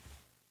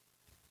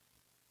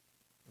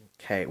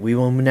 Okay, we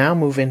will now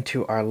move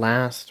into our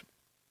last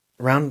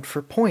round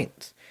for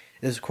points.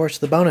 It is, of course,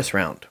 the bonus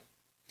round.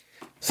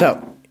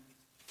 So,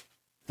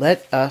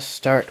 let us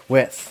start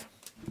with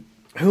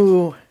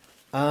who...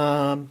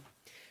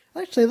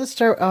 Actually, let's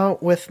start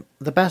out with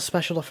the best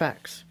special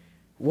effects.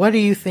 What do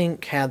you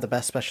think had the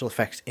best special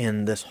effects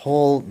in this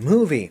whole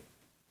movie?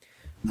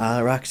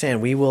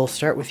 Roxanne, we will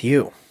start with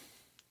you.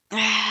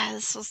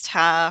 This was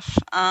tough.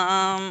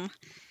 I'm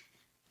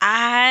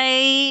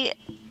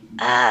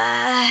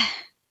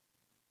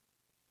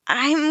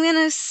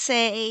gonna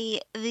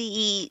say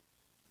the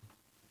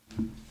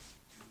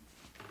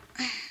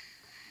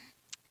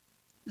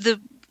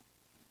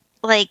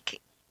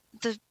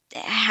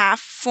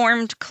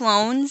half-formed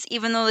clones,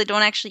 even though they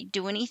don't actually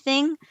do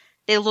anything,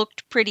 they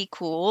looked pretty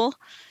cool.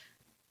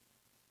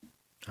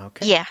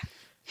 Okay. Yeah.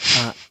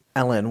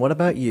 Ellen, what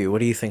about you? What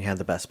do you think had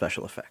the best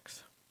special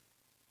effects?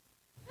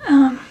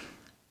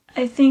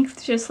 I think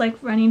just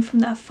like running from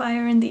that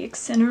fire in the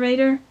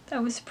incinerator,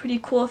 that was a pretty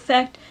cool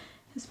effect,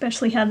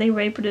 especially how they were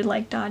able to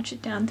like dodge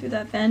it down through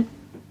that vent.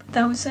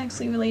 That was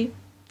actually really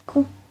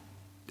cool.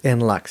 In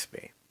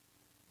Luxby.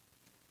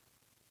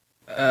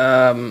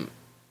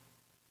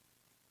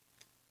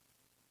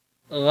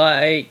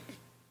 Like,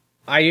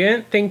 I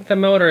didn't think the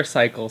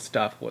motorcycle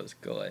stuff was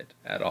good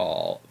at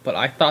all, but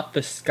I thought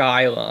the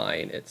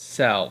skyline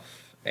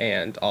itself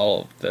and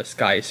all of the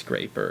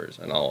skyscrapers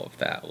and all of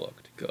that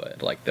looked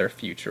good, like their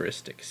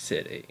futuristic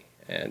city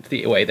and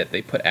the way that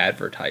they put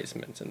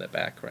advertisements in the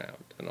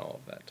background and all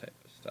of that type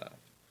of stuff.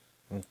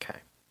 Okay.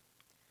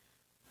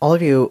 All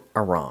of you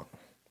are wrong.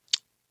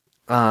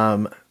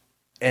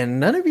 And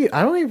none of you,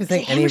 I don't even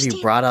think any of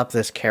you brought up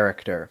this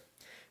character.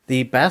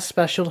 The best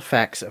special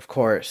effects, of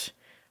course,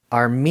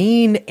 are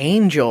Mean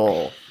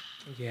Angel.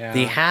 Yeah.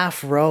 The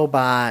half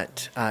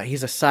robot.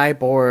 He's a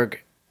cyborg,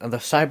 the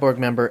cyborg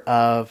member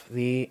of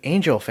the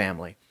Angel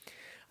family.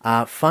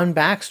 Fun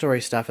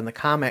backstory stuff in the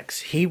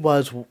comics. He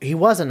was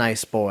a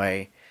nice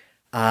boy,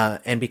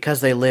 and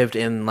because they lived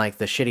in like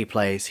the shitty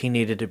place, he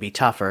needed to be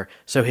tougher.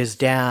 So his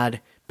dad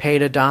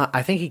paid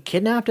I think he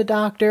kidnapped a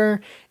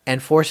doctor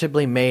and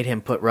forcibly made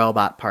him put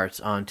robot parts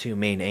onto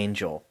Mean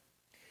Angel.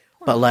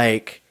 But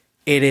like,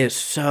 it's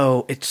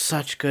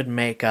such good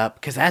makeup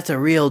because that's a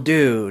real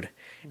dude,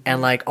 and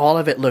like all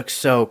of it looks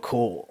so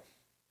cool.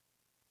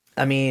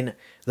 I mean,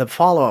 the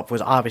follow-up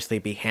was obviously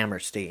be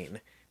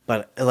Hammerstein,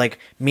 but like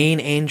Mean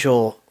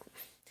Angel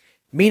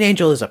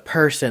is a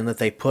person that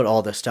they put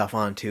all this stuff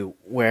onto,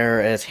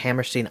 whereas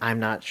Hammerstein, I'm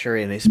not sure,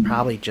 and is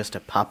probably just a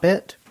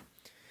puppet.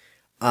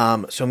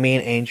 So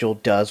Mean Angel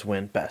does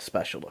win Best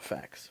Special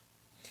Effects.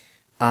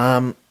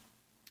 I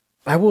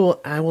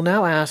will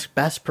now ask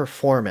Best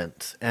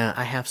Performance.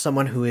 I have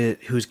someone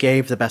who's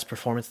gave the best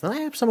performance, then I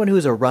have someone who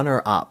is a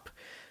runner-up.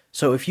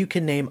 So if you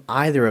can name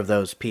either of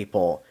those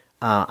people,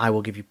 I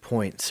will give you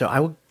points. So I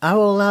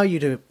will allow you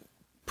to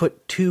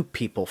put two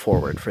people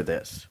forward for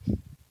this.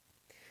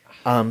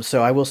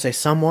 So I will say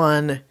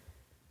someone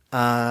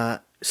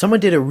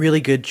did a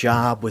really good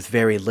job with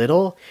very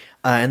little,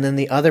 and then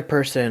the other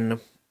person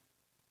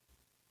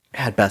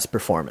had best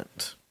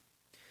performance.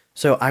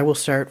 So I will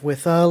start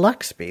with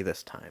Luxby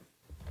this time.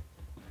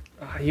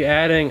 You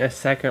adding a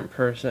second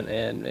person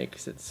in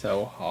makes it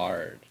so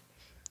hard.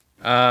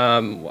 I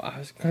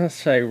was gonna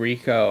say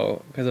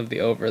Rico because of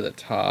the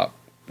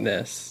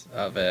over-the-topness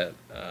of it.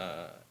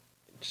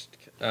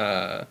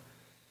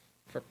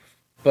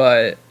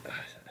 But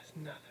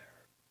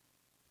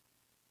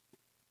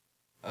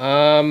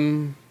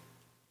I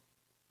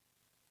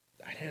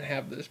didn't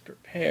have this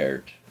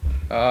prepared.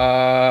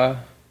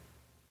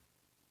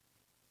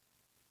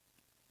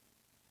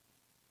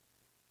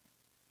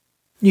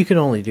 You can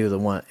only do the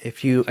one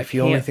if you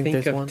only think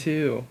there's of one.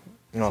 Two.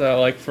 Okay. So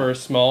like for a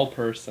small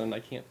person, I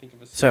can't think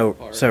of a single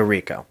part. So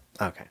Rico.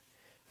 Okay.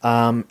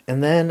 And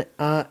then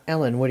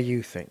Ellen, what do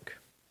you think?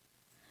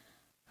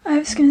 I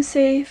was gonna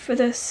say for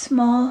the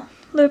smaller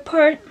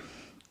part,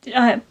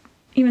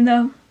 even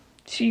though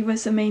she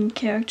was the main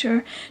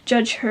character,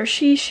 Judge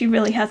Hershey, she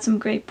really had some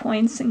great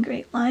points and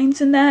great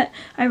lines in that.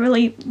 I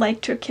really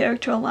liked her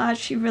character a lot.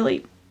 She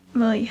really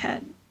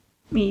had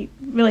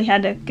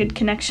a good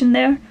connection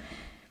there.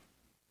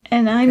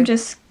 And I'm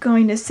just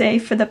going to say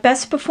for the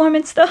best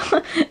performance,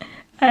 though,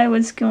 I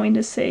was going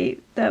to say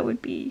that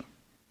would be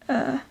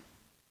Fergie.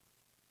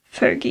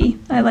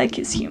 I like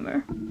his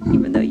humor,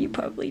 even though you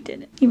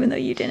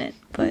didn't.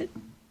 But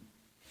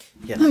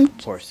yes, of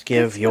course.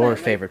 Give your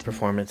favorite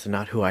performance and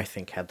not who I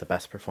think had the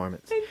best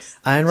performance.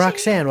 And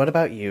Roxanne, what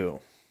about you?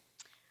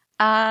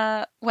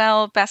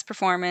 Well, best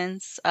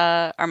performance,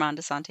 Armand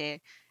Assante.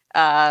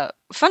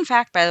 Fun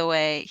fact, by the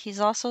way, he's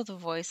also the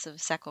voice of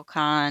Sekil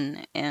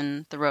Khan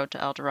in The Road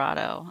to El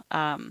Dorado.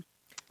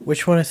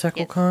 Which one is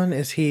Sekil Khan?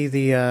 Is he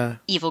the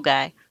evil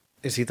guy?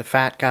 Is he the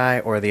fat guy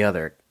or the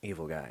other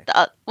evil guy?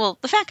 Well,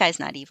 the fat guy's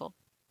not evil.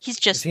 He's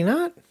just. Is he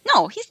not?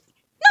 No,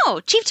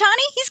 Chief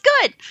Tawny. He's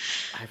good.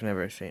 I've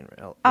never seen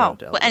Road to El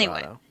well,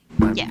 anyway, Dorado.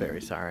 I'm yeah.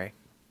 very sorry.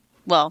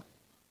 Well,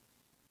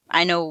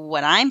 I know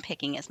what I'm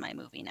picking as my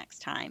movie next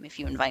time if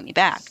you invite me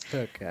back.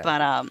 Okay.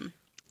 But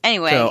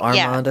anyway, so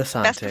Armand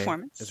Assante best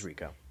performance is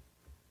Rico.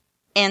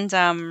 And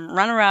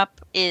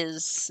runner-up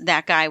is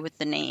that guy with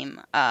the name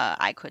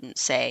I couldn't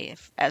say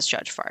as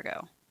Judge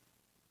Fargo.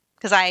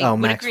 Because I would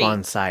Max agree.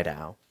 von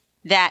Sydow.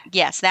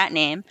 That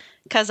name.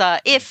 Because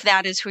if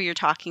that is who you're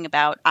talking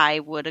about, I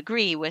would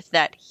agree with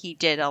that he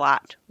did a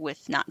lot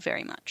with not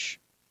very much.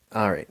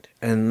 All right.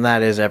 And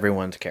that is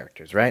everyone's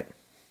characters, right?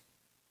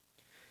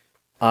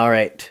 All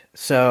right.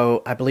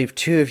 So I believe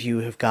two of you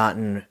have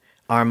gotten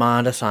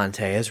Armand Assante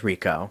as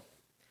Rico.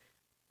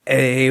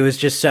 He was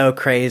just so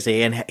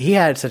crazy, and he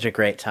had such a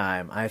great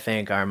time. I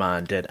think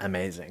Armand did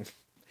amazing.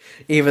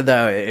 Even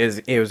though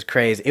it was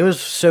crazy. It was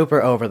super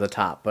over the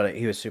top, but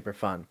he was super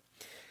fun.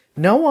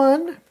 No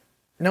one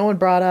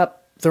brought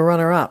up the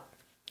runner-up.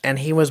 and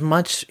he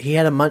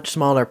had a much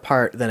smaller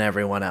part than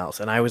everyone else.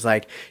 And I was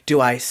like,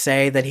 do I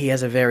say that he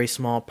has a very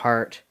small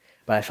part?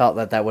 But I felt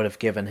that would have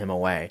given him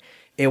away.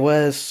 It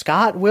was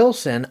Scott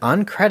Wilson,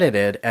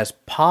 uncredited, as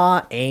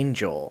Pa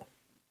Angel.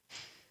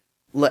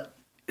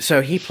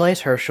 So he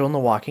plays Herschel in The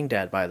Walking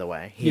Dead, by the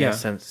way. He has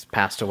since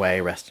passed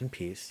away, rest in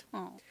peace.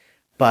 Oh.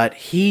 But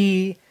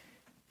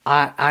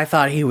I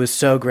thought he was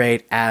so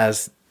great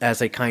as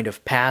a kind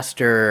of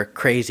pastor,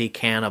 crazy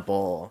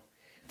cannibal,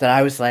 that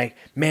I was like,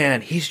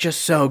 man, he's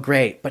just so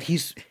great. But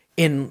he's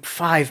in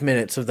 5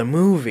 minutes of the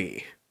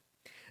movie.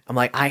 I'm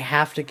like, I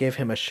have to give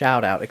him a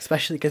shout out,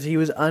 especially because he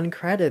was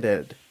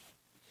uncredited.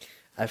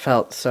 I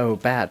felt so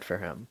bad for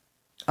him.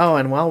 Oh,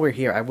 and while we're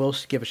here, I will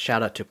give a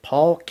shout out to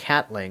Paul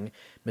Catling,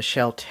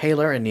 Michelle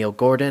Taylor, and Neil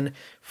Gordon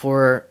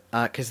for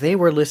because they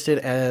were listed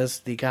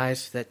as the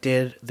guys that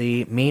did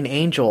the Mean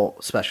Angel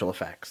special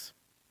effects.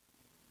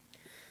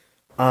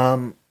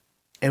 And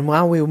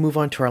while we move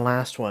on to our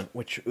last one,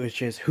 which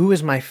is who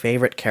is my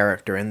favorite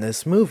character in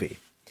this movie?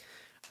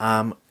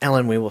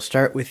 Ellen, we will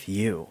start with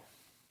you.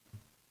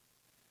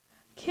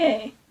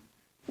 Okay.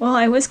 Well,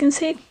 I was going to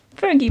say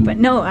Fergie, but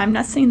no, I'm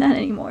not saying that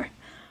anymore.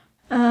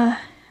 I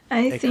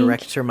think...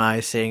 correct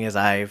surmise, seeing as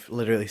I've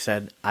literally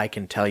said I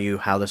can tell you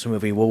how this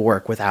movie will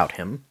work without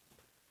him.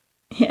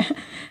 Yeah.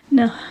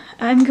 No,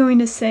 I'm going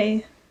to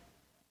say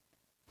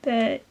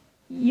that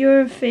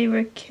your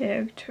favorite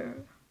character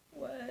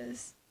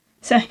was...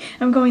 Sorry,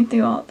 I'm going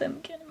through all of them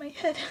again in my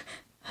head.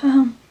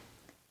 I'm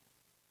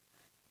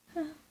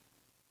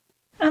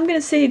going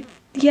to say,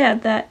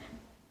 that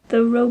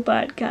the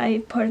robot guy,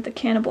 part of the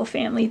cannibal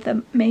family,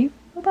 the May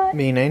robot?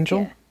 Mean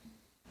Angel?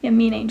 Yeah,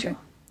 Mean Angel.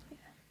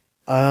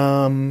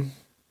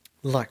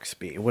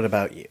 Luxby, what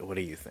about you? What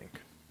do you think?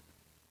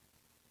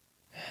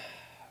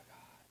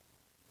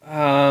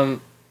 I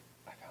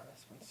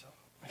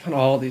found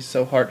all these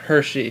so hard.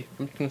 Hershey.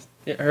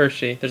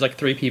 Hershey. There's like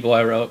 3 people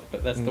I wrote,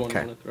 but that's the one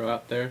I'm going to throw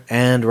out there.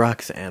 And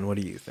Roxanne, what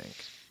do you think?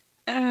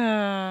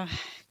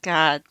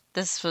 God,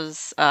 this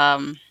was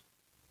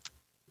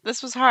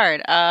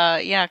hard.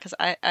 Because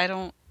I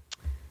don't.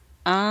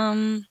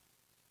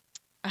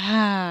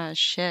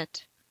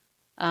 Shit.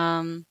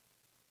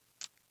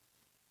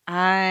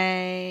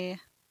 I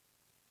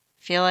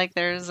feel like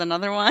there's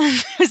another one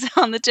who's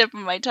on the tip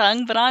of my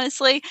tongue, but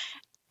honestly,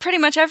 pretty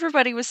much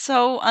everybody was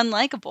so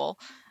unlikable.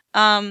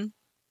 God.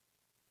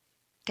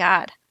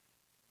 I'm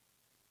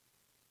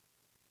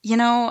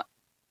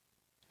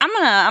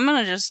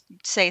gonna just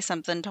say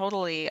something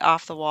totally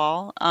off the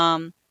wall.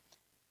 I'm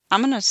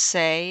gonna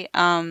say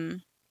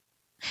the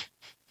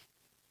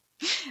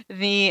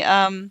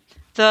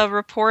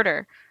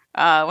reporter,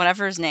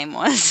 whatever his name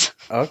was.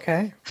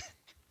 Okay.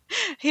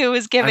 Who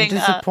was giving... I'm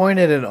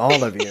disappointed in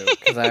all of you,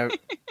 because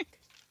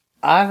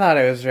I thought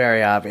it was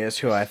very obvious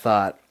who I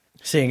thought,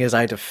 seeing as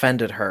I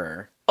defended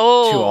her to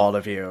all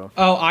of you.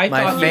 Oh, I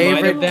My thought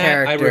favorite you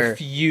character I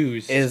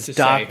refuse is to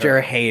Dr. say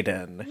her.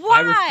 Hayden. Why?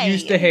 I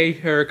refuse to hate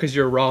her because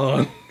you're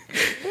wrong.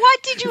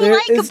 What did you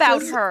like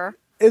about her?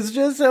 It's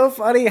just so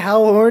funny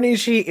how horny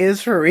she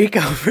is for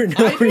Rico for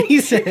no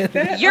reason.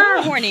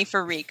 You're horny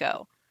for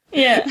Rico.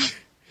 Yeah.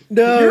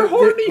 No, You're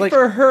horny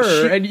for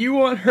her, and you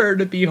want her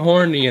to be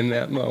horny in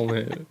that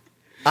moment.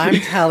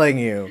 I'm telling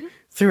you,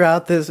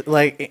 throughout this,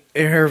 like,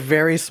 in her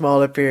very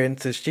small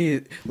appearances,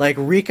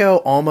 Rico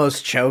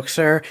almost chokes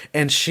her,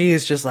 and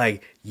she's just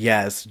like,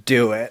 yes,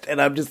 do it. And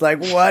I'm just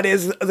like, what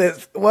is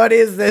this? What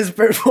is this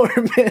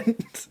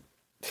performance?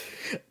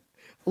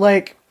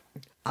 Like,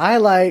 I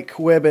like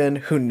women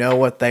who know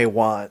what they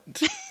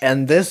want,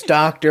 and this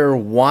doctor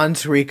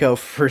wants Rico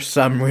for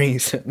some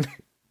reason.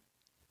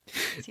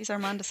 He's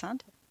Armando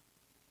Santos.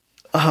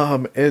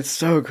 It's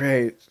so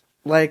great.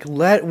 Like,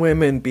 let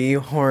women be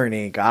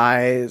horny,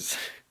 guys.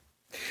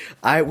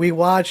 We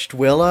watched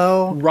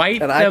Willow.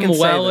 Write them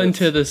well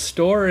into the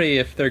story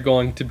if they're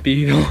going to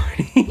be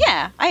horny.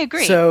 Yeah, I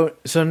agree. So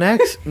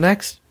next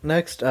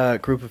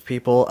group of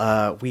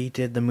people, we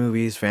did the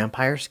movies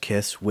Vampire's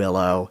Kiss,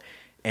 Willow,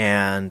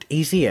 and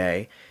Easy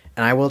A.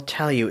 And I will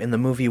tell you, in the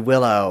movie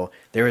Willow,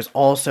 there is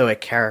also a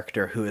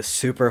character who is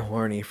super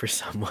horny for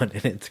someone,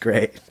 and it's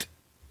great.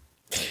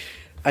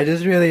 I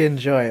just really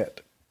enjoy it.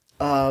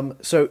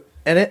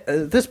 At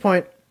this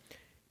point,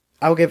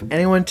 I'll give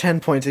anyone 10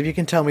 points if you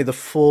can tell me the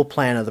full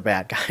plan of the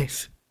bad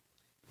guys.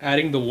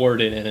 Adding the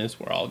warden in is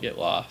where I'll get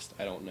lost.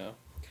 I don't know.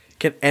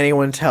 Can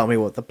anyone tell me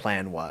what the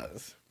plan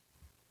was?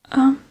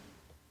 I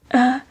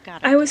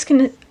was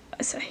gonna...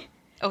 Sorry.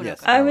 Oh,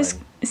 yes, no. I was...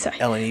 Sorry.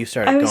 Ellen, you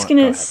started. I was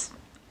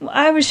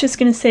I was just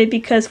gonna say,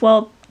 because,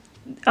 well,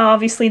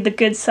 obviously the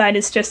good side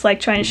is just like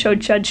trying to show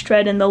Judge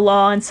Dredd and the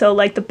law, and so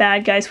like the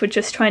bad guys were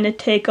just trying to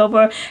take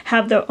over,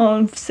 have their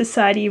own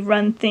society,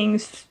 run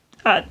things,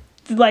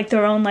 like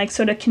their own like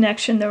sort of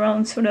connection, their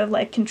own sort of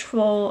like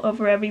control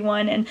over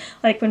everyone. And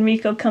like when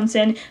Rico comes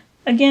in,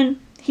 again,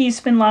 he's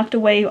been locked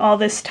away all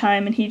this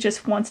time, and he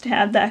just wants to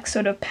have that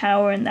sort of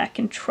power and that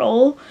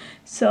control.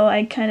 So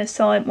I kind of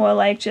saw it more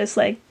like just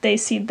like they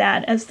see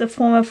that as the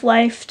form of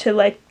life to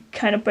like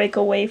kind of break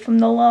away from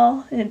the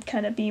law and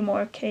kind of be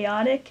more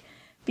chaotic.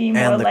 be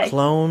more And the like...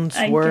 clones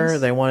I were?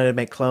 guess- They wanted to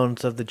make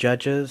clones of the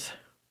judges?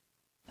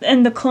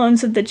 And the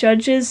clones of the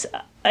judges,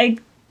 I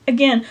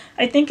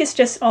think it's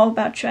just all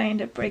about trying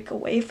to break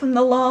away from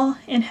the law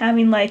and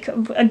having like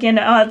again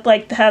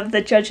like to have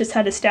the judges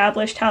had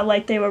established how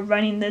like they were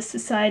running this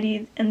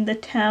society in the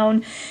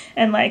town,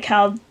 and like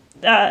how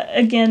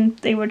again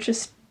they were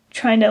just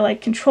trying to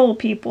like control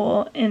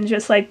people and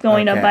just like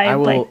going Okay, by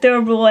like their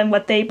rule and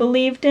what they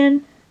believed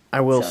in. I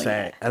will So,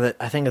 say,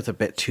 I think it's a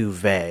bit too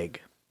vague.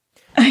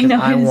 I know.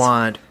 I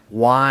want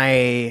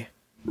why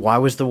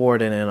was the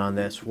warden in on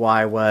this?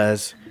 Why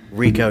was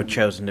Rico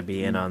chosen to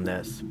be in on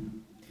this?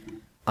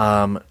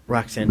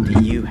 Roxanne,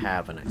 do you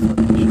have an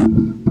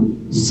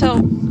explanation?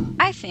 So,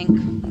 I think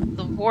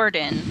the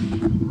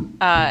warden,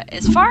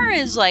 as far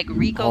as like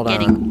Rico Hold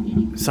getting...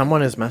 on.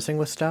 Someone is messing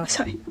with stuff?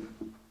 Sorry.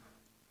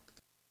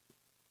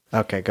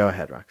 Okay, go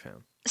ahead,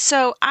 Roxanne.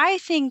 So, I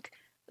think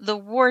the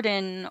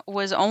warden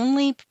was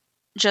only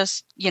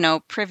just,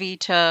 privy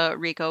to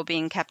Rico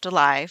being kept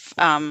alive.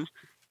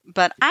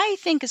 But I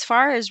think as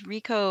far as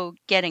Rico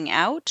getting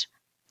out,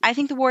 I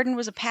think the warden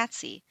was a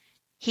patsy.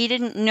 He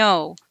didn't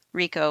know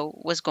Rico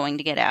was going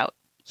to get out.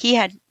 He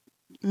had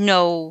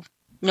no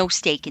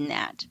stake in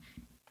that.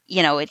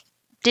 It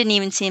didn't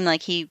even seem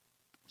like he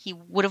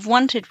would have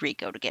wanted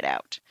Rico to get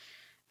out.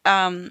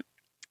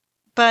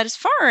 But as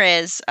far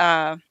as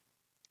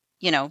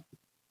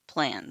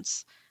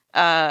plans,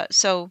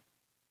 so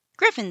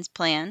Griffin's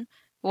plan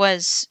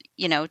was,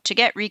 to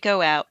get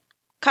Rico out,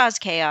 cause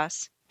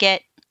chaos,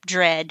 get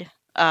Dredd,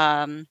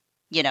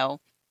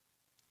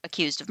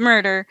 accused of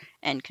murder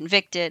and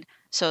convicted,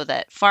 so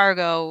that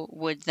Fargo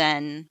would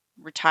then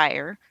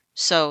retire,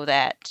 so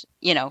that,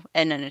 in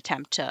an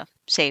attempt to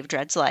save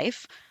Dredd's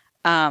life,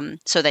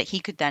 so that he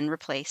could then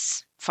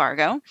replace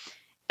Fargo.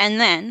 And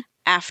then,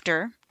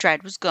 after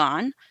Dredd was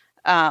gone,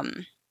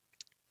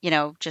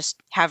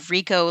 just have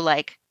Rico,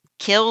 like,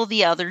 kill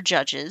the other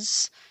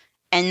judges,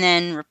 and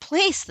then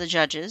replace the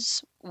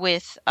judges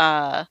with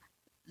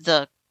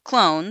the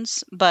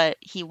clones, but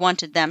he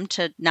wanted them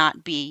to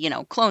not be,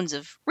 clones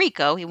of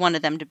Rico. He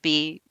wanted them to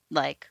be,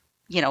 like,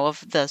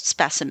 of the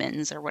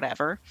specimens or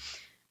whatever.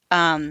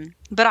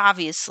 But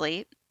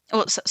obviously...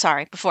 Oh,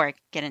 sorry, before I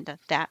get into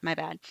that, my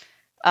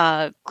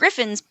bad.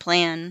 Griffin's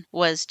plan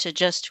was to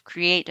just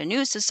create a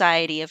new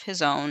society of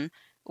his own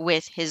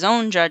with his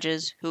own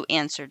judges who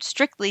answered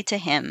strictly to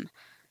him.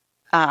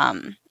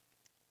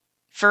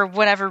 For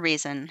whatever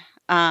reason.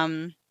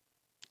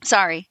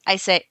 Sorry, I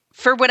say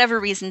for whatever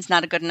reason's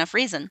not a good enough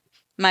reason.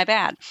 My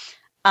bad.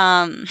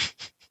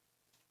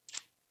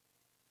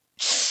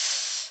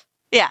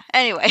 Yeah,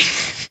 anyway.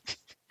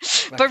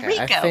 But Okay,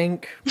 Rico.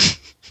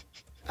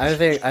 I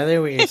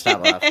think we can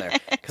stop off there,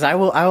 because I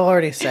will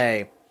already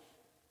say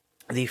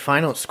the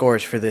final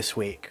scores for this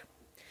week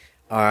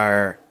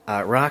are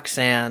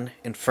Roxanne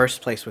in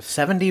first place with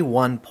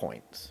 71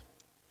 points,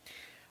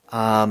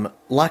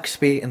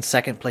 Luxby in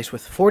second place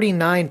with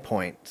 49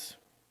 points,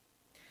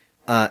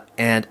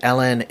 and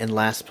Ellen in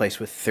last place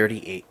with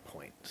 38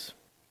 points,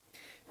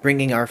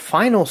 bringing our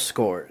final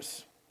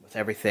scores with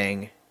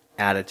everything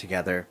added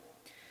together.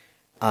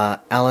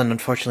 Ellen,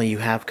 unfortunately, you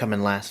have come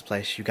in last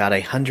place. You got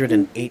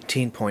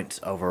 118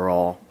 points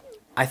overall.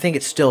 I think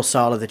it's still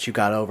solid that you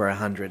got over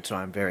 100, so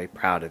I'm very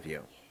proud of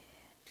you.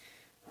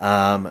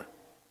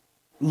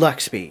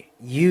 Luxby,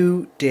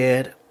 you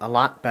did a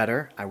lot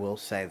better, I will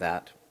say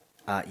that.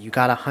 You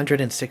got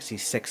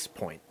 166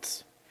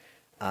 points.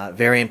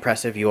 Very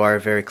impressive. You are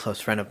a very close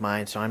friend of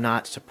mine, so I'm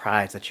not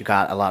surprised that you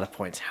got a lot of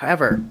points.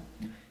 However,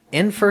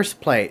 in first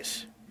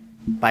place,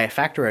 by a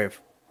factor of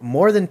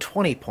more than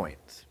 20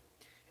 points,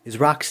 is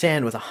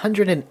Roxanne with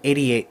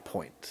 188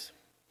 points.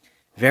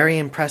 Very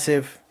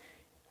impressive.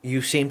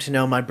 You seem to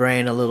know my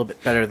brain a little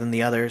bit better than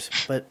the others,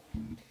 but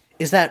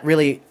is that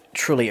really,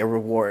 truly a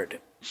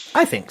reward?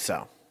 I think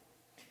so.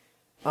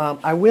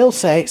 I will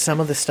say some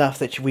of the stuff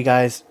that we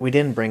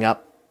didn't bring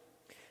up.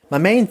 My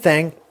main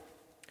thing,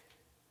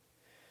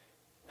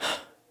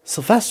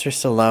 Sylvester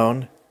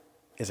Stallone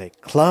is a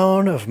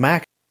clone of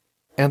Max.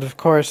 And of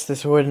course,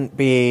 this wouldn't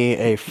be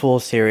a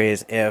full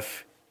series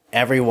if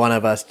every one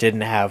of us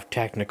didn't have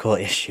technical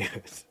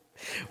issues.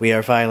 We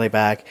are finally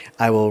back.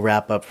 I will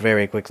wrap up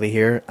very quickly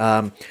here.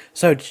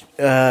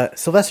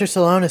 Sylvester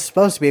Stallone is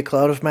supposed to be a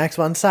clone of Max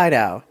von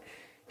Sydow.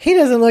 He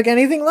doesn't look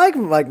anything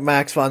like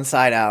Max von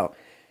Sydow.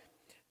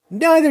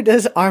 Neither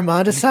does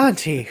Armand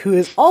Asante, who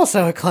is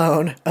also a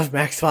clone of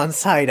Max von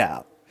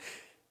Sydow.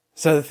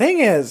 So the thing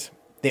is,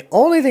 the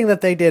only thing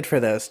that they did for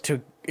this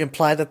to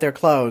imply that they're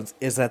clones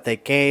is that they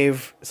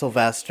gave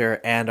Sylvester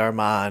and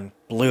Armand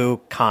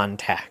blue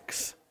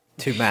contacts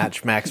to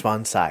match Max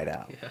von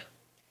Sydow. Yeah.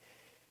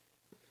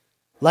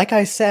 Like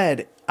I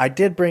said, I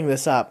did bring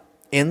this up.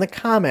 In the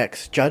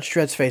comics, Judge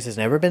Dredd's face has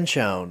never been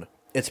shown.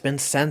 It's been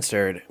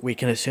censored. We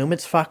can assume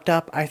it's fucked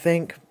up, I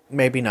think.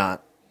 Maybe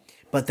not.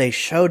 But they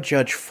showed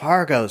Judge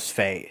Fargo's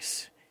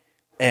face,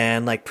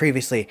 and like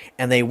previously,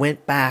 and they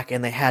went back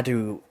and they had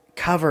to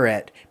cover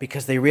it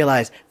because they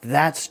realized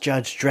that's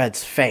Judge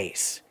Dredd's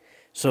face.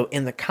 So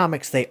in the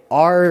comics, they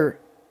are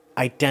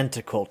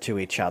identical to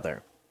each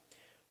other.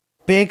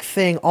 big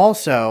thing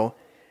also,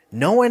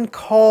 no one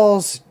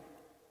calls...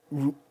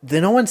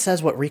 No one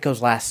says what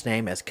Rico's last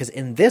name is, because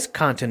in this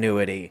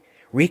continuity,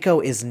 Rico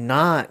is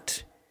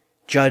not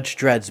Judge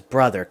Dredd's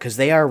brother, because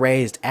they are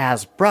raised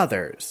as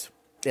brothers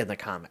in the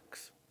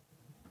comics.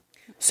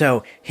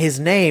 So his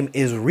name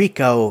is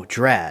Rico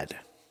Dredd.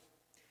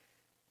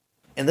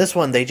 In this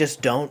one, they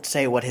just don't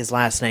say what his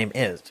last name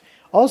is.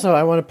 Also,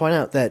 I want to point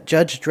out that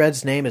Judge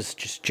Dredd's name is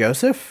just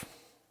Joseph.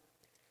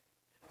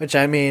 Which,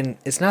 I mean,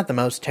 it's not the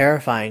most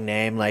terrifying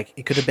name. Like,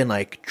 it could have been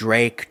like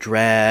Drake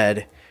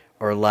Dredd,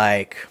 or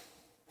like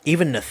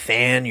even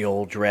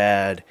Nathaniel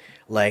Dredd,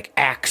 like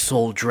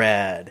Axel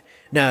Dredd.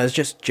 No, it's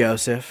just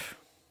Joseph.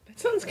 That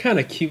sounds kind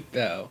of cute,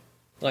 though.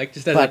 Like,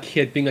 just as a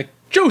kid being like,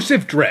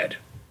 Joseph Dredd!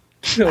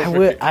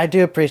 I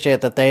do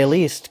appreciate that they at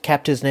least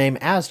kept his name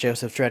as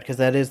Joseph Dredd, because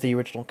that is the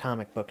original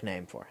comic book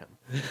name for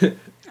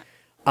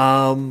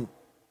him.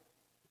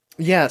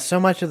 Yeah, so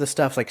much of the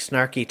stuff like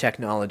snarky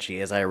technology,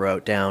 as I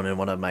wrote down in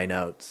one of my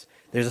notes.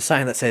 There's a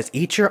sign that says,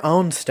 eat your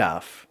own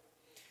stuff.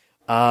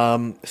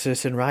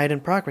 Citizen Riot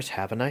in progress,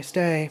 have a nice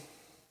day.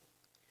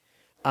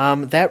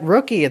 That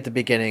rookie at the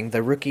beginning,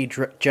 the rookie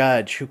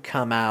judge who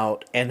come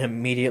out and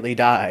immediately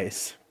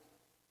dies.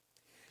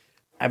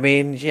 I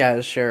mean,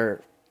 yeah,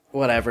 sure,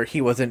 whatever.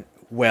 He wasn't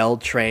well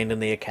trained in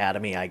the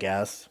academy, I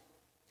guess.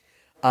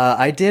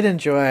 I did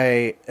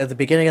enjoy, at the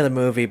beginning of the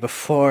movie,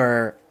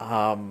 before,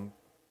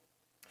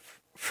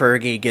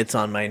 Fergie gets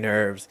on my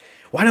nerves.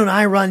 Why don't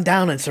I run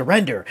down and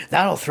surrender?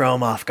 That'll throw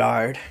him off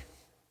guard.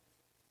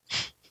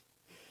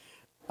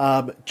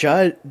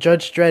 Judge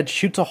Dredd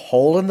shoots a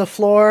hole in the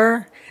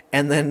floor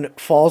and then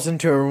falls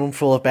into a room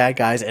full of bad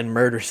guys and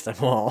murders them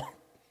all.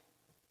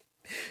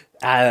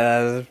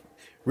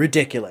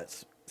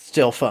 Ridiculous.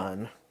 Still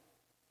fun.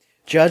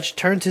 Judge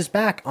turns his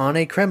back on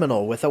a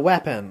criminal with a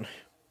weapon.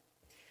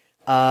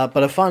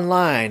 But a fun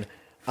line.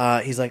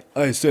 He's like,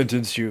 I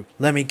sentence you.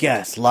 Let me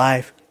guess.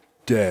 Life,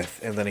 death.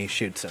 And then he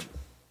shoots him.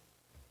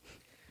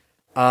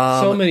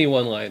 So many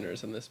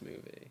one-liners in this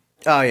movie.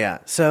 Oh, yeah.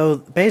 So,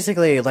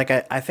 basically, like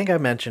I think I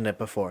mentioned it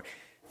before,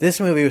 this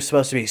movie was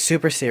supposed to be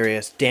super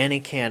serious. Danny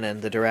Cannon,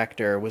 the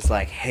director, was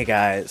like, hey,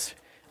 guys,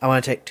 I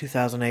want to take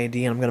 2000 AD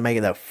and I'm going to make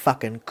it the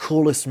fucking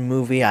coolest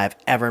movie I've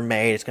ever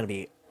made. It's going to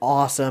be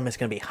awesome. It's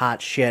going to be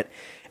hot shit.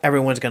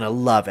 Everyone's going to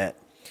love it.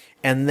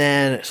 And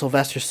then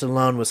Sylvester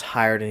Stallone was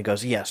hired, and he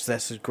goes, yes,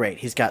 this is great.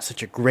 He's got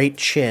such a great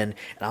chin,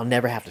 and I'll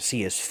never have to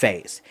see his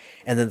face.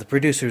 And then the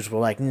producers were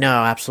like,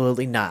 no,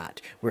 absolutely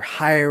not. We're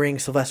hiring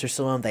Sylvester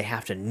Stallone. They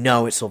have to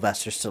know it's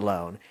Sylvester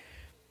Stallone.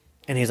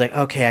 And he's like,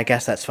 okay, I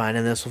guess that's fine.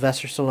 And then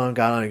Sylvester Stallone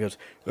got on and he goes,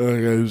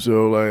 okay,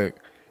 so, like,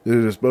 this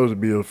is supposed to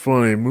be a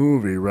funny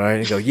movie, right?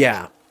 And he goes,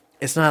 yeah.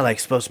 It's not, like,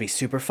 supposed to be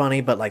super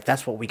funny, but, like,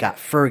 that's what we got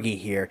Fergie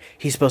here.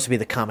 He's supposed to be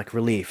the comic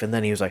relief. And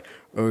then he was like,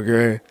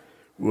 okay,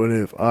 what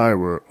if I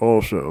were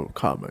also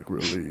comic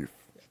relief?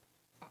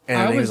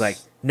 And he was like,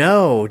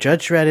 no,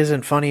 Judge Dredd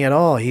isn't funny at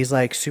all. He's,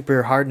 like,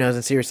 super hard-nosed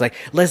and serious. Like,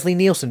 Leslie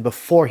Nielsen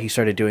before he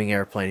started doing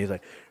Airplane. He's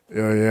like,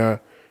 yeah.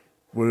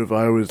 What if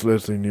I was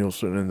Leslie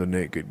Nielsen in The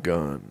Naked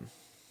Gun?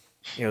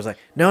 He was like,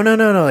 no.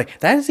 Like,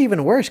 that is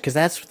even worse, because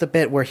that's the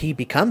bit where he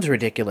becomes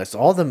ridiculous.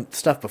 All the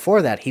stuff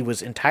before that, he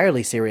was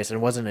entirely serious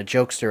and wasn't a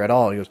jokester at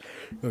all. He goes,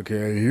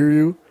 okay, I hear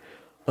you.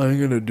 I'm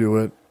going to do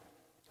it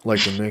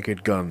like the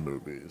Naked Gun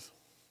movies.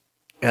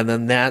 And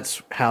then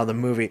that's how the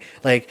movie...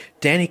 Like,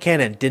 Danny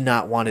Cannon did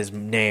not want his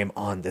name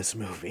on this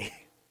movie.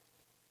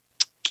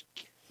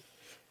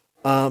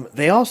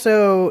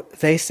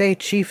 They say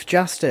Chief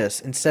Justice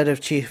instead of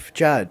Chief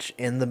Judge.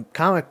 In the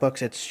comic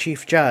books, it's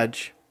Chief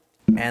Judge,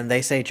 and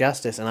they say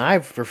Justice, and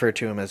I've referred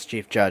to him as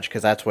Chief Judge,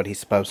 because that's what he's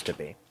supposed to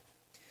be.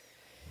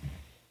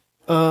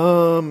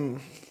 Oh,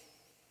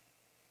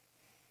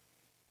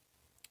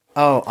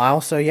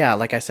 also, yeah,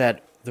 like I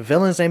said, the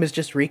villain's name is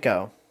just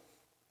Rico.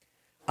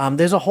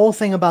 There's a whole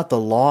thing about the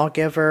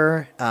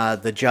lawgiver,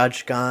 the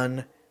judge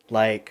gun.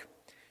 Like,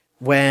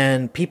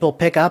 when people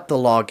pick up the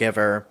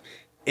lawgiver,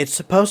 it's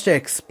supposed to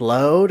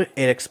explode.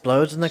 It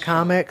explodes in the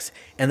comics,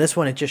 and this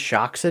one, it just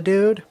shocks a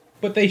dude.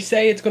 But they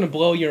say it's going to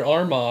blow your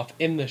arm off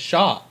in the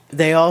shop.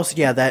 They also,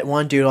 yeah, that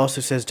one dude also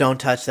says, don't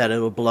touch that, it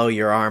will blow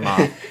your arm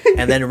off.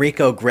 And then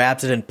Rico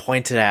grabs it and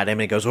points it at him,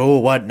 and he goes, oh,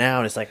 what now?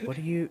 And it's like, what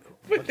are you...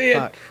 But they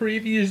had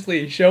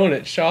previously shown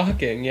it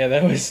shocking. Yeah,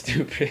 that was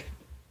stupid.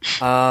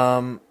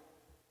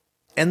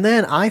 And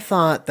then I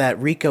thought that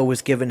Rico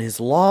was given his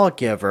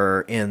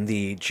lawgiver in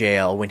the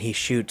jail when he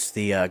shoots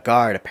the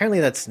guard. Apparently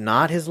that's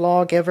not his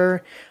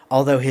lawgiver,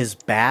 although his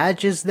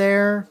badge is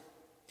there.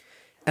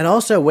 And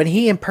also, when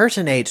he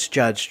impersonates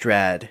Judge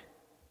Dredd,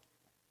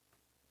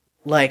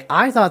 like,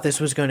 I thought this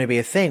was going to be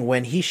a thing.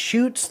 When he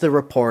shoots the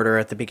reporter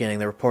at the beginning,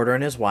 the reporter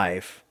and his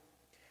wife,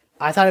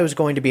 I thought it was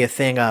going to be a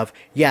thing of,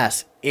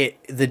 yes, the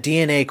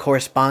DNA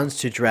corresponds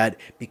to Dredd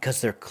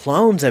because they're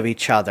clones of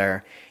each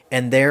other,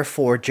 and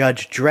therefore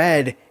Judge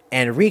Dredd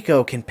and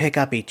Rico can pick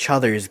up each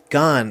other's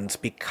guns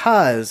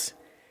because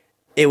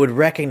it would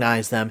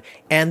recognize them.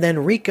 And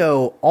then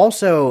Rico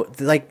also,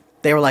 like,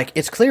 they were like,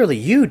 it's clearly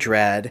you,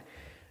 Dredd.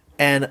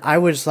 And I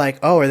was like,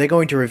 oh, are they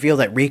going to reveal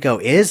that Rico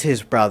is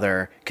his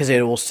brother? Because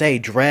it will say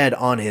Dredd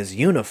on his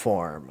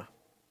uniform.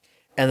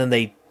 And then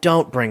they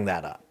don't bring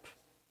that up.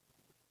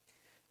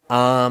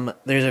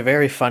 There's a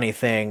very funny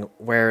thing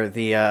where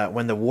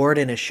when the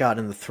warden is shot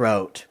in the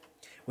throat,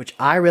 which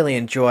I really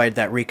enjoyed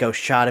that Rico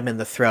shot him in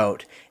the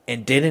throat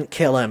and didn't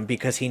kill him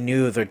because he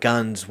knew the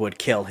guns would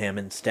kill him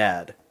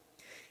instead.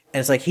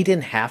 And it's like, he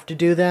didn't have to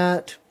do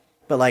that,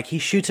 but like, he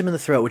shoots him in the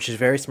throat, which is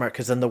very smart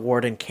because then the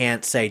warden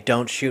can't say,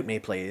 don't shoot me,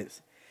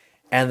 please.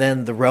 And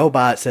then the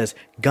robot says,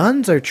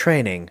 guns are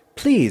training,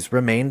 please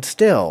remain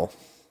still.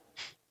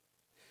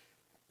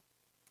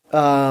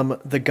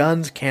 The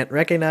guns can't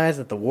recognize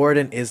that the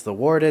warden is the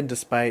warden,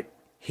 despite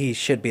he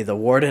should be the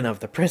warden of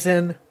the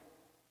prison.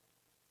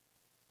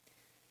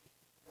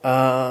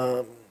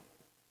 I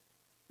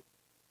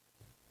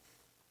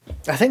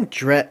think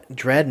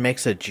Dredd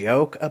makes a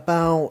joke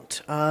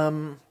about,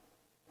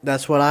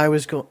 that's what I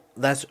was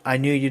I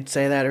knew you'd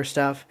say that or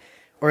stuff.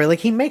 Or, like,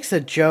 he makes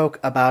a joke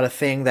about a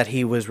thing that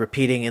he was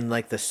repeating in,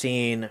 like, the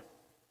scene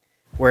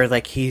where,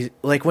 like,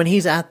 when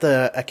he's at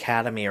the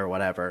academy or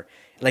whatever,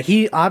 like,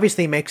 he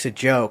obviously makes a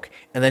joke,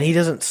 and then he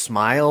doesn't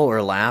smile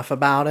or laugh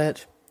about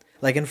it,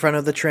 like, in front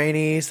of the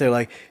trainees. He's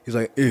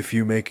like, if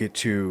you make it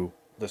to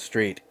the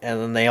street, and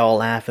then they all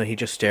laugh, and he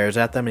just stares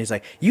at them, and he's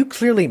like, you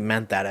clearly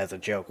meant that as a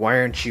joke. Why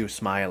aren't you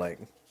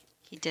smiling?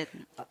 He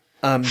didn't.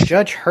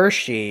 Judge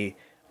Hershey,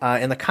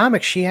 in the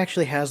comics, she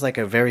actually has, like,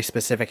 a very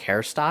specific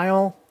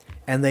hairstyle,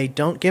 and they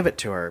don't give it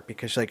to her,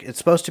 because, like, it's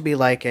supposed to be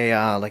like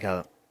a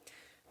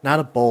not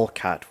a bowl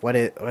cut. What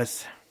it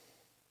was,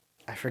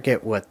 I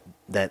forget what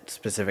that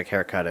specific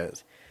haircut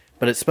is,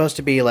 but it's supposed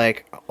to be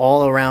like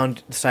all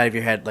around the side of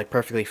your head, like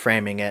perfectly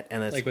framing it,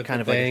 and it's like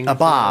kind of like a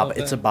bob.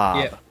 It's a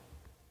bob. Yeah.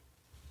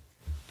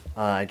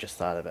 I just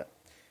thought of it.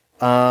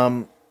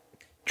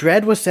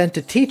 Dredd was sent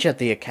to teach at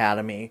the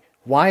academy.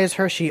 Why is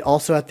Hershey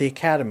also at the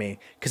academy?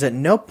 Because at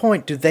no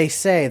point do they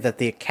say that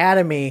the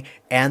academy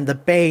and the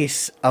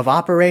base of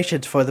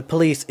operations for the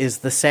police is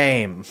the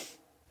same.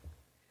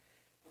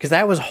 Because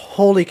that was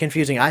wholly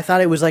confusing. I thought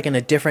it was like in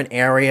a different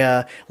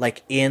area,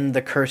 like in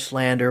the Cursed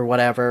Land or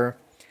whatever.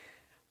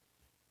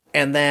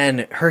 And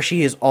then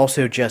Hershey is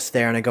also just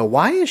there, and I go,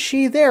 why is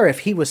she there if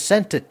he was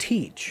sent to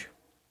teach?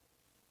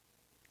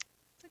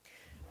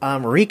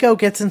 Rico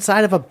gets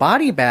inside of a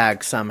body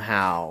bag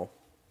somehow.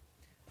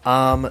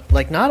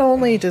 Like, not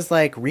only does,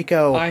 like,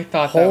 Rico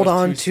hold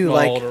on to,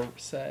 like,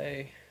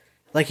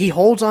 like, he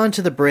holds on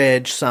to the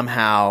bridge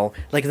somehow.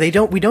 Like, we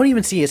don't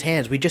even see his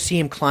hands. We just see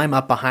him climb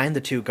up behind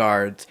the two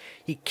guards.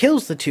 He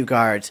kills the two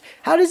guards.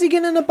 How does he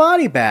get in a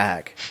body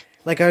bag?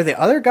 Like, are the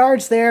other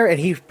guards there and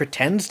he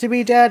pretends to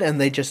be dead and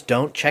they just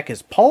don't check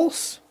his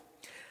pulse?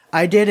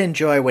 I did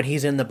enjoy when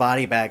he's in the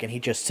body bag and he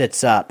just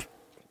sits up,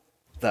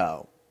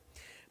 though.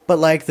 But,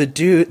 like,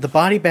 the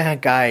body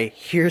bag guy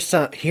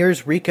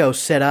hears Rico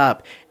sit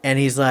up and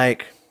he's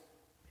like,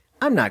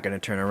 I'm not going to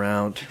turn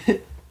around.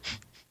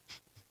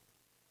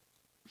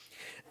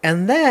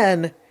 And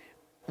then,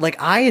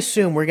 like, I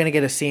assume we're going to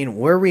get a scene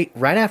where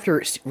right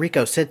after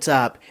Rico sits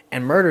up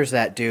and murders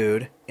that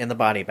dude in the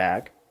body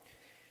bag,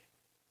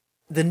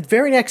 the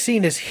very next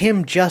scene is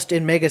him just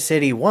in Mega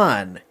City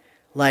 1.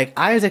 Like,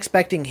 I was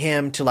expecting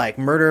him to, like,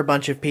 murder a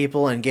bunch of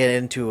people and get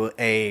into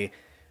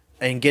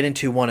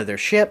one of their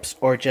ships,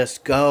 or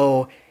just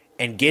go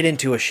and get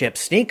into a ship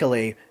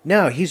sneakily.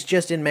 No, he's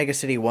just in Mega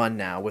City 1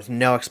 now, with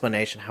no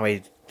explanation how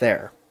he's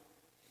there.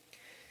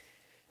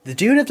 The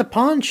dude at the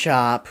pawn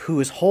shop who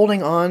is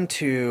holding on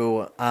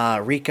to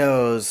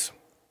Rico's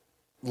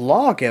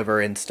lawgiver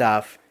and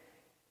stuff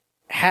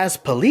has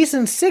police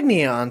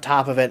insignia on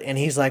top of it, and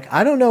he's like,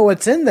 I don't know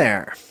what's in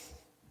there.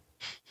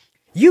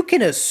 You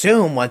can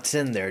assume what's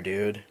in there,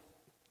 dude.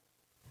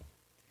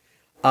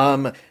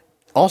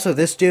 Also,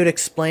 this dude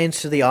explains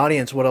to the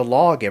audience what a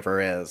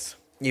lawgiver is,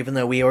 even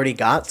though we already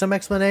got some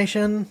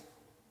explanation.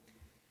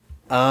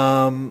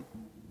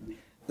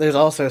 There's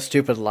also a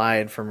stupid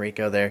line from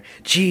Rico there.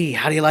 Gee,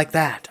 how do you like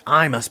that?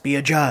 I must be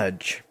a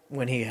judge.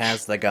 When he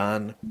has the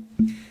gun.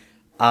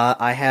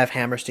 I have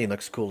Hammerstein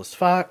looks cool as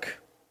fuck.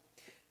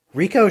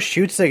 Rico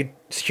shoots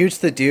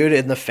the dude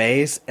in the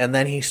face, and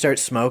then he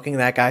starts smoking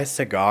that guy's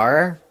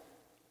cigar.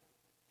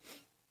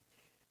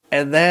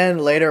 And then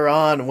later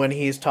on, when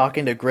he's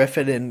talking to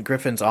Griffin in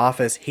Griffin's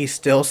office, he's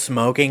still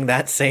smoking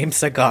that same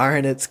cigar,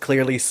 and it's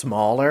clearly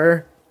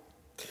smaller.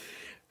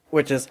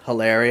 Which is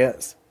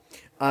hilarious.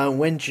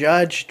 When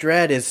Judge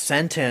Dredd is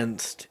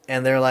sentenced,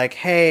 and they're like,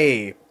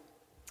 hey,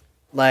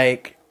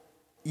 like,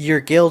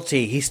 you're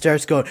guilty, he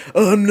starts going,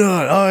 I'm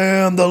not, I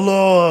am the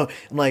law.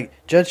 And, like,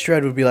 Judge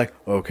Dredd would be like,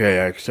 okay,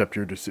 I accept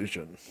your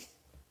decision.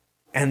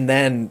 And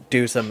then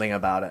do something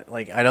about it.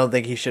 Like, I don't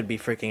think he should be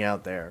freaking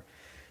out there.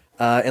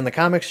 In the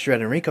comics, Dredd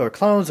and Rico are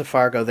clones of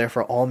Fargo,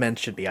 therefore all men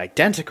should be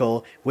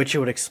identical, which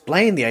would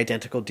explain the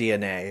identical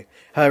DNA.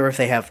 However, if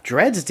they have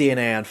Dredd's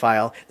DNA on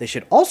file, they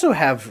should also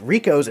have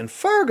Rico's and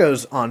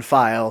Fargo's on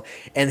file,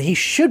 and he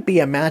should be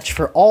a match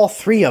for all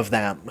three of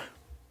them.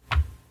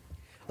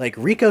 Like,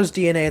 Rico's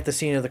DNA at the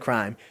scene of the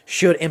crime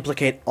should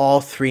implicate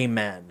all three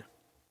men.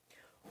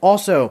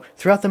 Also,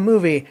 throughout the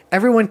movie,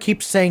 everyone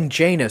keeps saying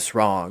Janus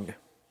wrong.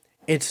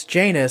 It's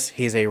Janus,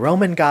 he's a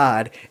Roman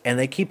god, and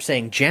they keep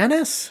saying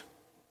Janus?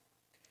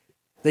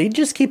 They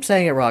just keep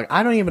saying it wrong.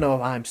 I don't even know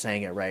if I'm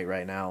saying it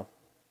right now.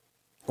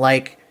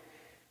 Like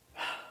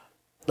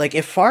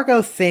if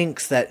Fargo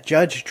thinks that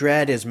Judge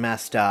Dredd is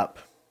messed up,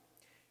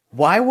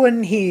 why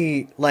wouldn't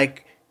he,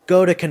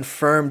 go to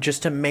confirm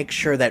just to make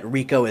sure that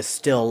Rico is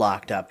still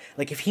locked up?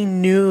 Like, if he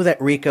knew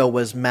that Rico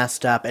was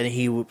messed up and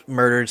he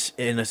murdered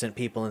innocent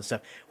people and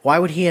stuff, why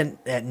would he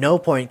at no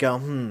point go,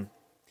 I'm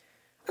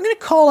gonna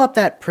call up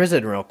that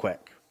prison real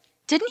quick?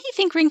 Didn't he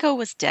think Rico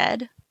was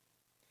dead?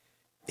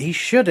 He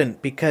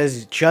shouldn't,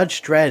 because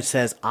Judge Dredd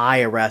says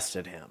I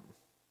arrested him.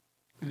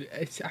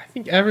 I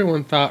think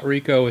everyone thought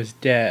Rico was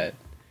dead,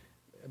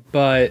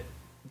 but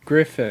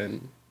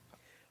Griffin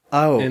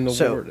and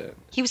the warden.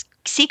 He was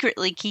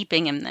secretly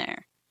keeping him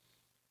there.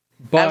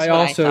 But I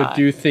also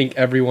do think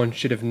everyone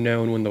should have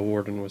known when the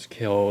warden was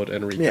killed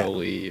and Rico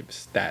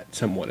leaves that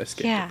someone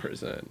escaped the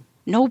prison.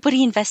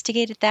 Nobody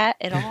investigated that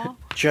at all?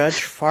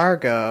 Judge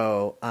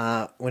Fargo,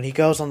 when he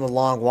goes on the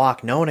long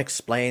walk, no one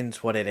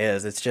explains what it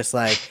is. It's just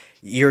like,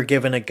 you're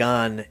given a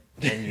gun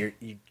and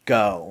you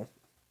go.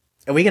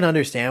 And we can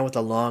understand what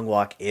the long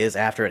walk is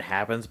after it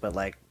happens, but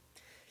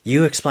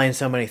you explain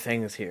so many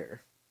things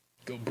here.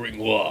 Go bring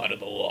law to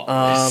the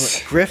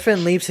laws.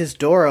 Griffin leaves his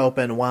door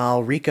open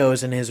while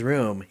Rico's in his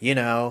room. You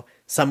know,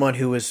 someone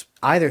who was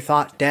either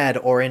thought dead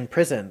or in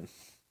prison.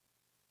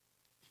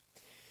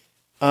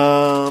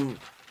 I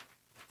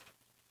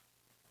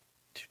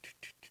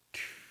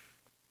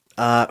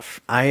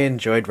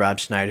enjoyed Rob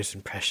Schneider's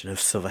impression of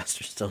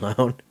Sylvester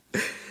Stallone.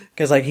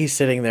 Because, he's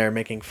sitting there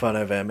making fun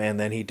of him, and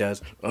then he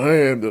does, I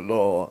am the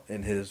law,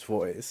 in his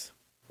voice.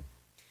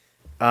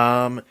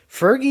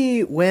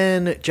 Fergie,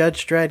 when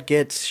Judge Dredd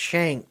gets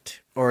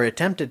shanked, or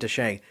attempted to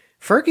shank,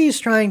 Fergie's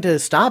trying to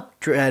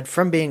stop Dredd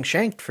from being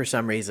shanked for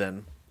some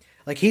reason.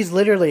 He's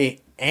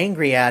literally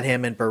angry at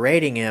him and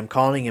berating him,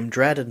 calling him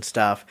Dredd and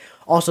stuff.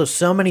 Also,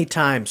 so many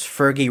times,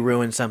 Fergie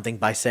ruined something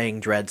by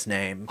saying Dredd's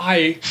name.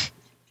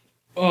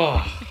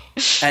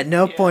 At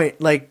no point,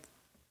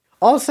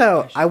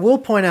 Also, I will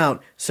point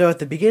out, so at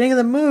the beginning of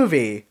the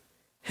movie,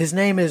 his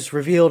name is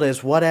revealed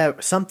as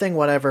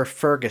whatever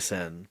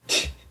Ferguson.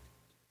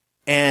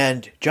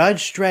 And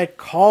Judge Dredd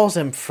calls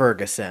him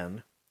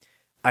Ferguson.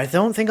 I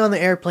don't think on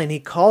the airplane he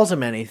calls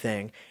him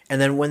anything. And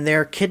then when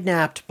they're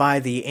kidnapped by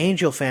the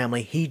Angel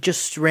family, he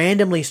just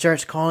randomly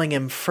starts calling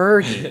him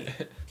Fergie.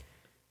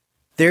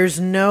 There's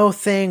no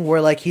thing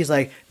where he's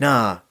like,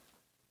 no,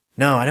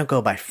 I don't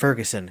go by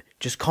Ferguson.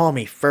 Just call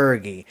me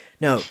Fergie.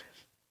 No,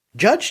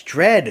 Judge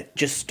Dredd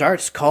just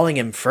starts calling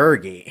him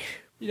Fergie.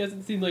 He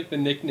doesn't seem like the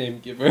nickname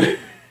giver.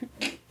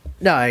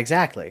 No,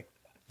 exactly.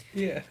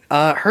 Yeah.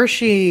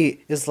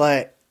 Hershey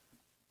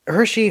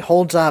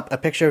holds up a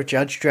picture of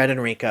Judge Dredd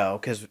and Rico,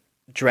 because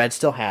Dredd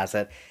still has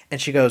it,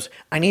 and she goes,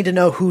 I need to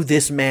know who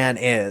this man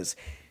is,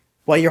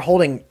 while you're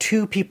holding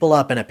two people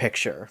up in a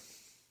picture.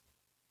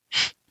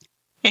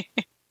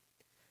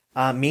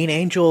 Mean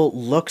Angel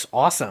looks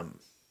awesome.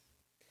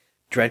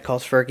 Dredd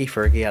calls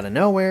Fergie out of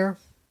nowhere.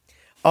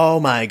 Oh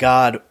my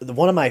god,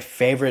 one of my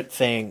favorite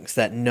things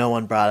that no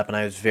one brought up, and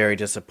I was very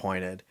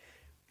disappointed.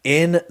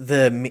 In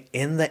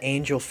the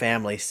Angel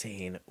family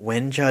scene,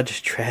 when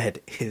Judge Dredd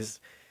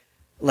is,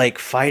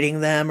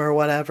 fighting them or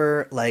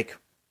whatever,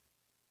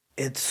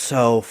 it's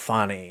so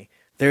funny.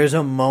 There's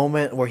a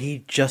moment where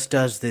he just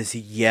does this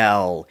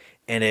yell,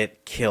 and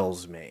it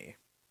kills me.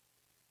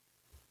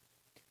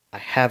 I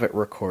have it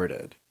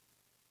recorded.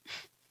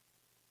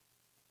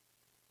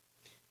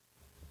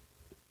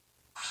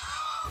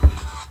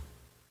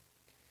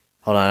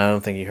 Hold on, I don't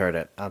think you heard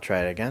it. I'll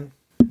try it again.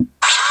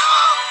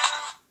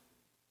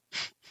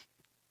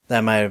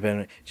 That might have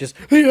been just,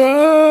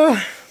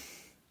 yeah!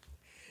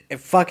 It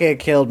fucking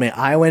killed me.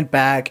 I went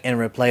back and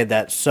replayed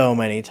that so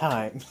many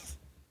times.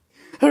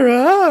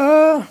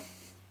 Hurrah!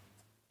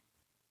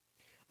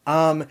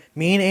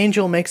 Mean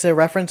Angel makes a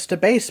reference to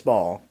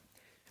baseball.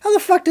 How the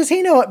fuck does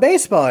he know what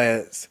baseball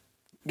is?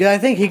 I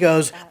think he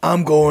goes,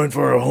 I'm going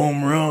for a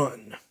home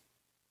run.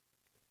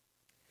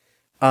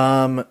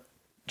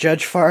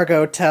 Judge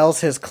Fargo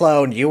tells his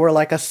clone, you were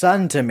like a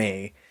son to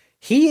me.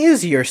 He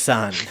is your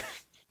son.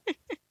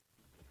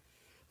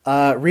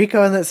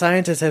 Rico and that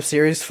scientist have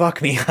serious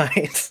fuck me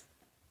eyes.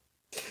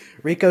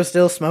 Rico's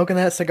still smoking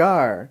that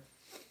cigar.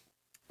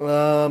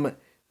 When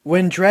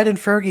Dredd and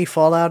Fergie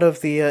fall out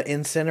of the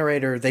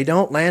incinerator, they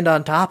don't land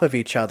on top of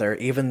each other,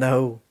 even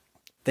though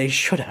they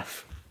should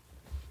have.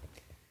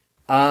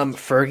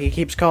 Fergie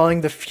keeps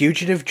calling the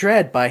fugitive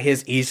Dredd by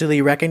his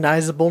easily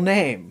recognizable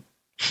name.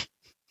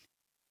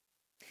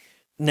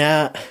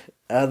 Then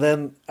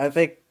I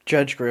think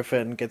Judge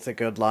Griffin gets a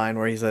good line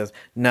where he says,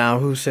 now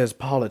who says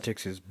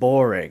politics is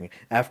boring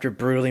after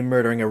brutally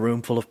murdering a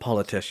room full of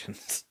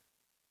politicians?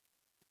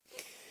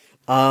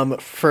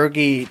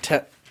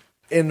 Fergie,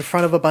 in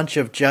front of a bunch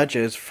of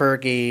judges,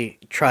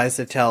 Fergie tries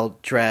to tell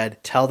Dredd,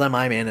 tell them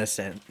I'm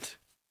innocent.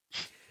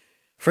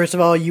 First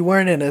of all, you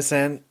weren't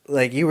innocent.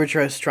 You were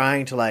just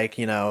trying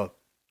to,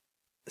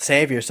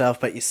 save yourself,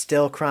 but you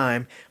still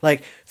crime.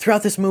 Like,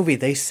 throughout this movie,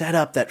 they set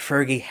up that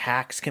Fergie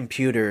hacks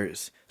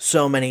computers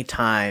so many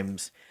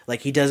times.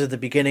 Like, he does at the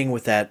beginning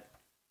with a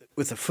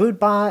food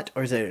bot,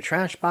 or is it a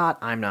trash bot?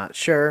 I'm not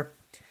sure.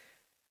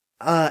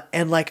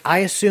 And like, I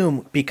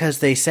assume because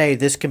they say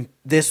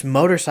this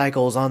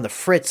motorcycle is on the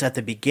fritz at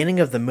the beginning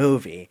of the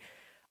movie,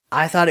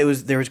 I thought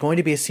there was going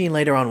to be a scene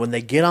later on when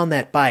they get on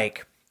that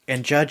bike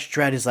and Judge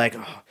Dredd is like,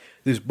 oh,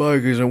 this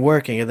bike isn't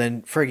working, and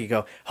then Fergie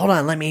go, hold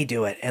on, let me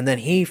do it, and then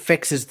he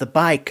fixes the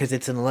bike because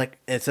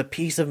it's a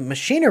piece of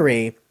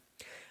machinery.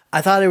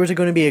 I thought there was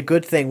going to be a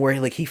good thing where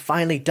like he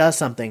finally does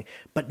something,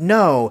 but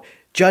no,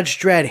 Judge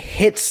Dredd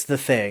hits the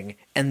thing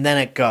and then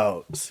it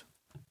goes.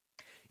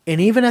 And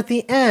even at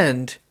the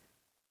end,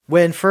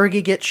 when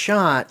Fergie gets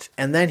shot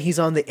and then he's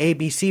on the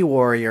ABC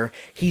Warrior,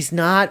 he's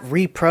not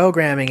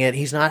reprogramming it.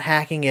 He's not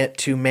hacking it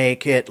to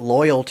make it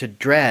loyal to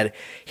Dredd.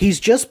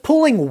 He's just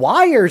pulling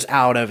wires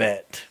out of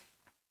it.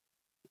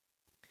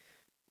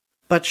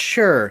 But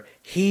sure,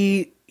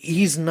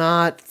 he's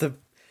not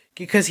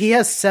because he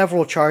has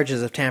several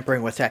charges of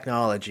tampering with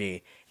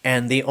technology,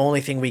 and the only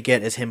thing we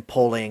get is him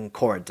pulling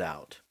cords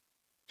out.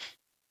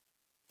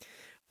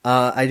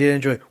 I did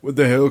enjoy, what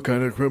the hell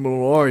kind of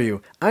criminal are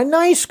you? A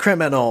nice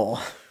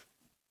criminal!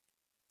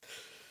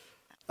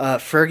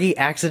 Fergie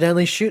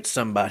accidentally shoots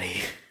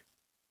somebody.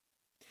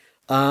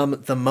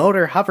 The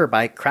motor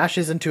hoverbike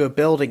crashes into a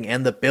building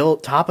and the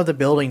top of the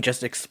building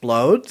just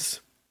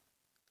explodes.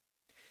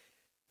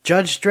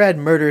 Judge Dredd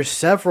murders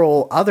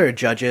several other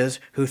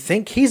judges who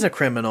think he's a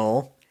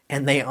criminal,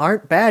 and they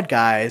aren't bad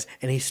guys,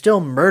 and he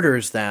still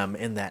murders them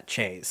in that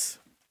chase.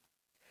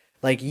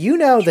 Like, you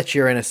know that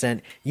you're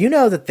innocent, you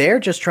know that they're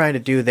just trying to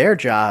do their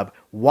job,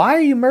 why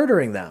are you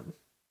murdering them?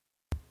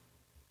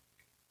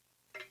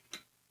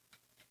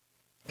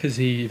 Because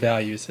he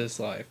values his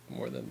life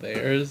more than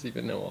theirs,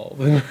 even though all of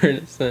them are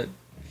innocent.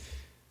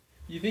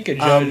 You think a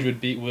judge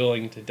would be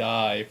willing to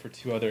die for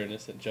two other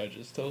innocent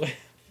judges to live?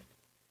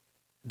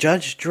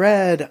 Judge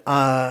Dredd,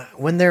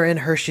 when they're in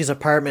Hershey's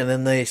apartment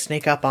and they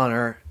sneak up on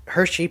her,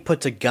 Hershey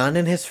puts a gun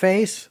in his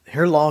face,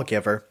 her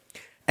lawgiver,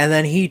 and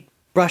then he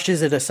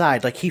brushes it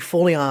aside. Like, he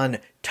fully on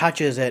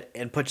touches it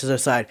and puts it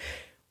aside.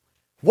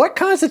 What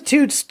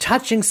constitutes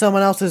touching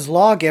someone else's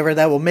lawgiver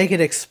that will make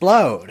it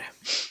explode?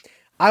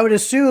 I would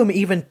assume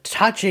even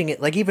touching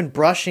it, like even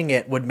brushing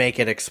it, would make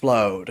it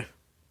explode.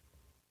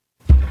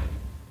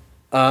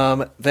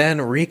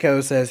 Then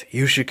Rico says,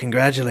 you should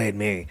congratulate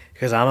me,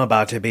 because I'm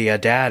about to be a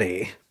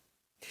daddy.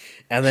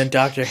 And then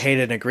Dr.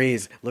 Hayden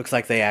agrees, looks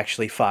like they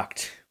actually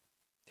fucked.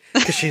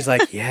 Because she's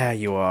like, yeah,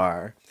 you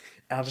are.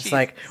 I was just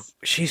like,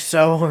 she's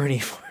so horny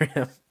for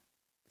him.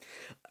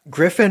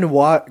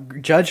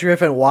 Judge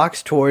Griffin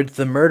walks towards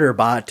the murder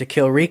bot to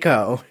kill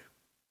Rico.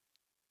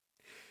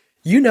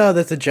 You know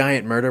that's a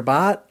giant murder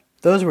bot.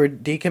 Those were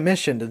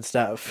decommissioned and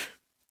stuff.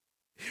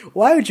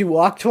 Why would you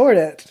walk toward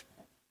it?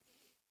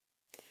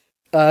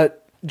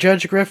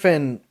 Judge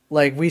Griffin,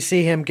 like, we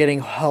see him getting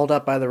hauled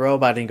up by the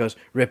robot and he goes,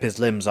 rip his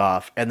limbs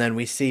off. And then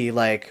we see,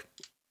 like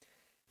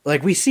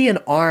we see an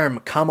arm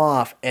come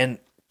off and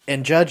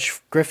Judge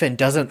Griffin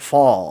doesn't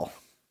fall.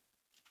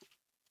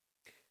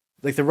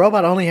 Like, the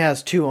robot only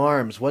has 2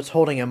 arms. What's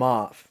holding him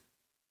off?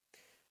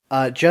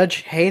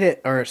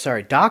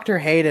 Dr.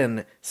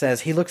 Hayden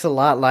says he looks a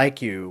lot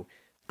like you,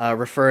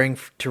 referring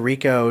to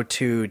Rico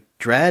to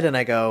Dredd, and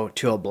I go,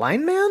 to a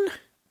blind man?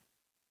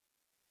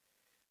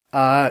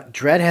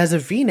 Dredd has a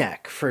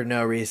V-neck for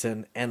no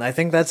reason, and I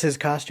think that's his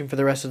costume for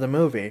the rest of the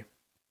movie.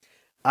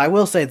 I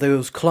will say,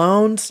 those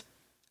clones,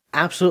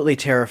 absolutely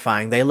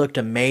terrifying. They looked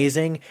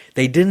amazing.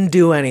 They didn't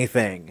do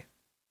anything.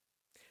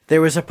 There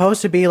was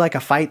supposed to be like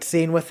a fight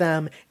scene with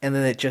them, and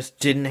then it just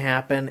didn't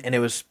happen, and it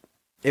was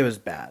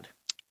bad.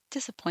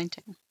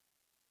 Disappointing.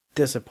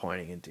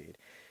 Disappointing indeed.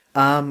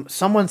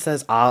 Someone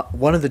says,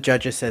 one of the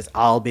judges says,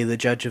 I'll be the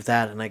judge of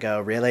that. And I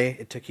go, really?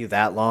 It took you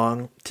that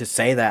long to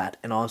say that?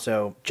 And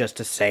also just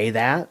to say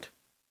that?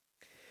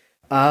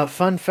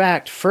 Fun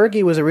fact,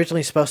 Fergie was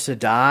originally supposed to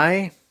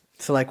die.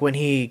 So like when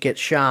he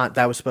gets shot,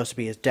 that was supposed to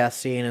be his death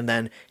scene. And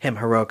then him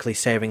heroically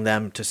saving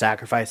them to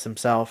sacrifice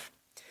himself.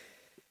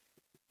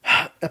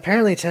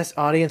 Apparently test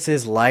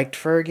audiences liked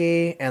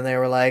Fergie. And they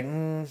were like,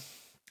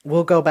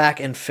 we'll go back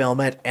and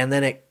film it.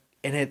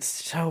 And it's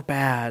so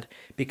bad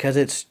because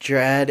it's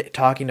Dredd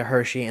talking to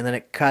Hershey and then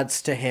it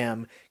cuts to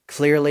him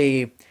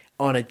clearly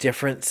on a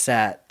different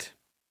set.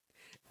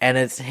 And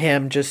it's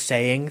him just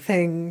saying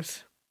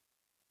things.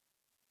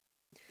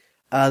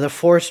 The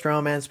forced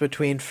romance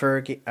between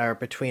Hershey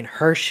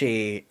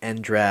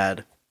and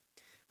Dredd.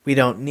 We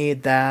don't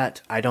need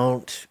that. I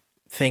don't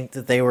think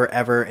that they were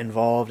ever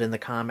involved in the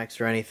comics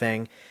or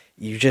anything.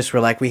 You just were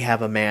like, we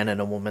have a man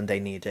and a woman, they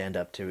need to end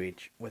up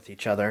with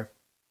each other.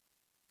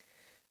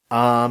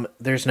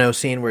 There's no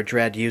scene where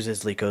Dredd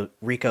uses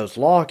Rico's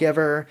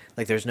lawgiver.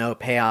 Like, there's no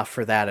payoff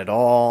for that at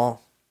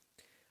all.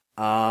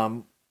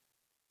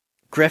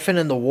 Griffin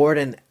and the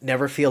Warden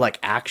never feel like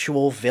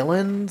actual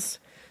villains.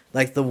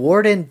 Like, the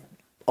Warden,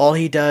 all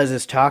he does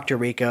is talk to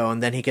Rico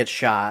and then he gets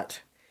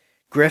shot.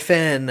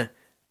 Griffin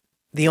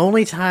the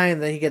only time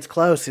that he gets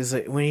close is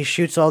when he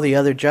shoots all the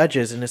other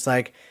judges, and it's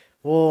like,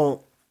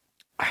 well,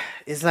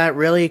 is that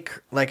really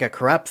like a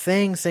corrupt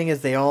thing, seeing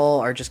as they all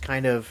are just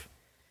kind of...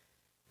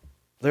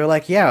 They're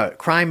like, yeah,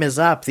 crime is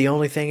up. The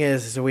only thing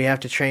is we have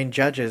to train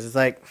judges. It's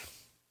like...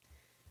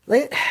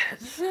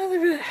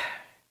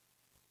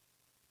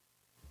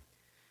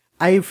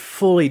 I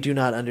fully do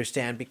not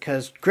understand,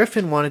 because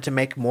Griffin wanted to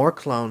make more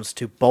clones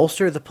to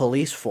bolster the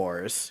police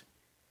force,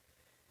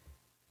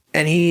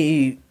 and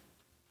he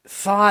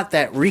thought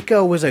that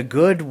Rico was a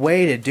good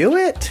way to do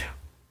it.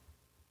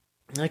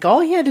 Like,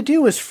 all he had to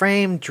do was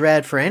frame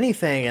Dredd for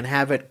anything and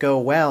have it go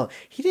well.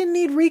 He didn't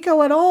need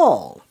Rico at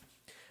all.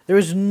 There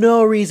was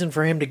no reason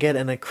for him to get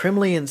a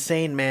criminally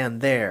insane man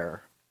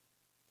there.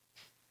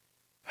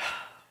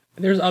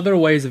 There's other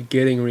ways of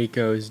getting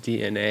Rico's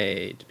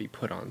DNA to be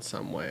put on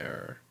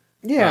somewhere.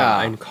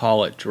 Yeah. And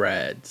call it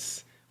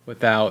Dredd's,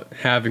 without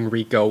having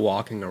Rico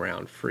walking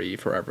around free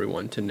for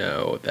everyone to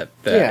know that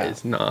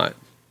is not...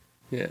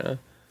 Yeah.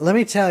 Let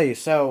me tell you,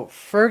 so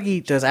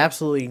Fergie does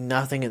absolutely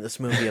nothing in this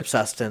movie of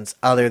substance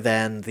other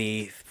than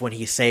when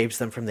he saves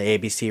them from the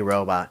ABC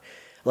robot.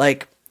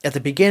 Like, at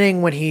the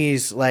beginning when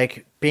he's,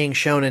 like, being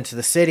shown into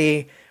the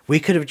city, we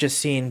could have just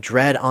seen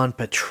Dredd on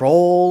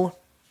patrol.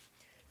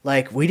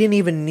 Like, we didn't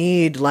even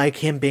need, like,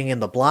 him being in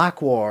the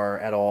block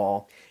war at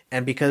all.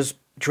 And because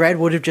Dredd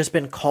would have just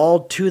been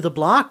called to the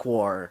block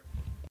war.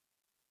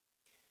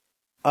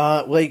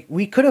 Like,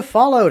 we could have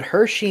followed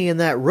Hershey and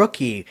that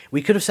rookie.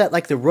 We could have set,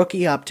 like, the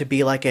rookie up to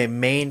be, like, a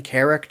main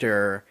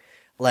character.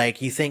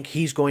 Like, you think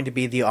he's going to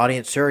be the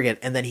audience surrogate,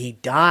 and then he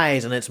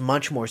dies, and it's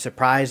much more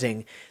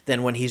surprising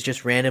than when he's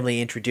just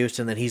randomly introduced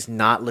and then he's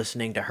not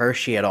listening to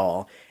Hershey at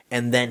all,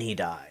 and then he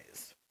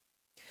dies.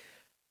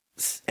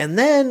 And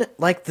then,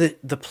 like,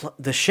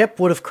 the ship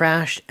would have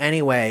crashed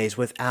anyways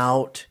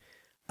without...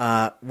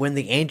 when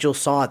the Angels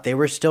saw it, they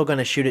were still going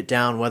to shoot it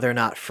down whether or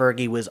not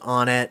Fergie was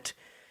on it.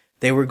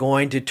 They were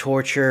going to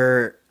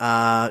torture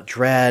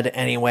Dredd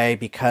anyway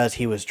because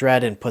he was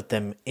Dredd and put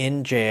them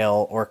in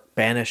jail or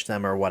banish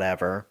them or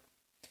whatever.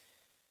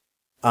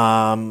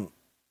 I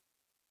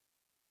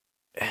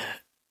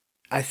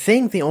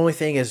think the only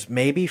thing is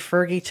maybe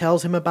Fergie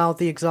tells him about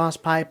the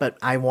exhaust pipe, but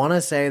I want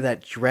to say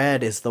that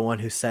Dredd is the one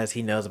who says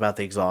he knows about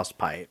the exhaust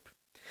pipe.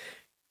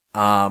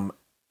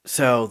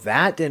 So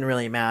that didn't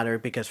really matter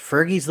because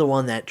Fergie's the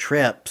one that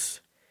trips.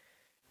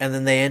 And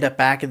then they end up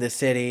back in the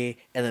city,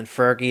 and then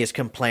Fergie is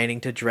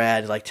complaining to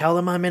Dredd, like, tell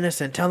them I'm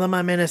innocent, tell them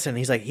I'm innocent.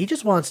 He's like, he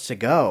just wants to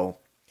go.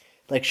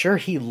 Like, sure,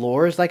 he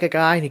lures like a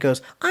guy, and he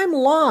goes, I'm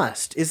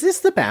lost. Is this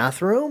the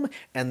bathroom?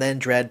 And then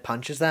Dredd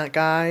punches that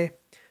guy.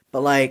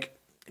 But, like,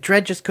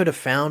 Dredd just could have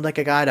found, like,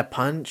 a guy to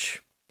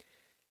punch.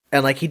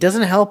 And, like, he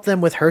doesn't help them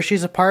with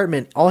Hershey's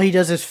apartment. All he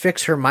does is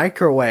fix her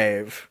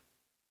microwave.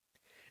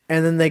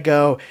 And then they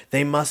go,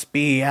 they must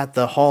be at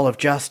the Hall of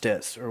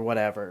Justice, or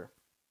whatever.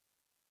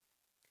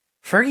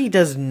 Fergie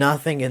does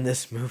nothing in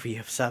this movie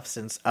of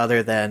substance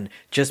other than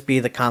just be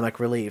the comic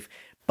relief.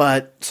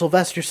 But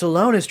Sylvester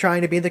Stallone is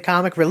trying to be the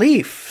comic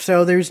relief,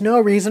 so there's no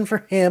reason for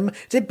him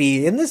to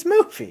be in this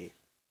movie.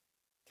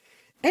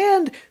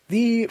 And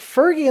the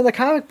Fergie in the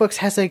comic books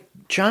has a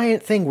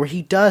giant thing where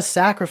he does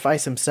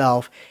sacrifice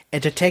himself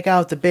and to take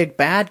out the big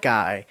bad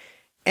guy.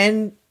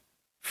 And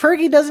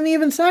Fergie doesn't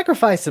even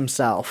sacrifice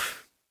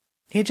himself.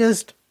 He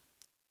just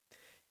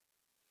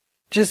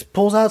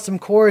pulls out some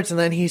cords and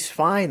then he's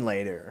fine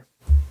later.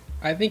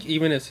 I think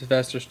even if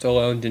Sylvester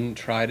Stallone didn't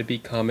try to be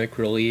comic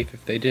relief,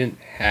 if they didn't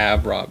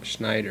have Rob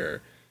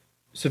Schneider,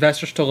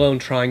 Sylvester Stallone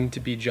trying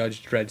to be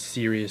Judge Dredd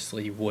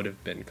seriously would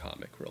have been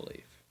comic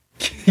relief.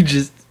 He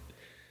just...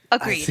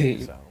 Agreed. I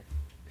think so.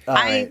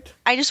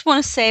 I just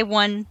want to say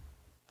one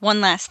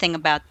last thing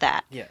about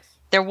that. Yes.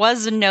 There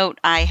was a note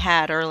I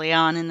had early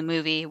on in the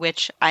movie,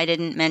 which I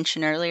didn't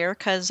mention earlier,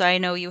 because I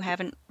know you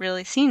haven't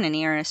really seen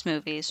any Ernest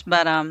movies,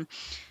 but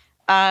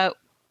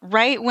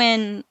right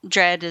when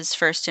Dredd is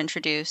first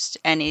introduced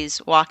and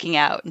he's walking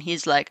out and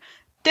he's like,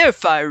 they're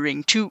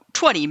firing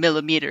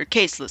 20mm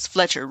caseless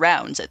Fletcher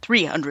rounds at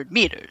 300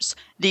 meters.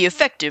 The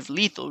effective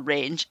lethal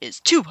range is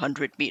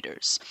 200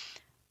 meters.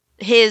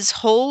 His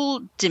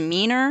whole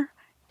demeanor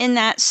in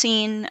that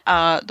scene,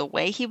 the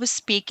way he was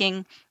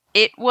speaking,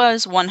 it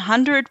was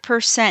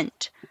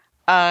 100%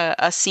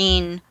 a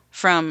scene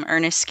from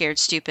Ernest Scared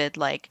Stupid,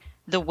 like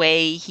the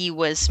way he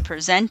was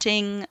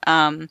presenting.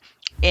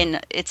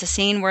 It's a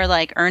scene where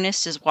like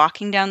Ernest is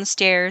walking down the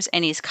stairs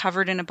and he's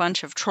covered in a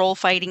bunch of troll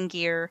fighting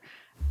gear.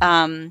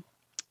 But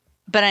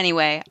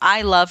anyway,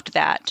 I loved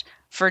that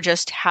for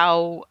just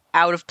how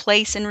out of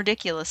place and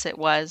ridiculous it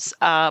was.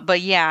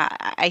 But yeah,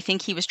 I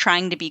think he was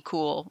trying to be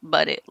cool,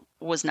 but it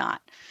was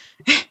not.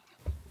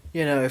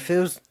 You know, if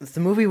the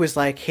movie was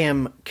like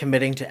him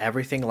committing to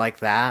everything like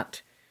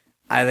that,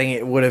 I think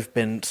it would have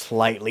been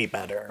slightly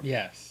better.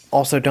 Yes.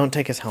 Also, don't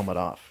take his helmet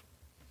off.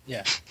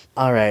 Yeah.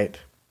 All right.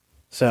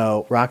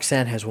 So,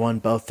 Roxanne has won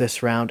both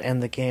this round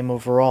and the game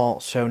overall.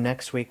 So,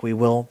 next week we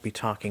will be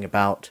talking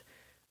about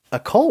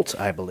Occult,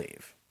 I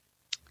believe.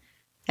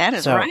 That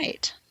is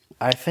right.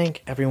 I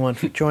thank everyone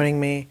for joining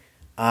me.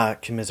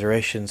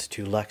 commiserations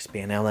to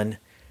Luxby and Ellen.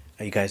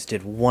 You guys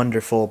did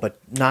wonderful, but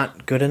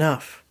not good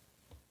enough.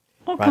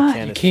 Oh,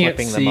 Roxanne God. is Can't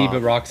flipping them see, off.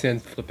 but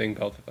Roxanne's flipping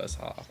both of us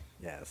off.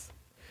 Yes.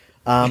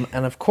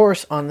 And of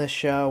course, on this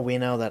show, we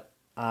know that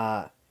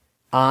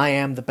I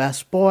am the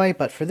best boy,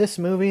 but for this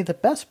movie, the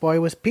best boy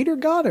was Peter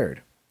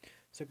Goddard.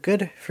 So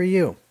good for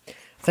you.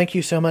 Thank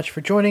you so much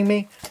for joining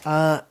me.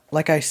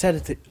 Like I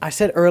said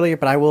earlier,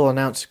 but I will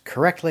announce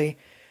correctly.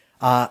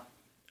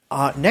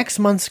 Next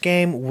month's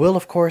game will,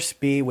 of course,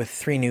 be with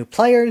 3 new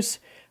players.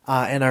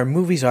 And our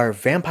movies are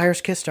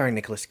Vampire's Kiss starring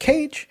Nicolas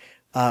Cage,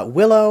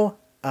 Willow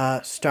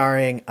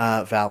starring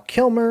Val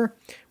Kilmer,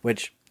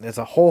 which there's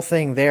a whole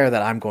thing there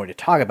that I'm going to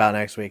talk about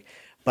next week.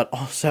 But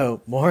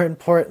also, more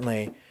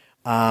importantly,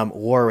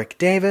 Warwick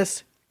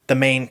Davis, the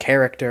main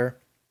character.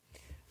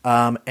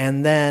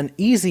 And then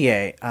Easy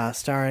A,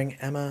 starring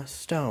Emma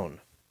Stone.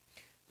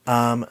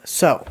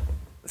 So,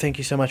 thank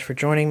you so much for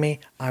joining me.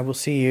 I will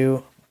see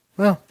you,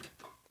 well,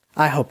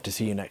 I hope to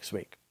see you next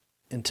week.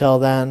 Until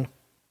then,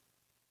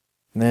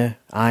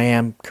 I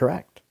am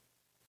correct.